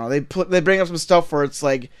 I don't know, they bring up some stuff where it's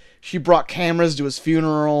like she brought cameras to his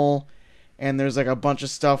funeral, and there's like a bunch of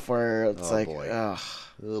stuff where it's Oh, like, boy. ugh.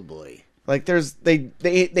 Oh boy. Like there's they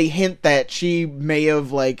hint that she may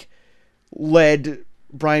have like led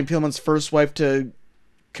Brian Pillman's first wife to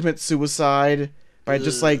commit suicide by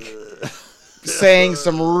just like saying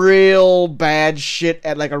some real bad shit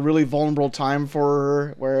at like a really vulnerable time for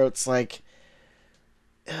her, where it's like,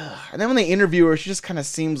 ugh. And then when they interview her, she just kind of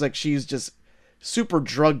seems like she's just super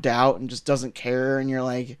drugged out and just doesn't care, and you're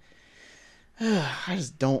like, ugh, I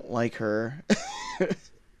just don't like her.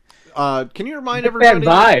 Can you remind Get that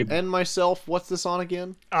everybody vibe. and myself what's this on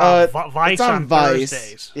again? Vice it's on Vice.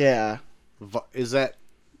 Thursdays. Yeah. Is that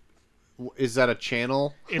a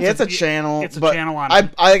channel? It's a channel. It's a but channel on.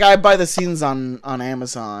 I buy the seasons on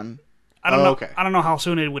Amazon. I don't Oh, know. okay. I don't know how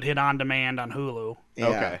soon it would hit on demand on Hulu.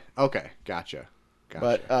 Yeah. Okay. Gotcha.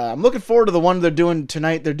 But I'm looking forward to the one they're doing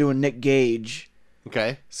tonight. They're doing Nick Gage,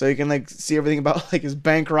 Okay. so you can like see everything about like his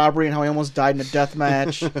bank robbery and how he almost died in a death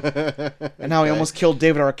match, and how he almost killed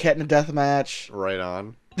David Arquette in a death match. Right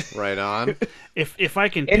on. Right on. If I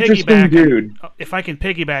can Interesting piggyback, dude. if I can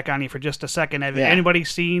piggyback on you for just a second, have Yeah. anybody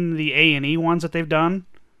seen the A&E ones that they've done?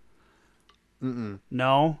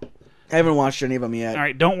 No. I haven't watched any of them yet. All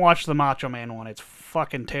right, don't watch the Macho Man one. It's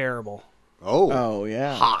fucking terrible. Oh. Oh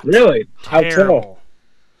yeah, Hot. Really? How so? Terrible.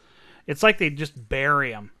 It's like they just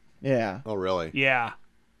bury him. yeah. Oh, really? Yeah.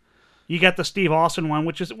 You got the Steve Austin one,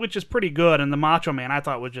 which is pretty good, and the Macho Man I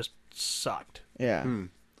thought was just sucked. Yeah.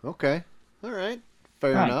 Okay. All right.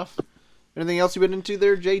 Fair Right. enough. Anything else you've been into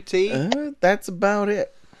there, JT? That's about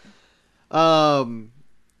it.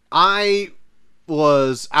 I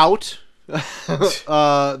was out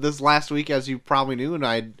this last week, as you probably knew, and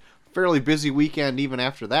I had a fairly busy weekend even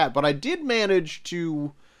after that. But I did manage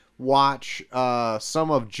to watch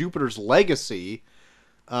some of Jupiter's Legacy,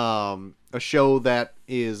 a show that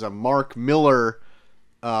is a Mark Miller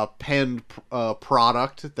penned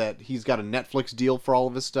product that he's got a Netflix deal for all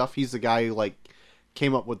of his stuff. He's the guy who like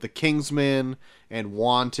came up with The Kingsman and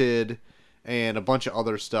Wanted and a bunch of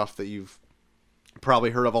other stuff that you've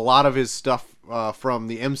probably heard of. A lot of his stuff from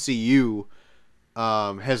the MCU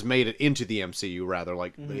has made it into the MCU, rather.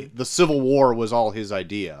 Like, the Civil War was all his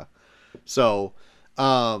idea. So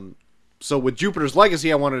with Jupiter's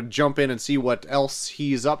Legacy, I wanted to jump in and see what else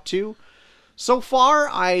he's up to. So far,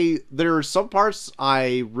 there are some parts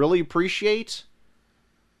I really appreciate.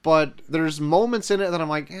 but there's moments in it that I'm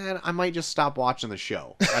like, I might just stop watching the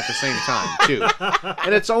show at the same time too.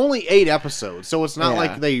 And it's only 8 episodes, so it's not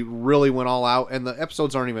like they really went all out. And the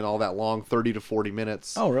episodes aren't even all that long, 30 to 40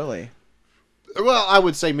 minutes. Oh, really? Well, I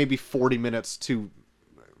would say maybe 40 minutes to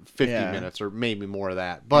 50 minutes, or maybe more of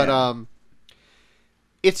that. But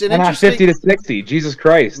it's an Why not interesting 50 to 60? Jesus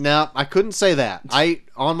Christ. No, I couldn't say that.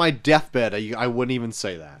 On my deathbed, I wouldn't even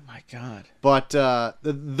say that. My God. But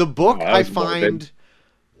the book that I was find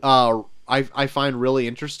I find really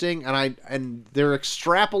interesting, and they're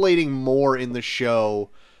extrapolating more in the show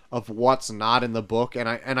of what's not in the book, and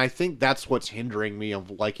I think that's what's hindering me of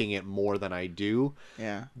liking it more than I do.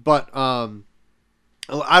 Yeah. But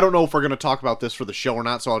I don't know if we're gonna talk about this for the show or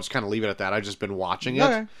not, so I'll just kind of leave it at that. I've just been watching it.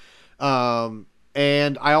 Okay.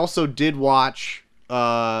 And I also did watch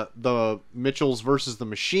the Mitchells versus the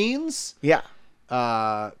Machines. Yeah.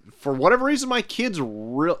 For whatever reason, my kids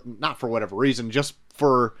not for whatever reason, just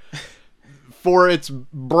for its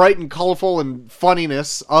bright and colorful and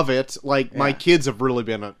funniness of it. Like my kids have really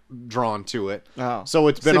been drawn to it. Oh. So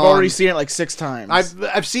it's been They've already seen it like 6 times.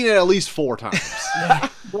 I've seen it at least 4 times.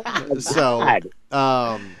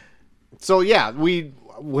 So yeah,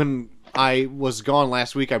 when I was gone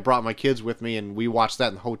last week, I brought my kids with me, and we watched that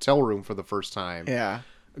in the hotel room for the first time. Yeah.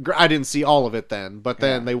 I didn't see all of it then, but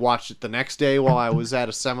then they watched it the next day while I was at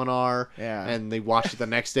a seminar, and they watched it the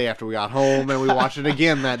next day after we got home, and we watched it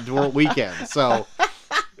again that weekend. So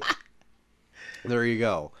there you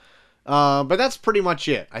go. But that's pretty much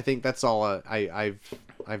it. I think that's all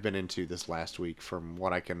I've been into this last week from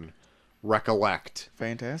what I can recollect.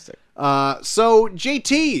 Fantastic. So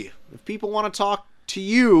JT, if people want to talk to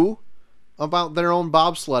you about their own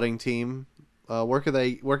bobsledding team, where could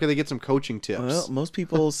they get some coaching tips? Well, most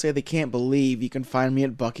people say they can't believe. You can find me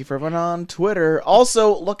at Bucky for Everyone on Twitter.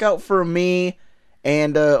 Also, look out for me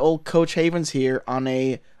and old Coach Havens here on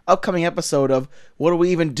a upcoming episode of What Are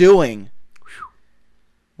We Even Doing?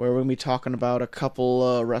 Where we're going to be talking about a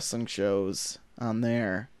couple wrestling shows on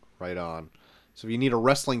there. Right on. So if you need a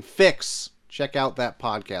wrestling fix, check out that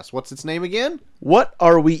podcast. What's its name again? What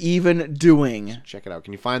Are We Even Doing? Check it out.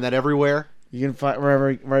 Can you find that everywhere? You can find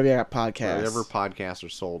wherever you got podcasts. Wherever podcasts are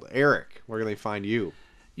sold. Eric, where can they find you?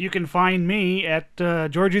 You can find me at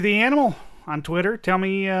Georgie the Animal on Twitter. Tell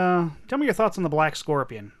me your thoughts on the Black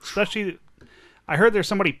Scorpion. Especially, I heard there's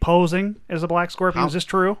somebody posing as a Black Scorpion. Is this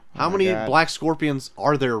true? How many God. Black Scorpions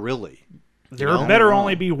are there really? There better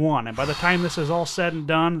only be one, and by the time this is all said and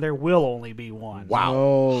done, there will only be one. Wow.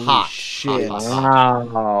 Holy Hot. shit.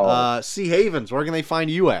 Wow. C. Havens, where can they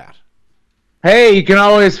find you at? Hey, you can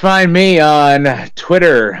always find me on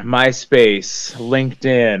Twitter, MySpace,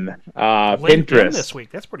 LinkedIn, LinkedIn Pinterest, this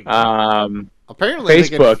week. That's pretty good. Apparently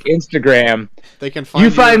Facebook, Instagram. they can find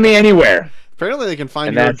You find me anywhere. Apparently they can find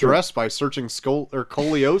And your that's it. address by searching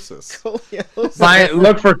scoliosis.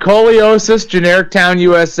 Look for Coliosis, Generic Town,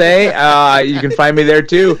 USA. You can find me there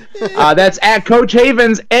too. That's at Coach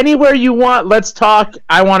Havens. Anywhere you want, let's talk.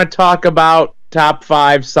 I want to talk about top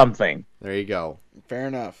 5 something. There you go. Fair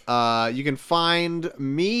enough. You can find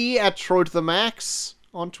me at Troy to the Max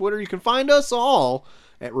on Twitter. You can find us all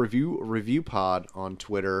at Review Pod on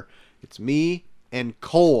Twitter. It's me and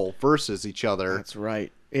Cole versus each other. That's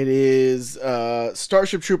right. It is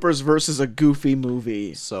Starship Troopers versus a Goofy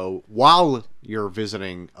movie. So while you're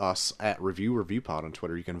visiting us at Review Pod on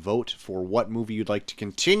Twitter, you can vote for what movie you'd like to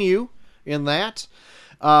continue in that.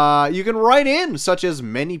 You can write in, such as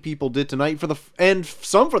many people did tonight, and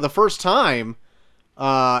some for the first time,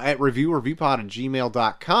 at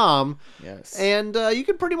reviewpod@gmail.com. Yes. And you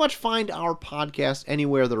can pretty much find our podcast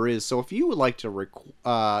anywhere there is. So if you would like to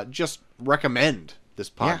just recommend this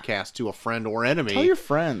podcast to a friend or enemy, Tell your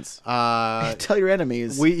friends. Tell your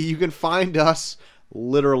enemies. you can find us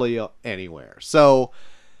literally anywhere. So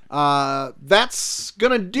that's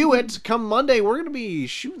gonna do it. Come Monday, we're gonna be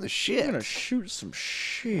shooting the shit. We're gonna shoot some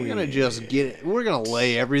shit. We're gonna just get it. We're gonna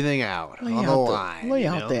lay everything out on the line. Lay you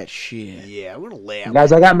out know? that shit. Yeah, we're gonna lay out.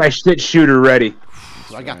 Guys, I got my shit shooter ready.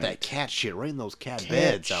 I got that cat shit right in those cat Cat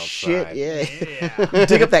beds shit, outside. yeah.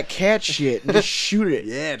 Dig up that cat shit and just shoot it.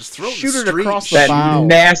 Yeah, just throw it in Shoot the it street. across the That bow.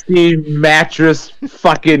 nasty mattress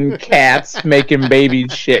fucking cats making baby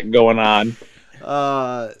shit going on.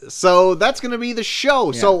 So that's gonna be the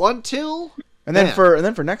show. So until And then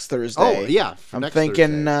for next Thursday. for I'm next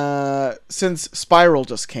thinking Thursday. since Spiral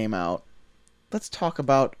just came out, let's talk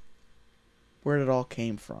about where it all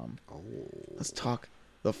came from. Let's talk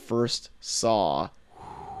the first Saw.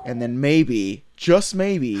 And then maybe, just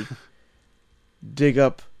maybe, dig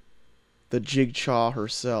up the Jigsaw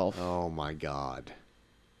herself. Oh my God.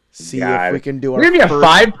 See God. if we can do We're our gonna be a first...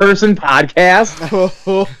 5-person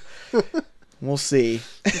podcast. We'll see.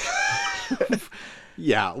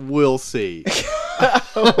 Yeah, we'll see.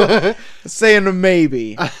 Saying a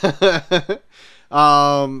maybe.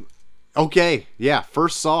 Okay, yeah,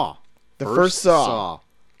 first Saw. The first Saw.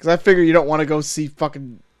 Because I figure you don't want to go see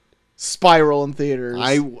fucking Spiral in theaters.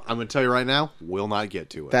 I'm gonna tell you right now, will not get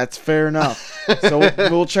to it. That's fair enough. So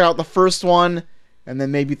we'll check out the first one, and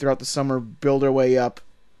then maybe throughout the summer build our way up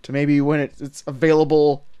to maybe when it's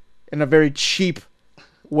available in a very cheap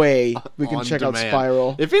way, we can On check demand. out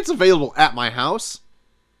Spiral. If it's available at my house,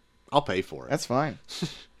 I'll pay for it. That's fine.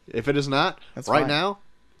 If it is not, That's right fine. now,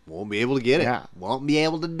 won't be able to get it. Yeah. Won't be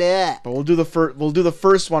able to do it. But we'll do the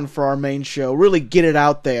first one for our main show. Really get it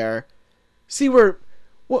out there. See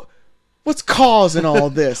what's causing all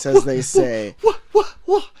this, as they say.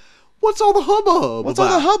 What's all the hubbub? What's all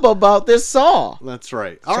the hubbub about this Saw? That's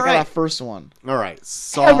right. Check All out right. that first one. All right.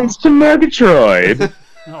 Saw. Heavens to Murgatroyd.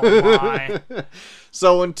 Oh my.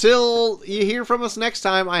 So until you hear from us next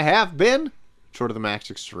time, I have been Short of the Max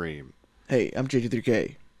Extreme. Hey, I'm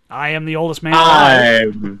JT3K. I am the oldest man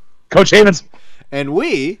alive. I'm Coach Havens. And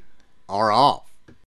we are off.